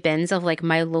out all my bins of like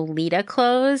my Lolita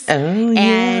clothes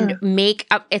and make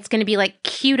up. It's going to be like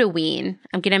cute-a-ween.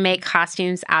 I'm going to make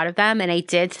costumes out of them. And I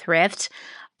did thrift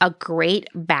a great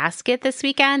basket this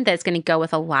weekend that's going to go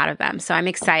with a lot of them. So I'm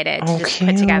excited to just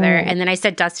put together. And then I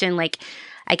said, Dustin, like,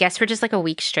 I guess for just like a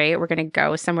week straight, we're going to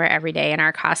go somewhere every day in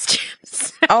our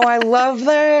costumes. Oh, I love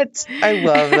that. I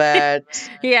love that.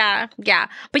 Yeah.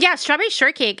 But yeah, strawberry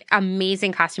shortcake,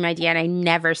 amazing costume idea. And I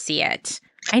never see it.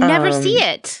 I never see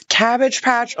it. Cabbage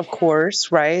Patch, of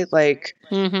course, right? Like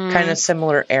kind of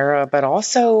similar era, but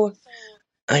also,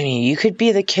 I mean, you could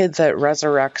be the kid that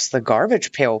resurrects the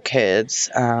Garbage Pail Kids.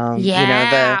 Oh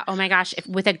my gosh.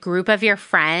 With a group of your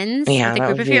friends,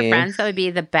 that would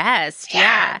be the best.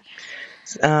 Yeah.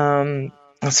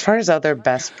 As far as other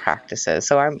best practices,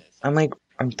 so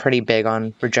I'm pretty big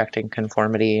on rejecting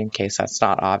conformity in case that's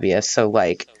not obvious. So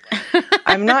like,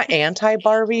 I'm not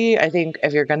anti-Barbie. I think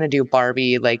if you're going to do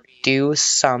Barbie, like do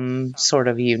some sort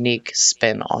of unique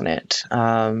spin on it.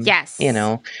 Yes. You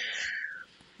know,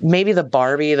 maybe the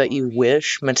Barbie that you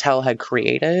wish Mattel had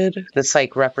created that's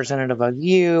like representative of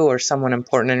you or someone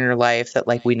important in your life that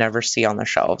like we never see on the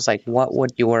shelves. Like what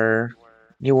would your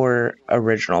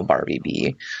original Barbie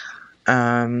be?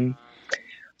 I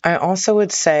also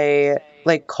would say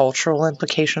like cultural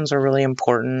implications are really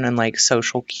important and like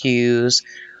social cues.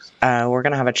 We're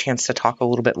going to have a chance to talk a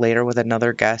little bit later with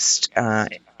another guest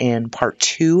in part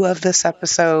 2 of this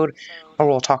episode, where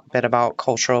we'll talk a bit about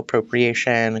cultural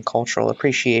appropriation and cultural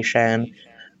appreciation.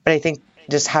 But I think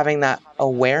just having that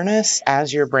awareness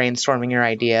as you're brainstorming your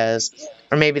ideas,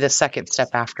 or maybe the second step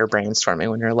after brainstorming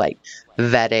when you're like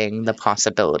vetting the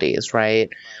possibilities, right?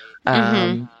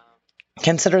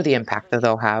 Consider the impact that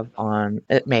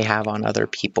it may have on other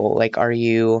people. Like, are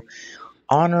you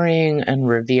honoring and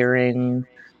revering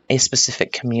a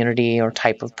specific community or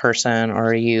type of person, or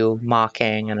are you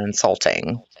mocking and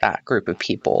insulting that group of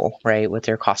people, right, with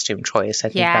your costume choice? I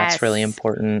think that's really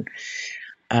important.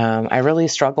 I really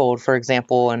struggled, for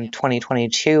example, in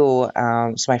 2022,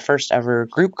 it's my first ever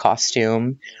group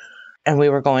costume, and we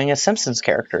were going as Simpsons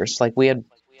characters. Like, we had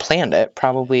planned it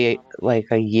probably like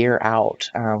a year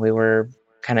out. We were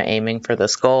kind of aiming for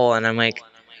this goal, and I'm like,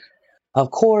 of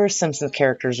course, Simpsons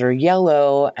characters are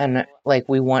yellow, and like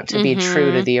we want to be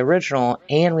true to the original,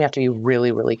 and we have to be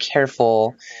really, really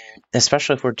careful,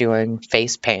 especially if we're doing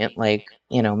face paint, like,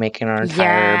 you know, making our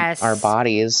entire our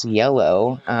bodies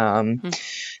yellow.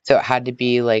 So it had to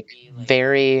be like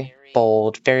very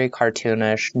bold, very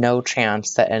cartoonish. No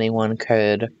chance that anyone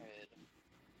could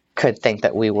think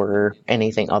that we were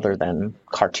anything other than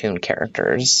cartoon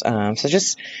characters. So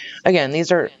just, again,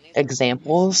 these are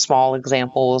examples, small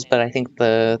examples, but I think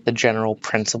the general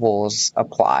principles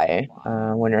apply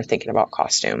when you're thinking about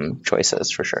costume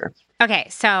choices for sure. Okay,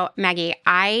 so Maggie,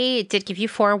 I did give you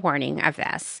forewarning of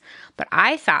this, but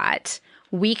I thought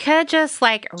we could just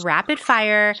like rapid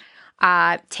fire,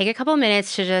 take a couple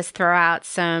minutes to just throw out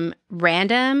some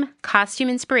random costume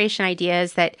inspiration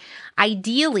ideas that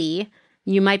ideally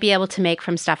you might be able to make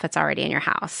from stuff that's already in your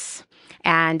house.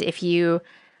 And if you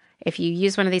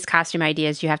use one of these costume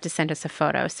ideas, you have to send us a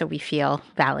photo so we feel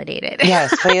validated.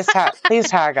 Yes, please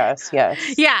tag us. Yes.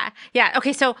 Yeah.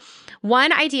 Okay, so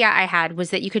one idea I had was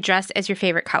that you could dress as your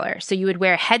favorite color. So you would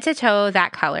wear head to toe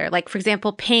that color. Like, for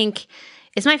example, pink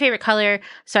is my favorite color,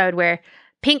 so I would wear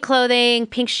pink clothing,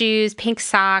 pink shoes, pink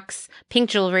socks, pink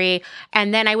jewelry.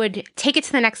 And then I would take it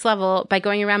to the next level by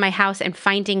going around my house and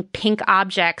finding pink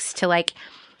objects to like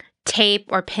tape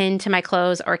or pin to my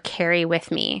clothes or carry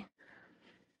with me.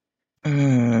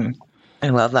 I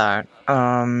love that.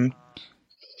 I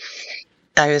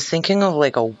was thinking of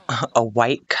like a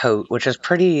white coat, which is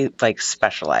pretty like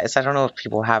specialized. I don't know if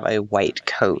people have a white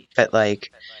coat, but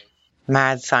like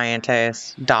mad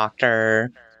scientist,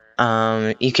 doctor,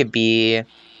 you could be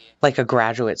like a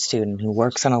graduate student who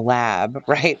works in a lab,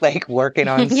 right? Like working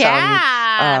on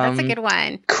that's a good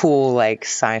one. Cool, like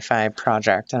sci-fi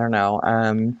project. I don't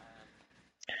know.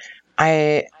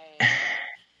 I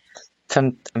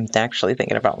so I'm actually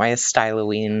thinking about my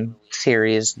Styloween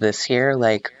series this year,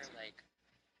 like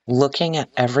looking at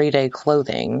everyday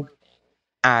clothing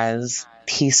as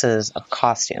pieces of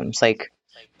costumes. Like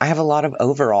I have a lot of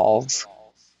overalls,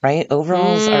 right?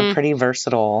 Overalls are pretty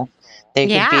versatile. They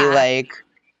could be Yeah. like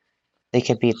you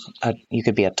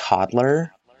could be a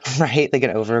toddler, right? Like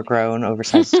an overgrown,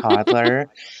 oversized toddler.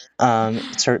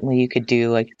 Certainly you could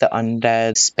do like the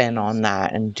undead spin on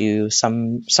that and do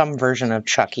some version of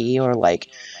Chucky or like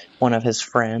one of his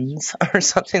friends or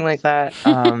something like that.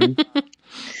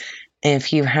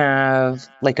 If you have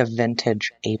like a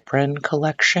vintage apron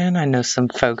collection, I know some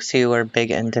folks who are big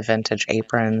into vintage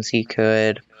aprons. You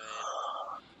could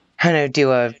kind of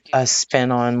do a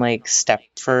spin on like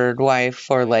Stepford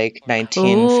Wife or like Ooh.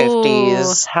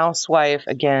 1950s housewife.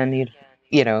 Again,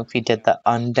 if you did the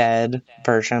undead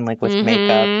version, like with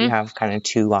makeup, you have kind of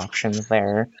two options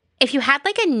there. If you had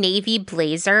like a navy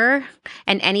blazer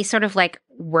and any sort of like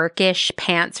workish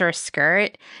pants or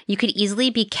skirt, you could easily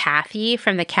be Kathy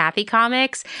from the Kathy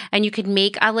comics, and you could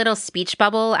make a little speech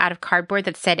bubble out of cardboard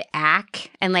that said "ack"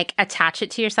 and like attach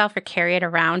it to yourself or carry it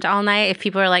around all night. If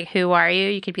people are like, "Who are you?"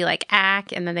 you could be like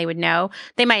 "ack," and then they would know.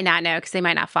 They might not know because they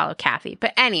might not follow Kathy.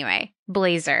 But anyway,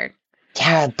 blazer.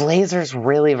 Yeah, blazer's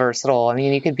really versatile. I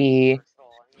mean, you could be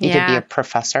a Yeah.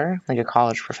 professor, like a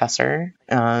college professor.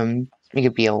 You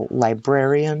could be a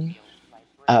librarian,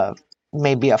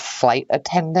 maybe a flight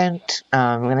attendant.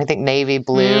 And I think navy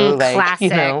blue,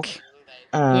 Classic.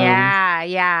 Yeah,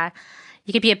 yeah.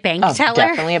 You could be a bank oh, teller.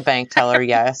 definitely a bank teller.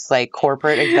 Yes, like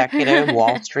corporate executive,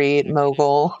 Wall Street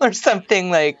mogul, or something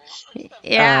like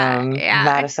Yeah, yeah.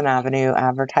 Madison Avenue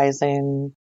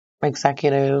advertising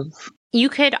executive. You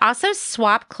could also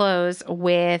swap clothes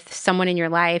with someone in your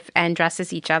life and dress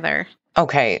as each other.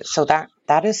 Okay, so that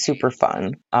is super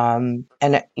fun. And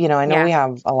I know we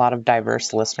have a lot of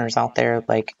diverse listeners out there.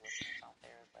 Like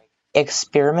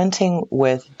experimenting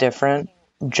with different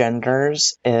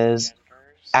genders is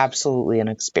absolutely an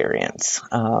experience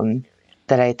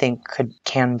that I think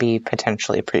can be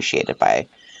potentially appreciated by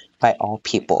all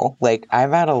people. Like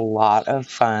I've had a lot of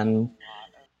fun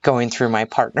going through my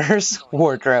partner's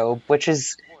wardrobe, which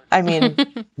is, I mean,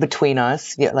 between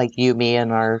us, like you, me,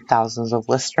 and our thousands of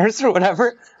listeners or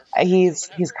whatever,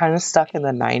 he's kind of stuck in the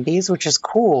 90s, which is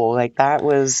cool. Like that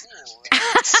was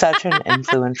such an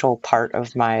influential part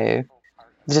of my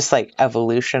just like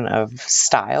evolution of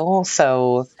style.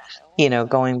 So,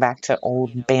 going back to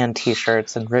old band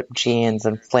t-shirts and ripped jeans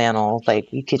and flannel,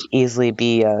 like you could easily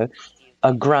be a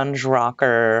grunge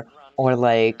rocker or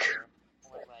like,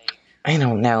 I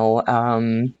don't know.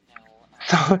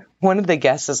 So one of the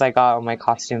guesses I got on my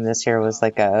costume this year was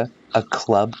like a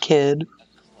club kid,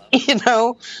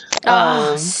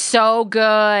 So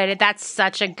good. That's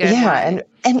such a good one. Yeah,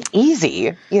 and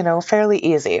easy, fairly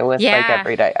easy with like Yeah.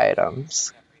 everyday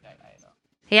items.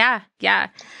 Yeah, yeah.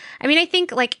 I mean, I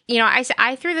think like,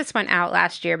 I threw this one out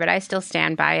last year, but I still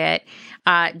stand by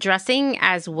it. Dressing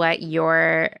as what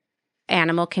your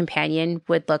animal companion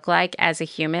would look like as a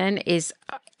human is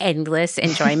endless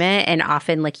enjoyment. And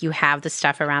often like you have the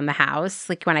stuff around the house.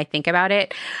 Like when I think about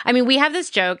it, I mean, we have this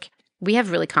joke. We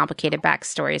have really complicated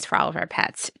backstories for all of our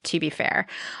pets, to be fair.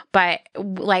 But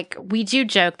like we do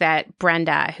joke that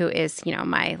Brenda, who is,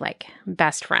 my like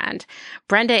best friend,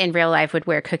 Brenda in real life would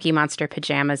wear Cookie Monster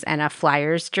pajamas and a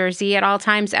Flyers jersey at all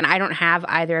times. And I don't have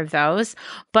either of those,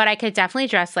 but I could definitely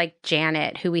dress like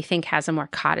Janet, who we think has a more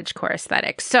cottagecore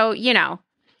aesthetic. So,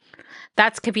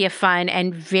 that could be a fun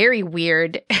and very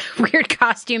weird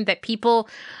costume that people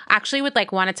actually would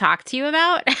like want to talk to you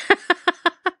about.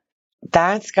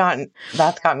 That's got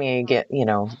me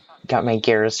got my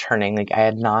gears turning. Like I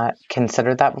had not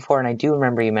considered that before, and I do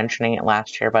remember you mentioning it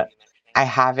last year, but I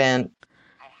haven't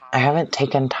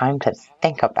taken time to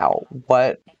think about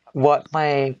what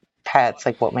my pets,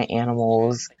 like what my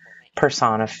animals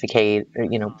personified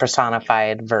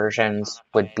versions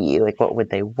would be. Like what would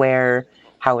they wear?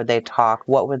 How would they talk?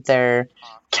 What would their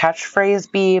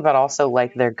catchphrase be? But also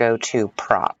like their go-to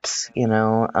props,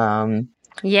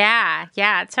 Yeah,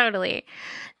 totally.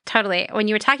 Totally. When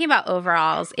you were talking about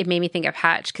overalls, it made me think of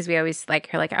Hutch because we always like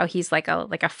her like, oh, he's like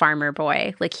a farmer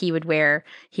boy. Like he would wear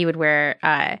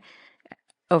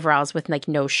overalls with like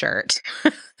no shirt.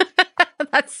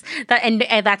 And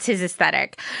that's his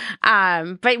aesthetic.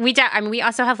 But we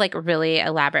also have like really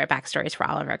elaborate backstories for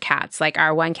all of our cats. Like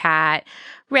our one cat,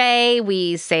 Ray,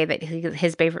 we say that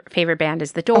his favorite band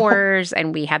is The Doors,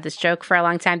 and we had this joke for a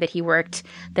long time that he worked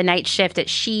the night shift at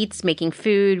Sheetz making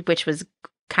food, which was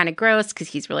kind of gross because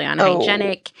he's really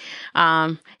unhygienic.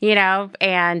 And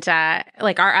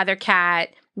like our other cat,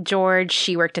 George,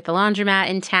 she worked at the laundromat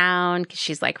in town because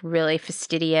she's like really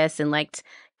fastidious and liked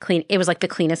clean. It was like the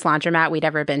cleanest laundromat we'd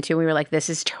ever been to. We were like,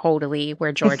 this is totally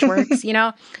where George works, you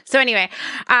know? So anyway,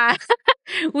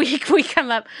 we come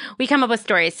up with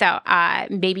stories. So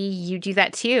maybe you do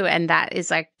that too. And that is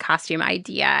like costume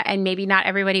idea. And maybe not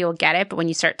everybody will get it, but when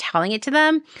you start telling it to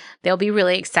them, they'll be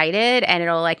really excited and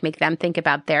it'll like make them think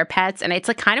about their pets. And it's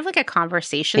like kind of like a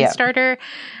conversation starter,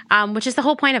 which is the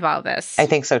whole point of all of this. I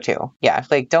think so too. Yeah.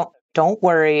 Like don't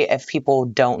worry if people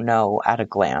don't know at a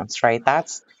glance, right?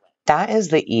 That is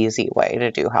the easy way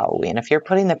to do Halloween. If you're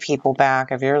putting the people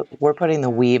back, we're putting the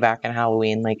we back in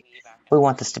Halloween, like we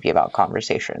want this to be about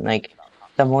conversation. Like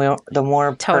the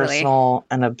more personal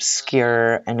and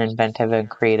obscure and inventive and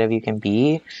creative you can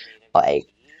be, like,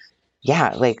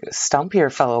 yeah, like stump your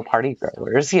fellow party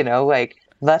goers, you know, like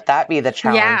let that be the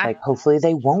challenge. Yeah. Like hopefully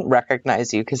they won't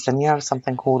recognize you because then you have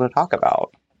something cool to talk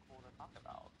about.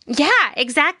 Yeah,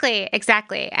 exactly.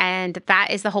 And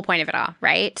that is the whole point of it all,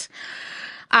 right?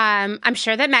 I'm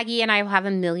sure that Maggie and I will have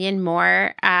a million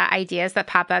more ideas that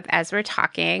pop up as we're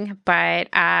talking. But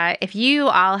if you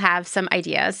all have some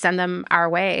ideas, send them our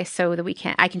way so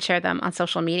that I can share them on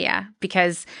social media.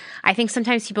 Because I think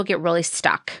sometimes people get really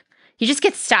stuck. You just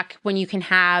get stuck when you can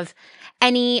have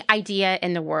any idea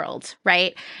in the world,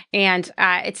 right? And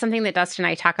it's something that Dustin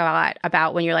and I talk a lot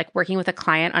about when you're like working with a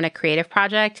client on a creative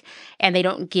project and they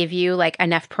don't give you like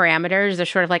enough parameters. They're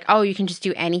sort of like, oh, you can just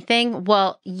do anything.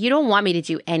 Well, you don't want me to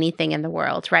do anything in the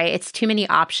world, right? It's too many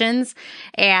options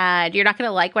and you're not going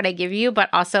to like what I give you, but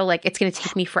also like it's going to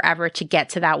take me forever to get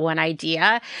to that one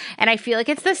idea. And I feel like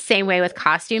it's the same way with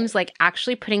costumes, like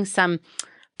actually putting some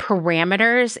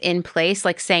parameters in place,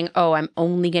 like saying, oh, I'm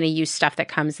only going to use stuff that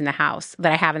comes in the house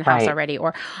that I have in the house already,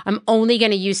 or I'm only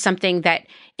going to use something that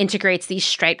integrates these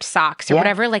striped socks or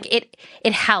whatever. Like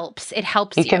it helps. It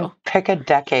helps you. You can pick a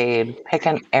decade, pick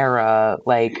an era,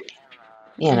 like,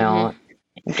 you know,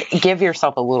 give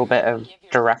yourself a little bit of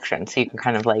direction so you can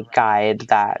kind of like guide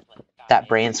that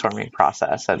brainstorming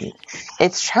process. And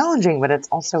it's challenging, but it's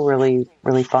also really,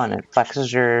 really fun. It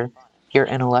flexes your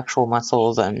intellectual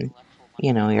muscles and,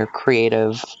 you know, your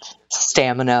creative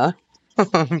stamina,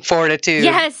 fortitude.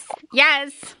 Yes.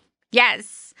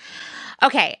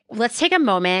 Okay, let's take a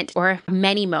moment or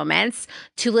many moments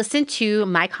to listen to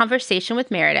my conversation with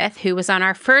Meredith, who was on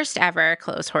our first ever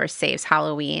CLOTHESHORSE Saves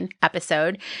Halloween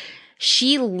episode.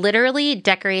 She literally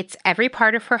decorates every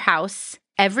part of her house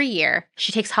every year.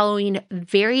 She takes Halloween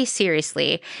very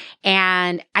seriously.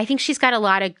 And I think she's got a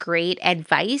lot of great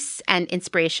advice and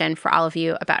inspiration for all of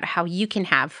you about how you can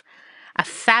have a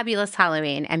fabulous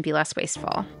Halloween and be less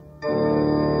wasteful.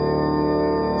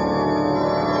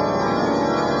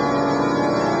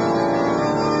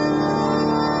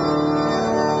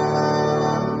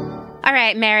 All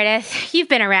right, Meredith, you've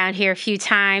been around here a few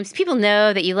times. People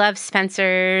know that you love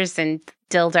Spencer's and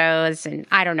dildos and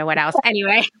I don't know what else.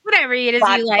 Anyway, whatever it is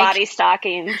you like. Body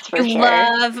stockings, for sure.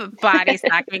 Love body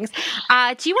stockings.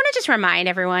 Do you want to just remind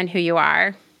everyone who you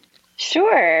are?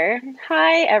 Sure.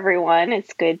 Hi, everyone.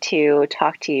 It's good to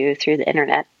talk to you through the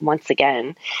internet once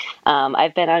again.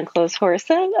 I've been on CLOTHESHORSE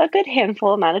a good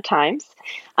handful amount of times.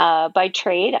 By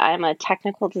trade, I'm a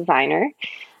technical designer.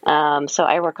 So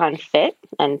I work on fit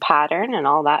and pattern and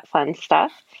all that fun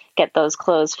stuff. Get those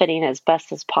clothes fitting as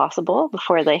best as possible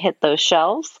before they hit those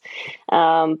shelves.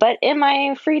 But in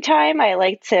my free time, I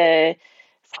like to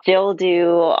still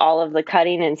do all of the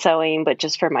cutting and sewing, but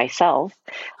just for myself.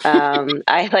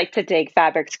 I like to take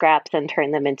fabric scraps and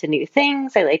turn them into new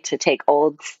things. I like to take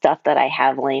old stuff that I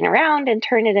have laying around and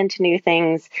turn it into new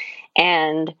things.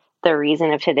 And the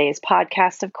reason of today's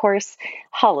podcast, of course,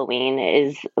 Halloween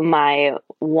is my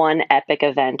one epic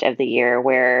event of the year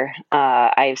where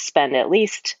I've spent at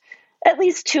least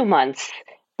 2 months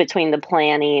between the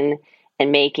planning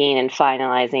and making and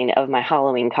finalizing of my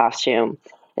Halloween costume.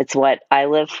 It's what I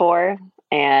live for,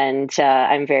 and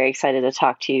I'm very excited to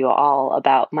talk to you all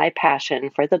about my passion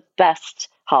for the best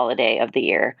holiday of the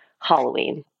year,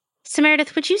 Halloween. So,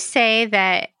 Meredith, would you say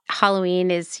that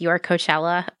Halloween is your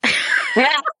Coachella?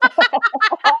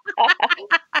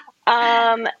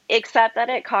 Except that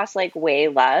it costs like way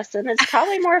less, and it's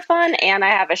probably more fun, and I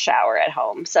have a shower at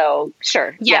home, so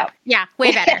sure. Yeah,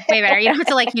 way better. You don't have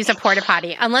to like use a porta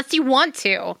potty unless you want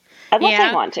to. Unless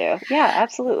I want to. Yeah,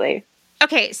 absolutely.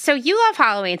 Okay, so you love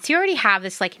Halloween, so you already have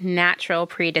this like natural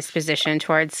predisposition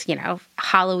towards, you know,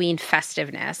 Halloween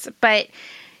festiveness. But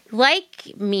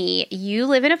like me, you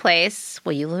live in a place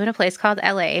called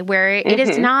LA where it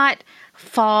is not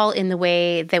fall in the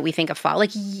way that we think of fall.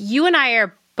 Like you and I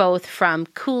are both from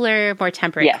cooler, more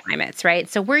temperate climates, right?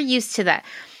 So we're used to the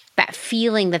that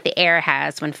feeling that the air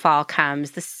has when fall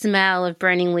comes, the smell of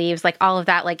burning leaves, like all of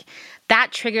that, like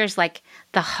that triggers like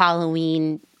the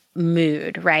Halloween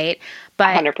mood, right?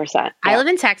 But 100%. Yeah. I live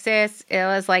in Texas. It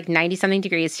was like 90 something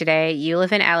degrees today. You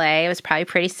live in LA. It was probably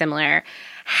pretty similar.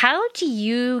 How do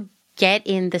you get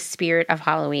in the spirit of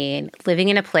Halloween living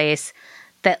in a place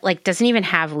that like doesn't even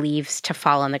have leaves to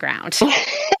fall on the ground?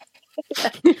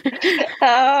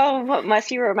 Oh,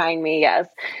 must you remind me? Yes.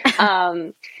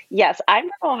 Yes, I'm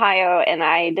from Ohio, and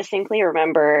I distinctly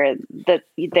remember that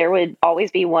there would always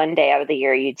be one day out of the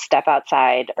year you'd step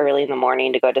outside early in the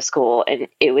morning to go to school, and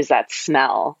it was that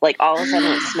smell. Like all of a sudden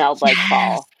it smelled like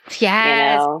fall, you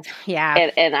Yes. know? Yeah.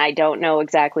 And I don't know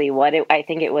exactly what I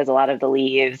think it was a lot of the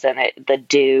leaves and the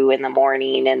dew in the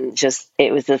morning, and just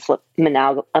it was this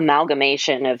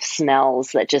amalgamation of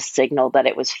smells that just signaled that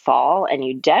it was fall, and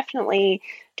you definitely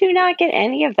do not get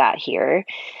any of that here.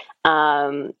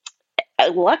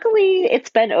 Luckily,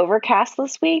 it's been overcast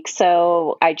this week,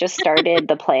 so I just started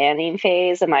the planning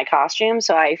phase of my costume.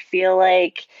 So I feel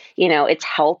like, it's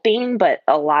helping, but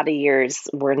a lot of years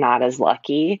we're not as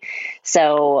lucky.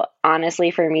 So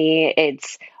honestly, for me,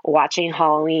 it's watching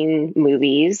Halloween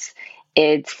movies.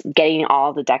 It's getting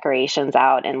all the decorations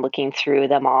out and looking through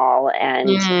them all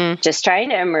and just trying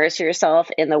to immerse yourself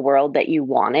in the world that you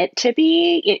want it to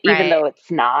be, even though it's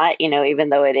not, even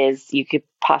though it is, you could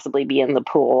possibly be in the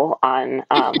pool on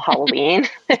Halloween.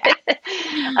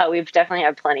 We've definitely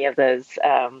had plenty of those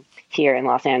here in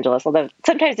Los Angeles, although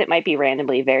sometimes it might be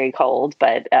randomly very cold,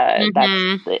 but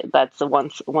that's a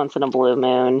once in a blue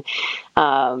moon.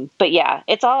 But yeah,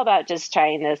 it's all about just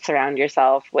trying to surround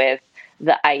yourself with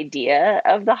the idea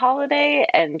of the holiday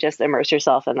and just immerse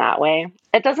yourself in that way.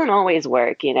 It doesn't always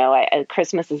work.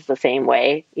 Christmas is the same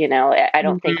way. I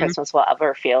don't think Christmas will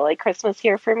ever feel like Christmas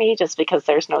here for me just because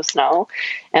there's no sno.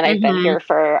 And I've been here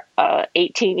for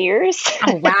 18 years.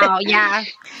 Oh, wow. Yeah.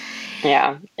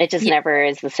 Yeah. It just never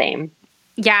is the same.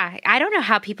 Yeah. I don't know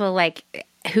how people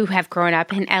who have grown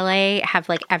up in LA have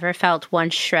ever felt one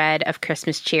shred of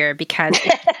Christmas cheer, because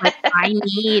it's like,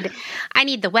 I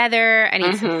need the weather. I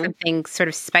need something sort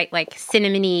of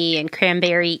cinnamony and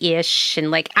cranberry-ish.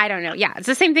 And I don't know. Yeah. It's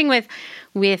the same thing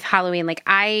with Halloween.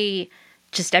 I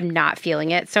just am not feeling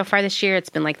it so far this year.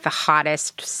 It's been the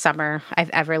hottest summer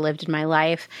I've ever lived in my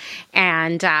life.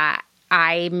 And,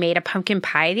 I made a pumpkin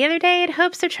pie the other day in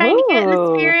hopes of trying to get in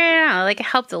the spirit. I don't know, it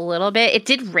helped a little bit. It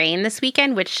did rain this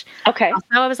weekend, which also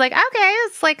I was like, okay,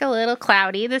 it's a little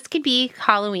cloudy. This could be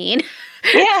Halloween.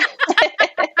 Yeah.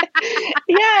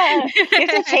 Yeah. You have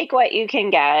to take what you can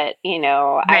get.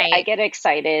 Right. I get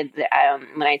excited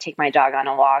when I take my dog on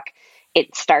a walk.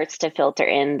 It starts to filter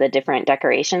in the different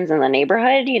decorations in the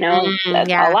neighborhood.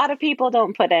 A lot of people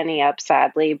don't put any up,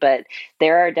 sadly, but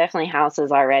there are definitely houses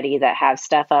already that have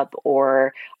stuff up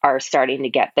or are starting to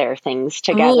get their things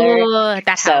together. Ooh,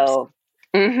 that helps.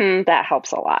 That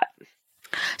helps a lot.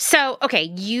 So, okay,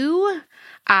 you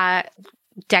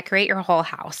decorate your whole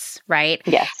house, right?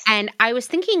 Yes. And I was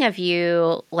thinking of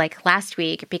you last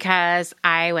week because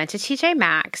I went to TJ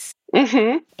Maxx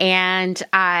and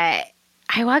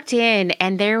I walked in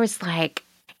and there was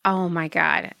oh my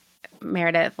God,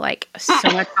 Meredith, so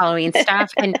much Halloween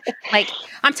stuff. And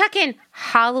I'm talking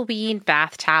Halloween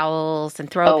bath towels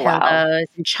and throw pillows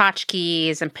and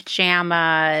tchotchkes and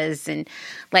pajamas and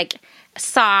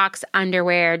socks,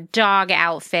 underwear, dog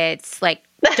outfits,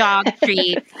 dog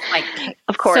treats,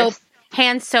 of course,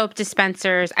 hand soap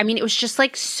dispensers. I mean, it was just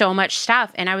so much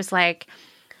stuff. And I was like,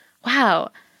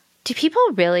 wow, do people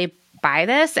really buy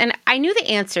this? And I knew the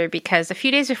answer because a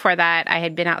few days before that, I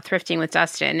had been out thrifting with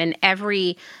Dustin, and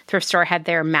every thrift store had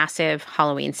their massive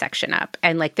Halloween section up.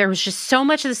 And there was just so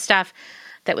much of the stuff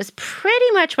that was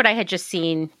pretty much what I had just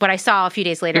seen, what I saw a few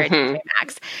days later at TJ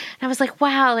Maxx. And I was like,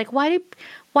 wow,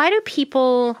 why do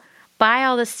people buy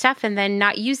all this stuff and then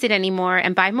not use it anymore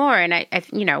and buy more? And I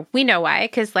we know why,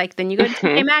 because then you go to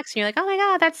TJ Maxx and you're like, oh my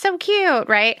God, that's so cute,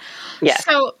 right? Yeah.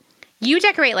 So you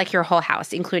decorate your whole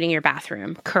house, including your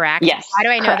bathroom, correct? Yes. Why do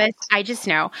I know this? I just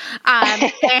know.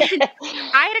 And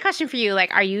I had a question for you.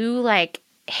 Are you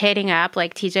hitting up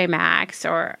TJ Maxx,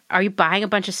 or are you buying a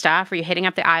bunch of stuff? Are you hitting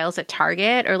up the aisles at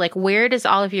Target, or where does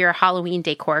all of your Halloween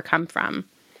decor come from?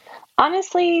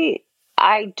 Honestly,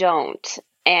 I don't.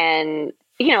 And,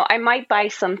 I might buy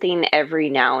something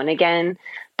every now and again,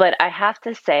 but I have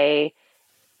to say,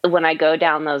 when I go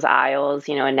down those aisles,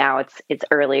 and now it's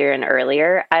earlier and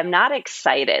earlier, I'm not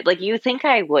excited. You think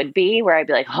I would be, where I'd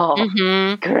be like,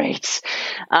 oh, great.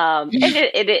 And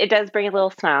it does bring a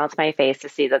little smile to my face to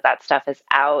see that stuff is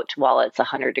out while it's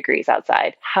 100 degrees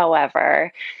outside.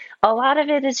 However, a lot of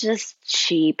it is just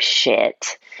cheap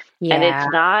shit. And Yeah.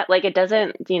 it's not like, it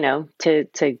doesn't,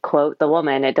 to quote the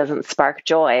woman, it doesn't spark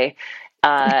joy.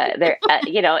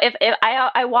 If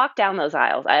I walk down those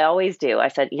aisles, I always do. I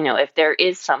said, if there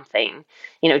is something,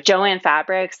 Joann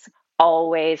Fabrics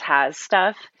always has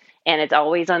stuff and it's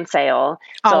always on sale.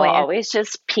 So I'll Always. always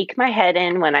just peek my head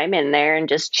in when I'm in there and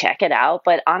just check it out.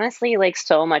 But honestly, like,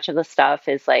 so much of the stuff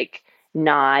is like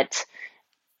not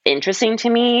interesting to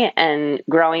me. And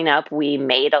growing up, we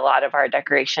made a lot of our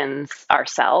decorations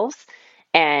ourselves.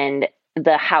 And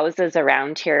the houses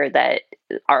around here that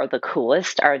are the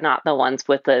coolest are not the ones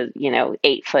with the,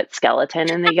 8-foot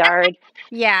skeleton in the yard.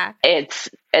 Yeah. It's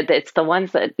the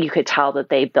ones that you could tell that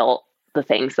they built the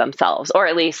things themselves, or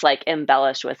at least like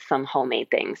embellished with some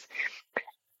homemade things.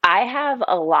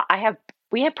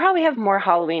 We probably have more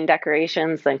Halloween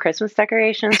decorations than Christmas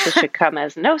decorations. This should come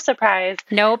as no surprise.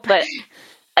 Nope. But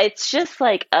it's just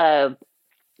like a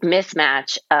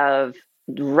mismatch of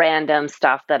random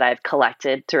stuff that I've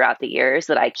collected throughout the years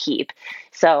that I keep.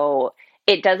 So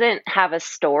it doesn't have a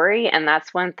story. And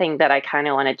that's one thing that I kind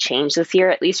of want to change this year,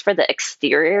 at least for the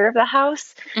exterior of the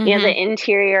house. Mm-hmm. The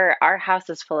interior, our house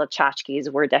is full of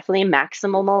tchotchkes. We're definitely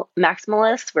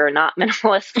maximalists. We're not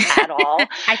minimalists at all.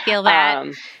 I feel that.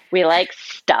 We like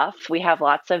stuff. We have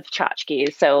lots of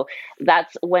tchotchkes. So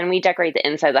that's when we decorate the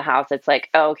inside of the house. It's like,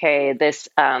 okay,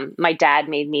 my dad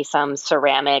made me some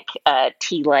ceramic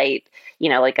tea light,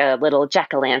 like a little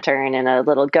jack-o'-lantern and a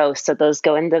little ghost. So those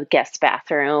go in the guest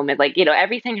bathroom. And like,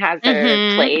 everything has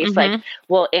their place. Like,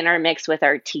 we'll intermix with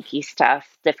our tiki stuff,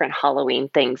 different Halloween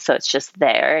things. So it's just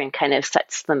there and kind of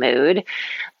sets the mood.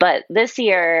 But this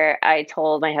year I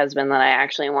told my husband that I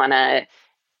actually want to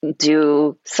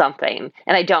do something,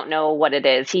 and I don't know what it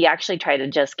is. He actually tried to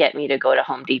just get me to go to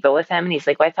Home Depot with him, and he's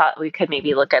like, well, I thought we could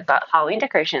maybe look at the Halloween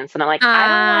decorations. And I'm like,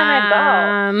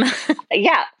 I don't want to go.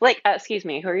 Yeah, like, excuse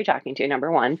me, who are you talking to?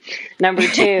 Number one. Number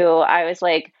two, I was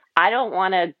like, I don't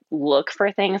want to look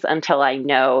for things until I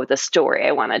know the story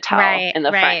I want to tell in the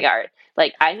front yard.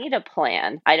 Like, I need a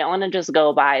plan. I don't want to just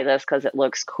go buy this because it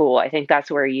looks cool. I think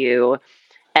that's where you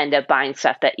end up buying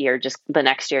stuff that you're just, the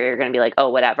next year you're going to be like, oh,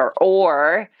 whatever.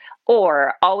 Or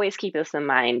always keep this in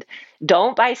mind.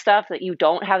 Don't buy stuff that you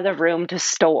don't have the room to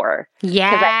store.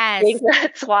 Yes. Because I think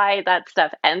that's why that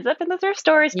stuff ends up in the thrift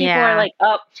stores. People are like,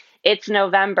 oh, it's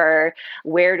November.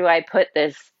 Where do I put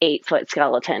this 8-foot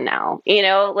skeleton now?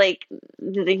 Like,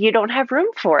 you don't have room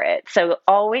for it. So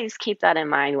always keep that in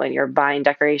mind when you're buying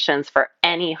decorations for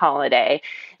any holiday.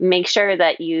 Make sure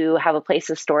that you have a place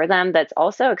to store them that's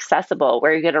also accessible,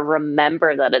 where you're going to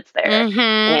remember that it's there.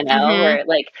 Where,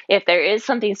 like, if there is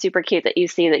something super cute that you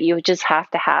see that you just have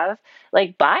to have,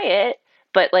 like, buy it.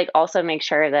 But like, also make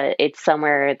sure that it's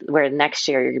somewhere where next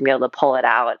year you're going to be able to pull it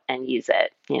out and use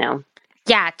it,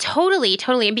 Yeah, totally.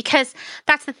 Because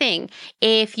that's the thing.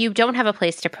 If you don't have a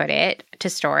place to put it, to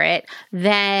store it,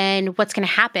 then what's going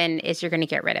to happen is you're going to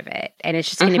get rid of it. And it's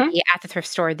just going to be at the thrift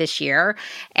store this year.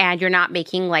 And you're not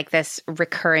making like this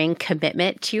recurring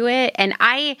commitment to it. And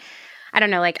I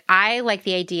don't know, like, I like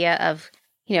the idea of,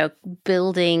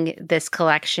 building this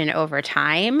collection over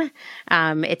time.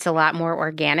 It's a lot more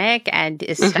organic, and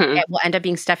it will end up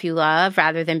being stuff you love,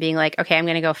 rather than being like, okay, I'm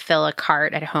going to go fill a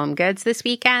cart at Home Goods this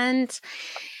weekend.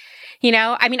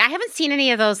 I mean, I haven't seen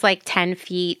any of those like 10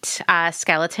 feet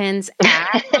skeletons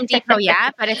at Home Depot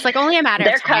yet, but it's like only a matter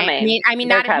of time. Coming. I mean,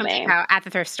 not at Home Depot, at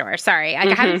the thrift store. Sorry. Like,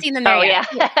 I haven't seen them there yet.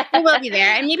 Yeah. They will be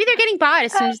there. And maybe they're getting bought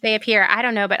as soon as they appear. I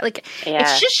don't know. But like,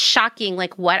 it's just shocking,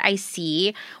 like, what I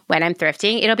see when I'm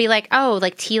thrifting. It'll be like, oh,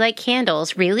 like tea light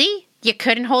candles. Really? You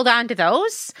couldn't hold on to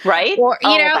those? Right? Or,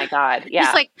 oh my God. Yeah.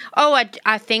 Just like, oh,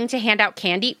 a thing to hand out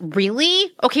candy?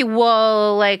 Really? Okay,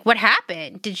 well, like, what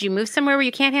happened? Did you move somewhere where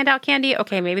you can't hand out candy?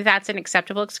 Okay, maybe that's an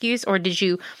acceptable excuse. Or did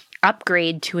you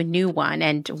upgrade to a new one?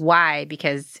 And why?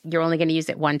 Because you're only going to use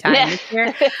it one time this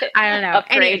year? I don't know.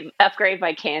 Upgrade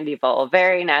my candy bowl.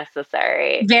 Very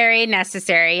necessary. Very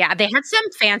necessary. Yeah. They had some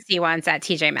fancy ones at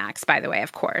TJ Maxx, by the way,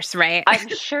 of course, right? I'm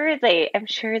sure they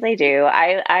do.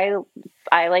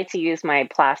 I like to use my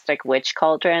plastic witch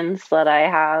cauldrons that I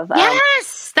have.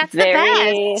 Yes, that's the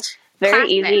best. Very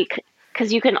easy,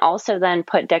 because you can also then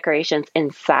put decorations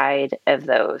inside of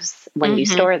those when you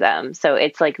store them. So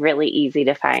it's like really easy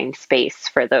to find space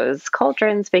for those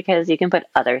cauldrons because you can put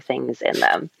other things in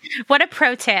them. What a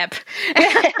pro tip.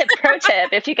 Pro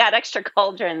tip, if you got extra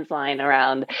cauldrons lying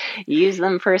around, use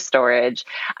them for storage.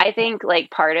 I think like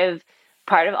part of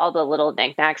all the little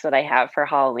knickknacks that I have for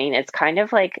Halloween, it's kind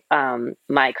of like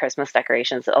my Christmas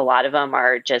decorations. A lot of them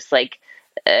are just like,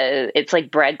 it's like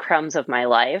breadcrumbs of my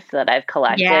life that I've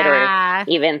collected, or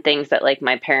even things that like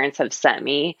my parents have sent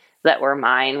me that were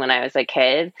mine when I was a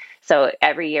kid. So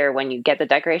every year when you get the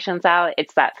decorations out,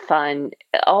 it's that fun,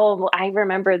 oh, I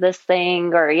remember this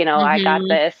thing, or, I got Mm-hmm.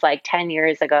 this like 10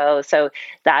 years ago. So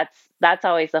that's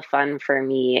always the fun for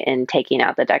me in taking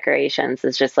out the decorations,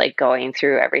 is just like going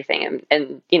through everything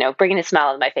and bringing a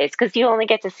smile to my face, because you only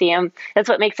get to see them. That's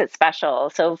what makes it special.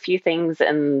 So few things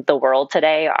in the world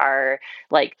today are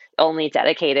like only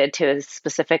dedicated to a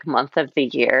specific month of the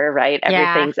year, right?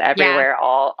 Yeah. Everything's everywhere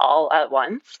all at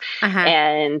once. Uh-huh.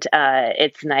 And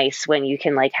it's nice when you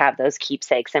can like have those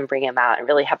keepsakes and bring them out and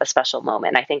really have a special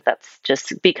moment. I think that's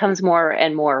just becomes more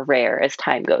and more rare as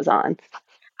time goes on.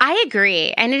 I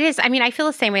agree. And it is, I mean, I feel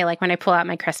the same way like when I pull out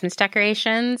my Christmas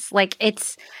decorations. Like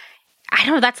I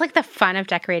don't know, that's like the fun of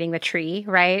decorating the tree,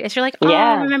 right? Is you're like, oh,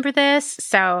 Yeah. remember this?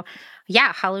 So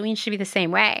yeah, Halloween should be the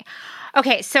same way.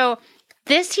 Okay, so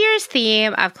this year's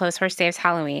theme of Clothes Horse Saves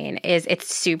Halloween is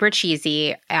it's super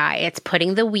cheesy. It's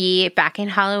putting the we back in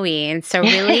Halloween. So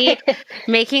really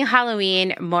making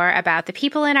Halloween more about the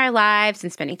people in our lives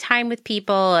and spending time with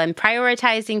people and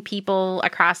prioritizing people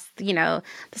across,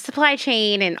 the supply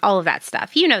chain and all of that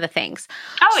stuff. You know the things.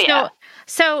 Oh, yeah.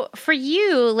 So for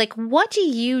you, like, what do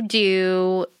you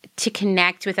do to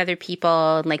connect with other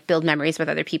people and like build memories with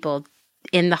other people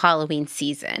in the Halloween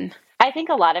season? I think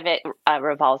a lot of it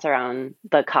revolves around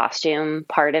the costume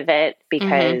part of it,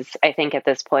 because I think at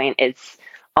this point it's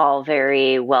all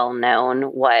very well known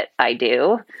what I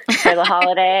do for the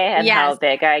holiday and Yes. how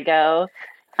big I go.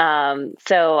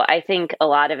 So I think a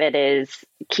lot of it is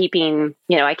keeping,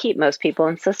 I keep most people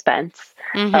in suspense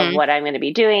of what I'm going to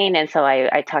be doing. And so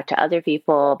I talk to other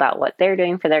people about what they're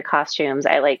doing for their costumes.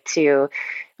 I like to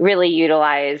really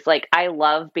utilize, like, I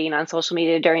love being on social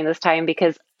media during this time,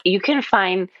 because you can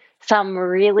find some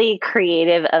really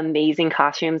creative, amazing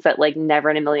costumes that like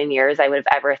never in a million years I would have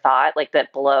ever thought, like,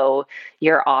 that blow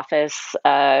your office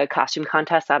costume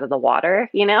contest out of the water,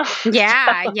 Yeah,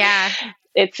 So yeah.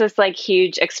 it's this like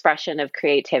huge expression of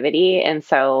creativity. And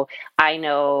so I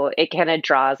know it kind of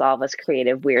draws all of us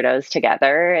creative weirdos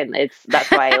together. And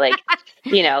that's why like,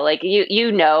 like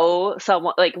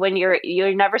someone, like when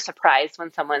you're never surprised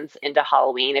when someone's into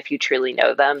Halloween if you truly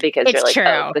know them, because you're It's like, true.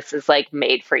 oh, this is like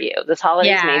made for you. This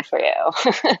holiday's Yeah. made for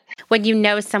you. When you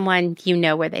know someone, you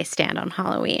know where they stand on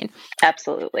Halloween.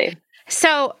 Absolutely.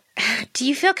 So do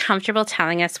you feel comfortable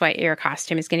telling us what your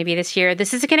costume is going to be this year?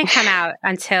 This isn't going to come out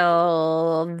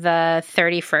until the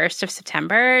 31st of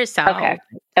September. So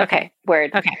Okay.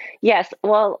 Word. Okay. Yes.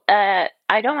 Well, I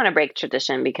don't want to break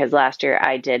tradition, because last year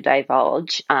I did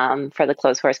divulge for the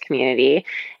Clothes Horse community.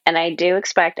 And I do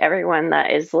expect everyone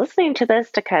that is listening to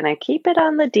this to kind of keep it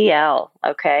on the DL.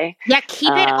 Okay. Yeah,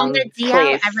 keep it on the DL,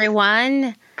 please.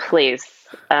 everyone. Please.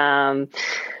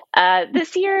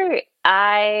 This year,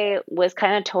 I was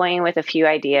kind of toying with a few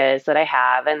ideas that I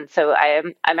have, and so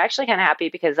I'm actually kind of happy,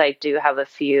 because I do have a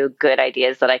few good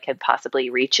ideas that I could possibly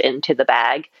reach into the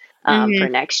bag for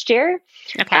next year.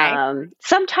 Okay.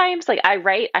 Sometimes like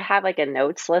I have like a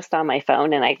notes list on my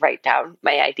phone, and I write down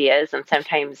my ideas, and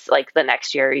sometimes like the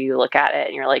next year you look at it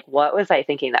and you're like, what was I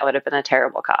thinking? That would have been a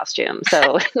terrible costume.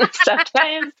 So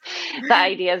sometimes the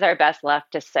ideas are best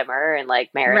left to simmer and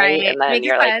like marinate, Right. and then Makes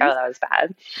you're like, sense. oh, that was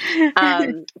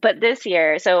bad. But this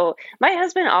year, so my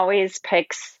husband always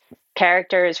picks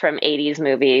characters from 80s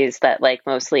movies that like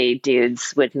mostly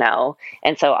dudes would know.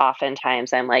 And so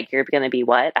oftentimes I'm like, you're going to be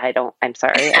what? I'm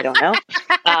sorry, I don't know.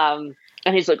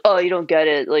 And he's like, oh, you don't get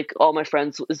it. Like, all my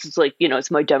friends, this is like,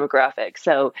 it's my demographic.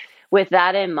 So with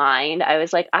that in mind, I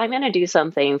was like, I'm going to do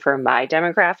something for my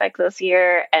demographic this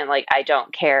year. And like, I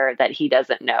don't care that he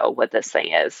doesn't know what this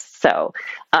thing is. So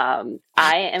I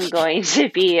am going to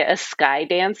be a sky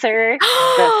dancer,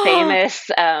 the famous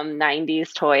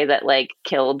 90s toy that like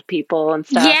killed people and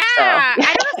stuff. Yeah. So.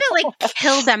 I don't know if it like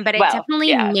killed them, but it definitely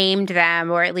yeah. maimed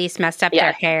them, or at least messed up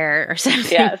their hair or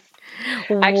something. Yes.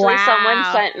 Actually, someone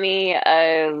Wow. sent me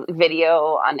a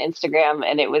video on Instagram,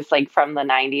 and it was like from the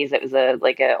 90s. It was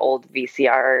like an old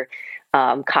VCR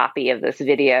copy of this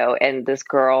video, and this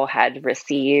girl had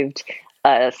received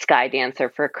a sky dancer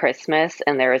for Christmas,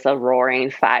 and there was a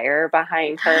roaring fire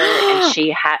behind her, and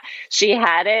she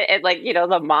had it, and like,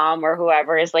 the mom or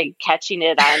whoever is like catching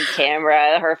it on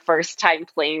camera, her first time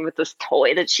playing with this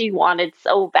toy that she wanted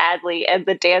so badly, and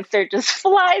the dancer just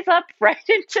flies up right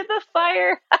into the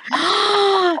fire.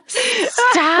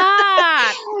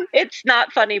 Stop. It's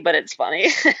not funny, but it's funny.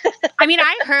 I mean,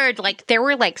 I heard like there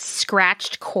were like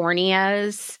scratched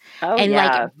corneas and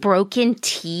like broken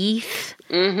teeth.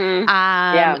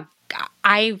 Yeah.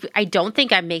 I don't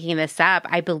think I'm making this up.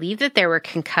 I believe that there were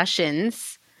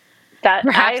concussions. That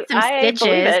Perhaps some I believe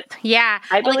stitches. it. Yeah.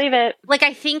 I believe it. Like,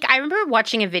 I remember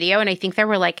watching a video and I think there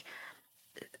were like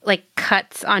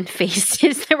cuts on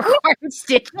faces that required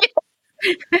stitches.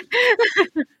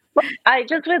 I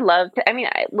just would love to. I mean,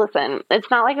 listen, it's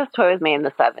not like this toy was made in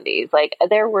the 70s. Like,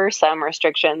 there were some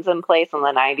restrictions in place in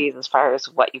the 90s as far as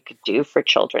what you could do for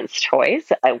children's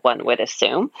toys, one would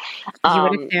assume. You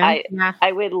would assume, yeah.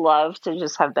 I would love to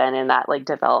just have been in that like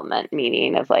development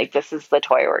meeting of like, this is the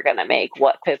toy we're going to make.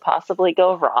 What could possibly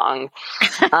go wrong?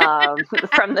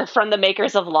 From the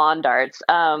makers of lawn darts.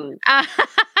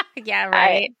 Yeah,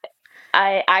 right.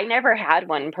 I never had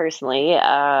one personally.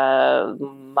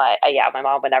 My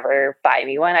mom would never buy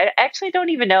me one. I actually don't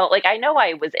even know. Like, I know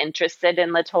I was interested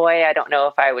in the toy. I don't know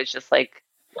if I was just like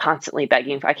constantly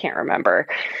begging. I can't remember.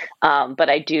 But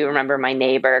I do remember my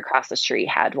neighbor across the street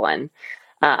had one.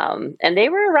 And they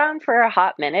were around for a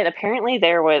hot minute. Apparently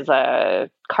there was a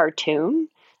cartoon.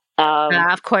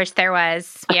 Of course there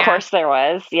was. Of course there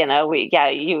was. You know,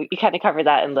 you kind of covered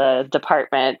that in the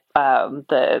department,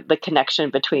 the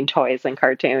connection between toys and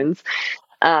cartoons.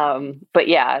 But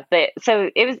yeah,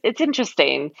 so it's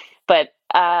interesting. But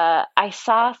I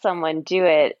saw someone do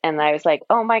it and I was like,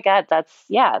 oh my God, that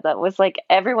was like,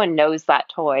 everyone knows that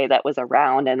toy that was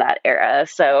around in that era.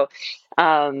 So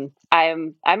I'm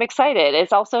excited.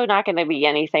 It's also not going to be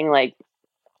anything like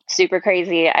super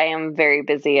crazy. I am very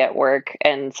busy at work,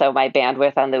 and so my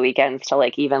bandwidth on the weekends to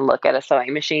like even look at a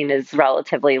sewing machine is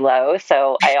relatively low.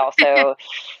 So I also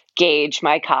gauge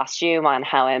my costume on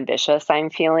how ambitious I'm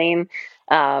feeling.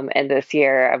 And this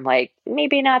year I'm like,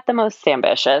 maybe not the most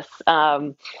ambitious,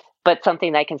 but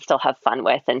something I can still have fun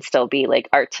with and still be like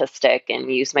artistic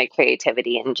and use my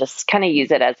creativity and just kind of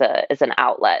use it as an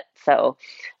outlet. So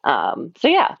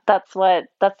yeah, that's what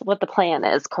the plan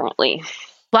is currently.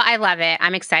 Well, I love it.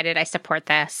 I'm excited. I support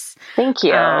this. Thank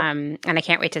you. And I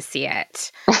can't wait to see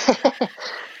it.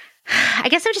 I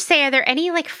guess I would just say, are there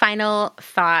any like final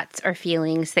thoughts or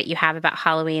feelings that you have about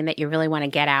Halloween that you really want to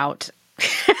get out?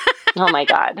 Oh my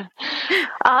God.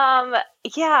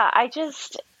 Yeah,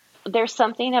 there's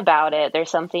something about it.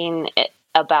 There's something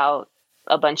about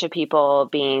a bunch of people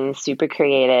being super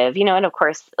creative, you know, and of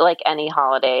course, like any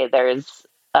holiday, there's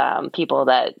people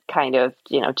that kind of,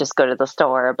 you know, just go to the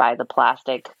store, buy the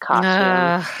plastic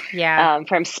costume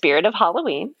from Spirit of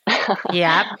Halloween.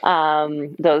 Yeah.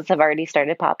 Those have already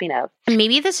started popping up.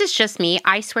 Maybe this is just me.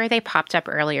 I swear they popped up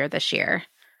earlier this year.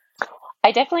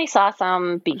 I definitely saw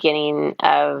some beginning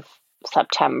of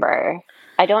September.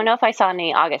 I don't know if I saw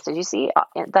any in August. Did you see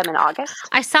them in August?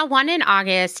 I saw one in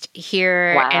August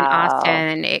here in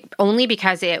Austin, only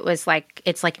because it's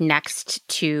like next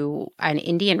to an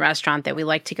Indian restaurant that we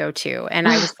like to go to. And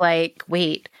I was like,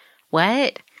 wait,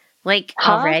 what? Like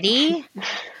already?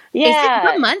 Yeah.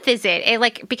 What month is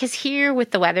it? Because here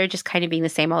with the weather just kind of being the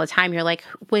same all the time, you're like,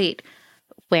 wait,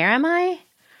 where am I?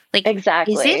 Like,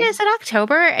 exactly. Is it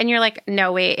October? And you're like,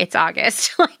 no, wait, it's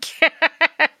August.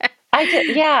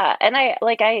 And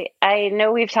I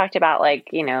know we've talked about like,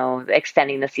 you know,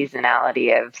 extending the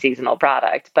seasonality of seasonal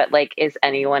product, but like, is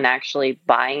anyone actually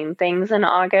buying things in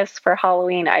August for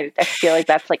Halloween? I feel like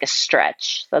that's like a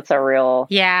stretch. That's a real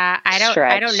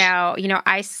I don't know. You know,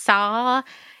 I saw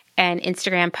an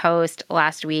Instagram post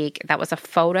last week that was a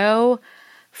photo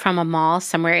from a mall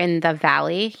somewhere in the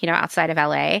valley, you know, outside of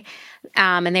LA.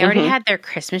 And they already had their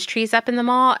Christmas trees up in the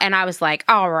mall. And I was like,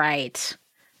 all right.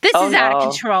 This is out of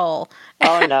control.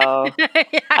 Oh, no.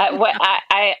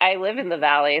 I live in the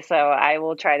valley, so I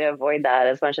will try to avoid that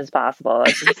as much as possible.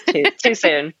 It's just too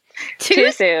soon.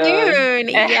 Too soon.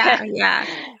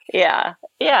 Yeah.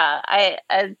 Yeah. I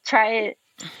try.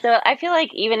 So I feel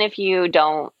like even if you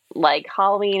don't like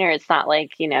Halloween or it's not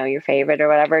like, you know, your favorite or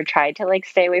whatever, try to like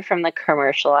stay away from the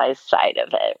commercialized side of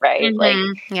it, right?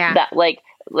 Mm-hmm. That like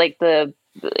the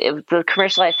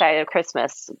commercialized side of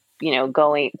Christmas, you know,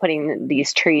 putting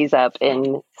these trees up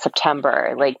in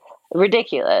September, like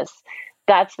ridiculous.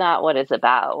 That's not what it's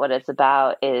about. What it's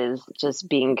about is just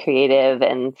being creative.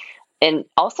 And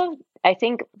also I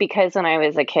think because when I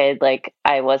was a kid, like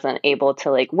I wasn't able to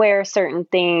like wear certain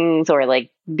things or like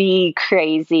be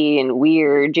crazy and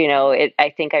weird, you know,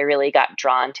 I think I really got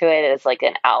drawn to it as like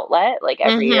an outlet. Like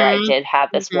every year I did have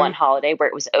this one holiday where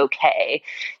it was okay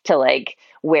to like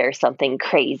wear something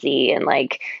crazy and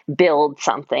like build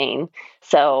something.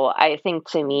 So I think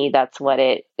to me, that's what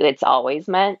it's always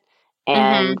meant.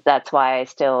 And that's why I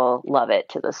still love it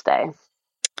to this day.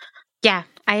 Yeah,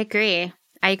 I agree.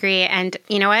 And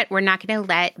you know what? We're not going to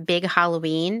let big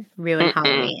Halloween ruin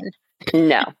Halloween.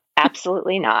 No,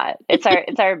 absolutely not. It's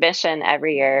our mission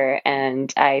every year.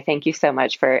 And I thank you so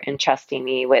much for entrusting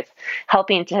me with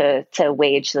helping to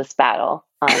wage this battle.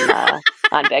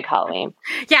 on Big Halloween.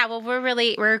 Yeah, well, we're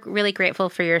really grateful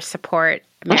for your support,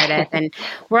 Meredith, and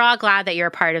we're all glad that you're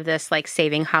a part of this like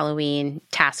Saving Halloween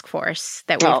task force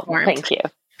that we've formed.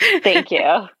 Thank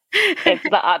you. It's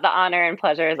the honor and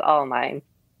pleasure is all mine.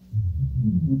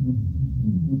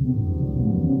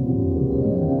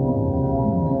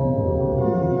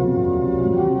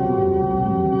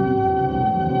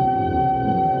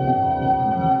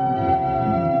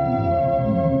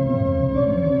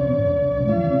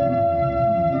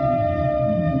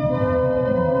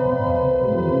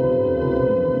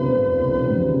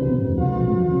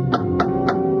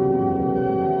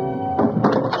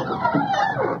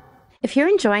 If you're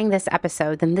enjoying this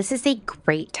episode, then this is a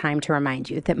great time to remind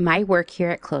you that my work here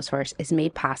at Clotheshorse is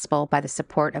made possible by the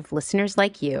support of listeners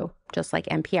like you, just like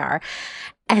NPR,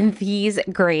 and these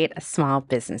great small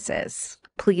businesses.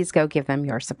 Please go give them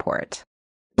your support.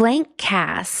 Blank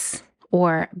Cass,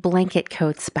 or Blanket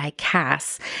Coats by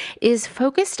Cass, is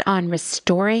focused on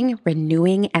restoring,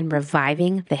 renewing, and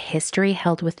reviving the history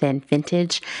held within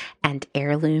vintage and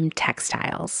heirloom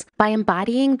textiles. By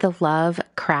embodying the love,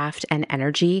 craft, and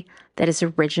energy that is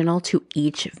original to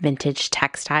each vintage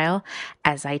textile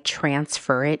as I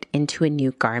transfer it into a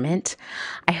new garment,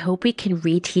 I hope we can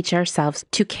reteach ourselves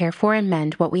to care for and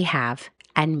mend what we have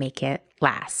and make it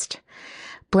last.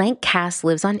 Blank Cass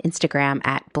lives on Instagram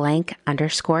at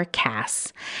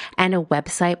 _Cass, and a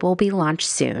website will be launched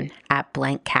soon at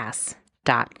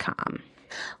blankcass.com.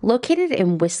 Located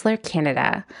in Whistler,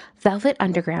 Canada, Velvet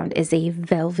Underground is a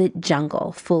velvet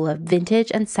jungle full of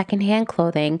vintage and secondhand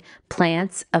clothing,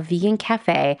 plants, a vegan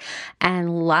cafe,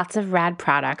 and lots of rad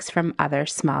products from other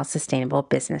small sustainable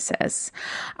businesses.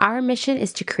 Our mission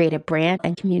is to create a brand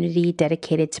and community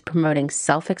dedicated to promoting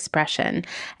self-expression,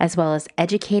 as well as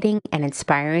educating and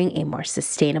inspiring a more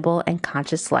sustainable and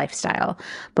conscious lifestyle,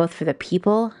 both for the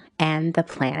people and the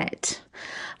planet.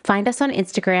 Find us on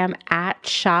Instagram at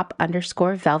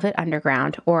shop_Velvet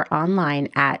Underground or online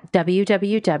at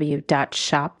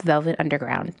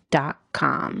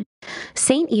www.shopvelvetunderground.com.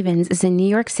 St. Evens is a New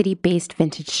York City-based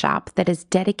vintage shop that is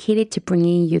dedicated to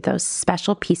bringing you those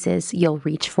special pieces you'll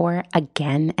reach for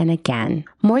again and again.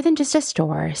 More than just a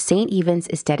store, St. Evens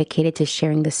is dedicated to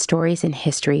sharing the stories and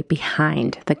history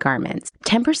behind the garments.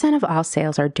 10% of all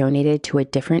sales are donated to a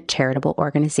different charitable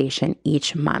organization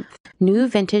each month. New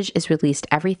vintage is released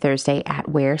every Thursday at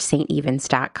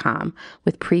wearstevens.com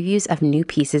with previews of new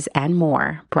pieces and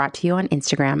more brought to you on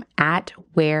Instagram at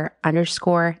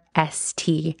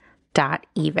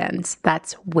wear_st.evens.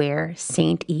 That's Wear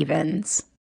St. Evens.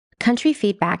 Country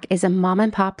Feedback is a mom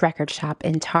and pop record shop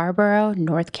in Tarboro,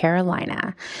 North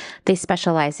Carolina. They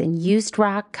specialize in used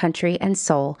rock, country, and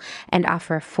soul and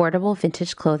offer affordable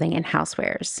vintage clothing and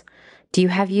housewares. Do you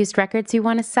have used records you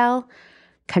want to sell?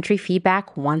 Country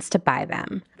Feedback wants to buy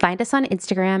them. Find us on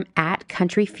Instagram at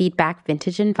Country Feedback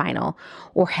Vintage and Vinyl,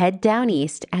 or head down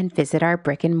east and visit our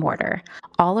brick and mortar.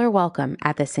 All are welcome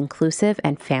at this inclusive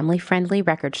and family-friendly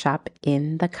record shop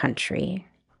in the country.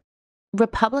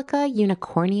 Republica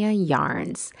Unicornia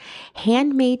Yarns,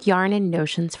 handmade yarn and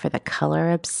notions for the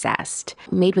color obsessed,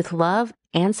 made with love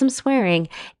and some swearing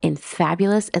in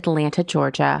fabulous Atlanta,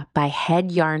 Georgia by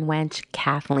head yarn wench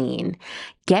Kathleen.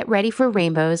 Get ready for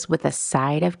rainbows with a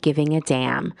side of giving a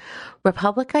damn.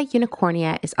 Republica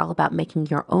Unicornia is all about making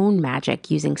your own magic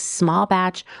using small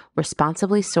batch,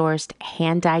 responsibly sourced,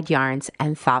 hand-dyed yarns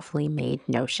and thoughtfully made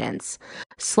notions.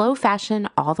 Slow fashion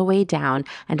all the way down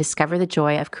and discover the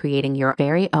joy of creating your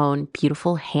very own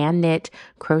beautiful hand-knit,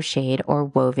 crocheted, or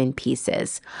woven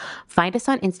pieces. Find us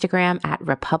on Instagram at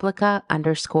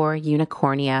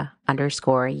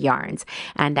Republica_Unicornia_yarns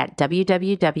and at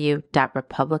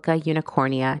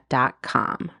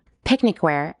www.republicaunicornia.com. Picnic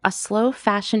Wear, a slow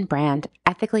fashion brand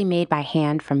ethically made by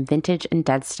hand from vintage and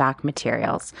dead stock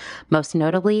materials, most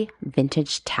notably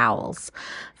vintage towels.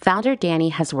 Founder Danny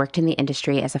has worked in the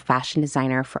industry as a fashion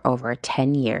designer for over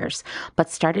 10 years,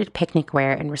 but started Picnic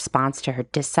Wear in response to her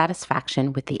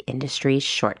dissatisfaction with the industry's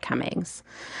shortcomings.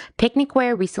 Picnic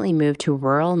Wear recently moved to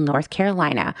rural North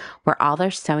Carolina, where all their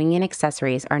sewing and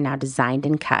accessories are now designed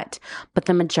and cut, but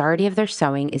the majority of their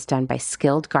sewing is done by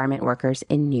skilled garment workers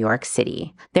in New York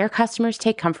City. Their customers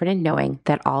take comfort in knowing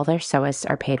that all their sewists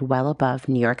are paid well above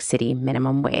New York City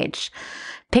minimum wage.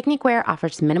 Picnic Wear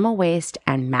offers minimal waste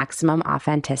and maximum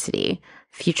authenticity.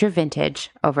 Future vintage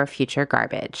over future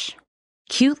garbage.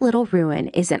 Cute Little Ruin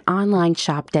is an online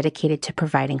shop dedicated to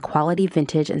providing quality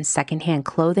vintage and secondhand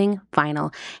clothing,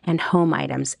 vinyl, and home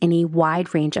items in a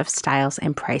wide range of styles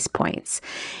and price points.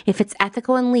 If it's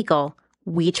ethical and legal,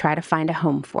 we try to find a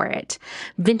home for it.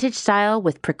 Vintage style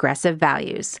with progressive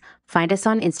values. Find us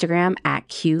on Instagram at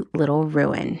Cute Little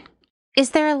Ruin.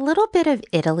 Is there a little bit of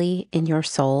Italy in your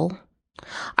soul?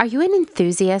 Are you an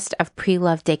enthusiast of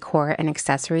pre-loved decor and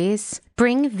accessories?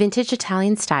 Bring vintage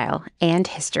Italian style and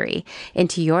history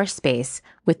into your space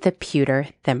with the Pewter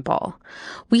Thimble.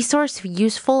 We source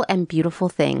useful and beautiful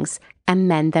things and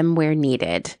mend them where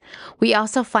needed. We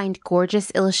also find gorgeous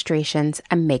illustrations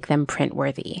and make them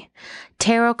print-worthy.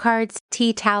 Tarot cards,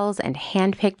 tea towels, and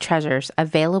hand-picked treasures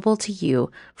available to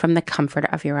you from the comfort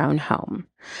of your own home.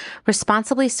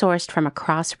 Responsibly sourced from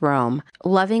across Rome,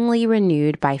 lovingly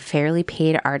renewed by fairly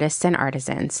paid artists and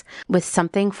artisans, with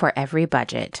something for every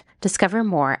budget. Discover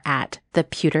more at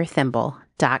thepewterthimble.com.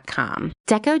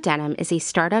 Deco Denim is a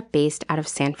startup based out of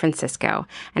San Francisco,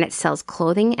 and it sells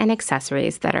clothing and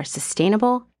accessories that are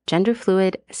sustainable, gender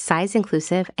fluid, size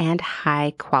inclusive, and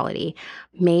high quality,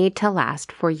 made to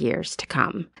last for years to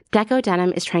come. Deco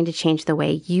Denim is trying to change the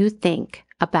way you think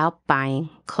about buying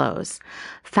clothes.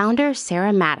 Founder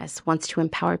Sarah Mattis wants to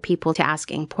empower people to ask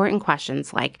important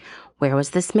questions like, where was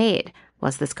this made?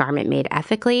 Was this garment made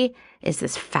ethically? Is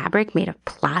this fabric made of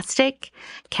plastic?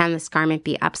 Can this garment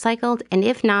be upcycled? And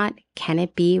if not, can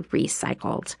it be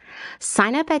recycled?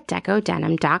 Sign up at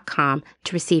decodenim.com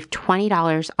to receive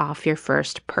 $20 off your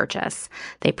first purchase.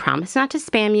 They promise not to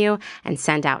spam you and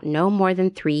send out no more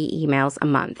than 3 emails a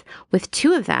month, with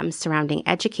 2 of them surrounding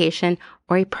education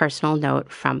or a personal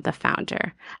note from the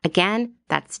founder. Again,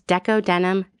 that's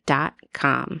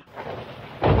decodenim.com.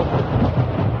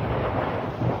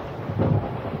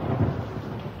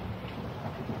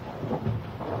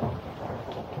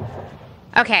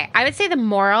 Okay, I would say the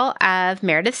moral of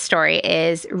Meredith's story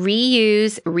is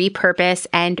reuse, repurpose,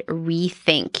 and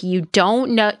rethink. You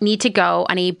don't need to go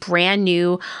on a brand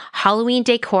new Halloween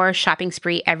decor shopping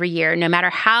spree every year, no matter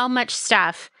how much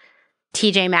stuff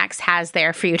TJ Maxx has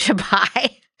there for you to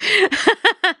buy.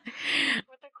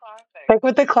 Like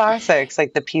with the classics,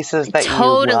 like the pieces that you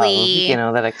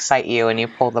love, that excite you, and you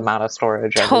pull them out of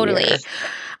storage every year.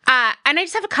 And I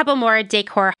just have a couple more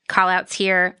decor call-outs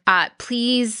here.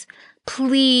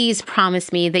 Please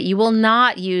promise me that you will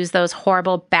not use those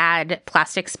horrible, bad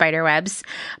plastic spider webs.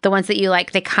 The ones that you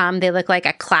they look like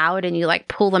a cloud, and you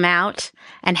pull them out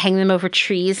and hang them over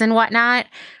trees and whatnot.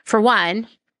 For one,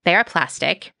 they are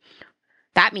plastic.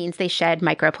 That means they shed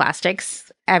microplastics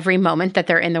every moment that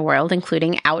they're in the world,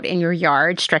 including out in your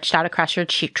yard, stretched out across your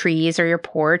trees or your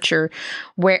porch or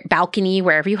balcony,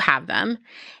 wherever you have them.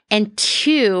 And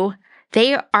 2,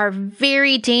 they are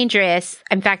very dangerous.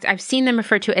 In fact, I've seen them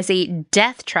referred to as a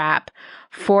death trap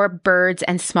for birds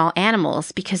and small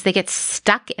animals because they get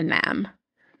stuck in them.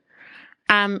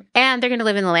 And they're going to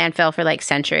live in the landfill for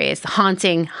centuries,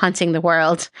 haunting the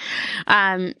world.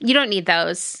 You don't need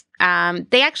those.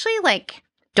 They actually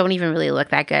don't even really look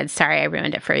that good. Sorry, I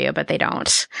ruined it for you, but they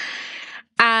don't.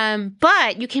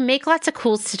 But you can make lots of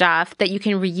cool stuff that you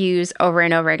can reuse over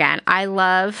and over again. I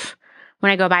love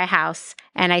when I go by a house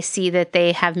and I see that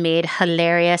they have made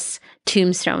hilarious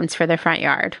tombstones for their front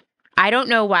yard. I don't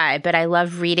know why, but I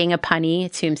love reading a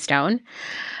punny tombstone.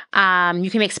 You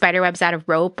can make spider webs out of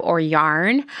rope or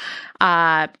yarn. You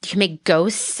can make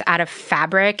ghosts out of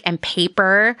fabric and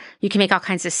paper. You can make all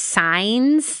kinds of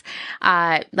signs.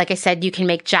 Like I said, you can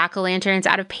make jack-o'-lanterns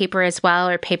out of paper as well,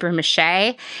 or paper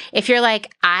mache. If you're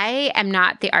like, I am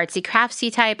not the artsy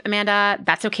craftsy type, Amanda,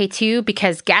 that's okay too,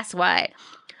 because guess what?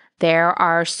 There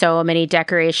are so many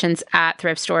decorations at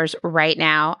thrift stores right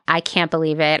now. I can't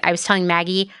believe it. I was telling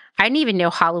Maggie, I didn't even know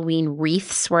Halloween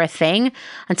wreaths were a thing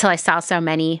until I saw so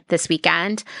many this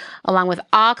weekend, along with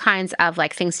all kinds of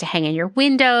things to hang in your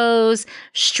windows,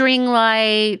 string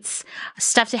lights,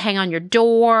 stuff to hang on your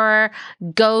door,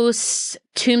 ghosts,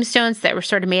 tombstones that were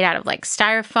sort of made out of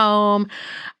styrofoam,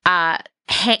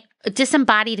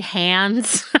 disembodied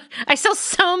hands. I saw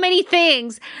so many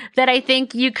things that I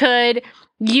think you could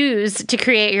use to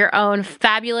create your own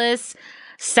fabulous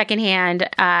secondhand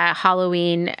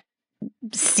Halloween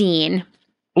scene.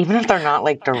 Even if they're not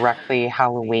directly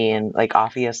Halloween,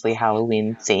 obviously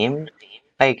Halloween themed,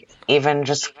 even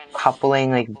just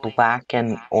coupling black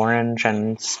and orange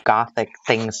and gothic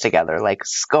things together,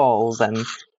 skulls and,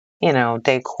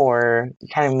 decor,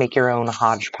 kind of make your own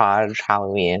hodgepodge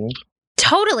Halloween.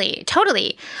 Totally.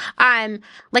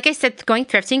 Like I said, going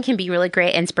thrifting can be really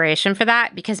great inspiration for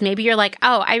that, because maybe you're like,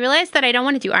 oh, I realized that I don't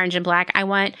want to do orange and black. I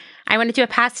want to do a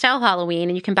pastel Halloween,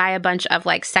 and you can buy a bunch of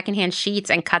secondhand sheets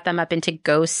and cut them up into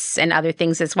ghosts and other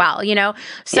things as well,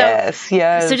 So,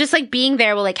 yes. So just being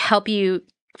there will help you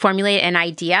formulate an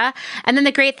idea. And then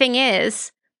the great thing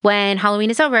is, when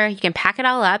Halloween is over, you can pack it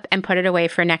all up and put it away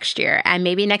for next year. And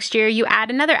maybe next year you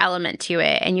add another element to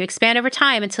it and you expand over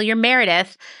time until you're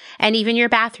Meredith and even your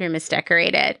bathroom is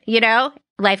decorated.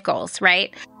 Life goals,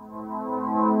 right?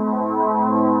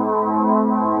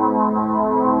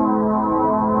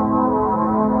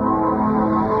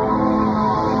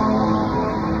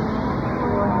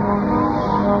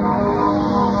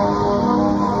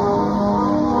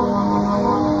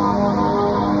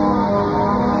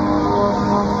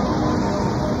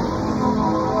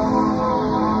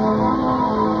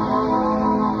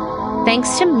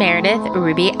 Thanks to Meredith,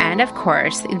 Ruby, and of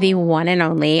course, the one and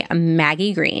only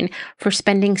Maggie Greene for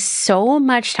spending so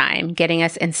much time getting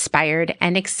us inspired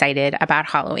and excited about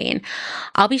Halloween.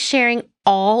 I'll be sharing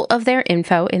all of their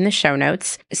info in the show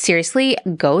notes. Seriously,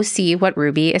 go see what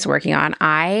Ruby is working on.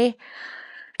 I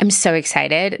am so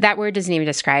excited. That word doesn't even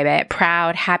describe it.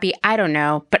 Proud, happy, I don't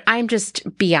know, but I'm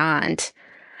just beyond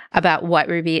about what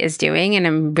Ruby is doing, and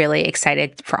I'm really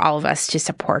excited for all of us to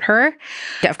support her.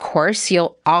 Of course,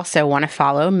 you'll also want to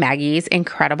follow Maggie's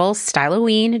incredible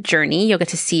Styloween journey. You'll get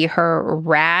to see her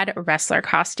rad wrestler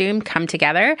costume come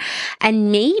together,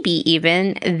 and maybe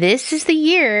even this is the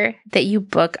year that you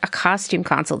book a costume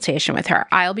consultation with her.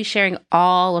 I'll be sharing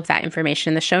all of that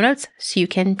information in the show notes so you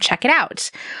can check it out.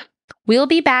 We'll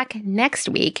be back next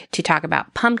week to talk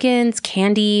about pumpkins,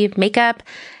 candy, makeup,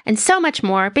 and so much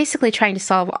more, basically trying to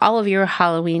solve all of your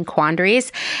Halloween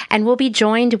quandaries, and we'll be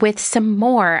joined with some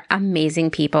more amazing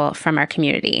people from our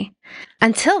community.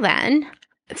 Until then,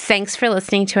 thanks for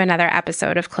listening to another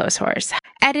episode of Clotheshorse.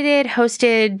 Edited,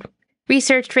 hosted,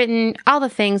 researched, written, all the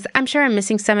things. I'm sure I'm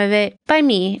missing some of it by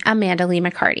me, Amanda Lee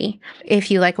McCarty.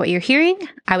 If you like what you're hearing,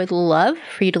 I would love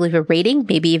for you to leave a rating,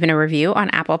 maybe even a review on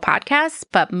Apple Podcasts.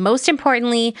 But most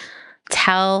importantly,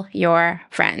 tell your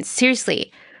friends.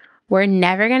 Seriously, we're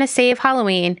never going to save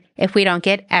Halloween if we don't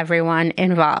get everyone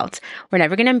involved. We're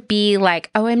never going to be like,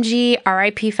 OMG,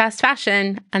 RIP fast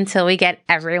fashion until we get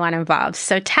everyone involved.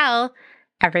 So tell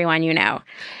everyone you know.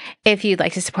 If you'd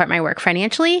like to support my work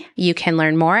financially, you can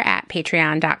learn more at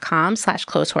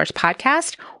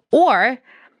patreon.com/clotheshorsepodcast, or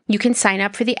you can sign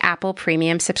up for the Apple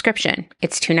Premium subscription.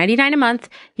 It's $2.99 a month.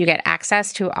 You get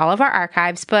access to all of our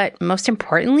archives, but most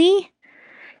importantly,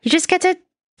 you just get to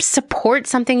support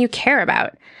something you care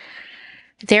about.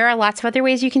 There are lots of other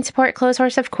ways you can support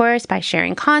Clotheshorse, of course, by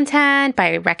sharing content,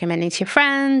 by recommending to your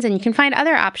friends, and you can find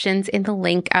other options in the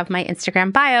link of my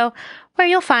Instagram bio, where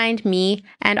you'll find me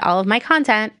and all of my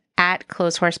content at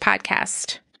Clotheshorse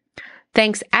Podcast.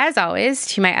 Thanks, as always,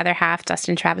 to my other half,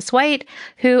 Dustin Travis White,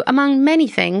 who, among many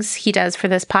things he does for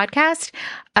this podcast,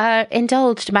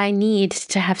 indulged my need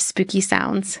to have spooky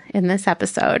sounds in this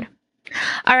episode.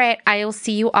 All right, I will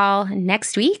see you all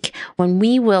next week when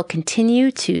we will continue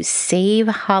to save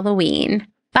Halloween.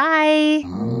 Bye!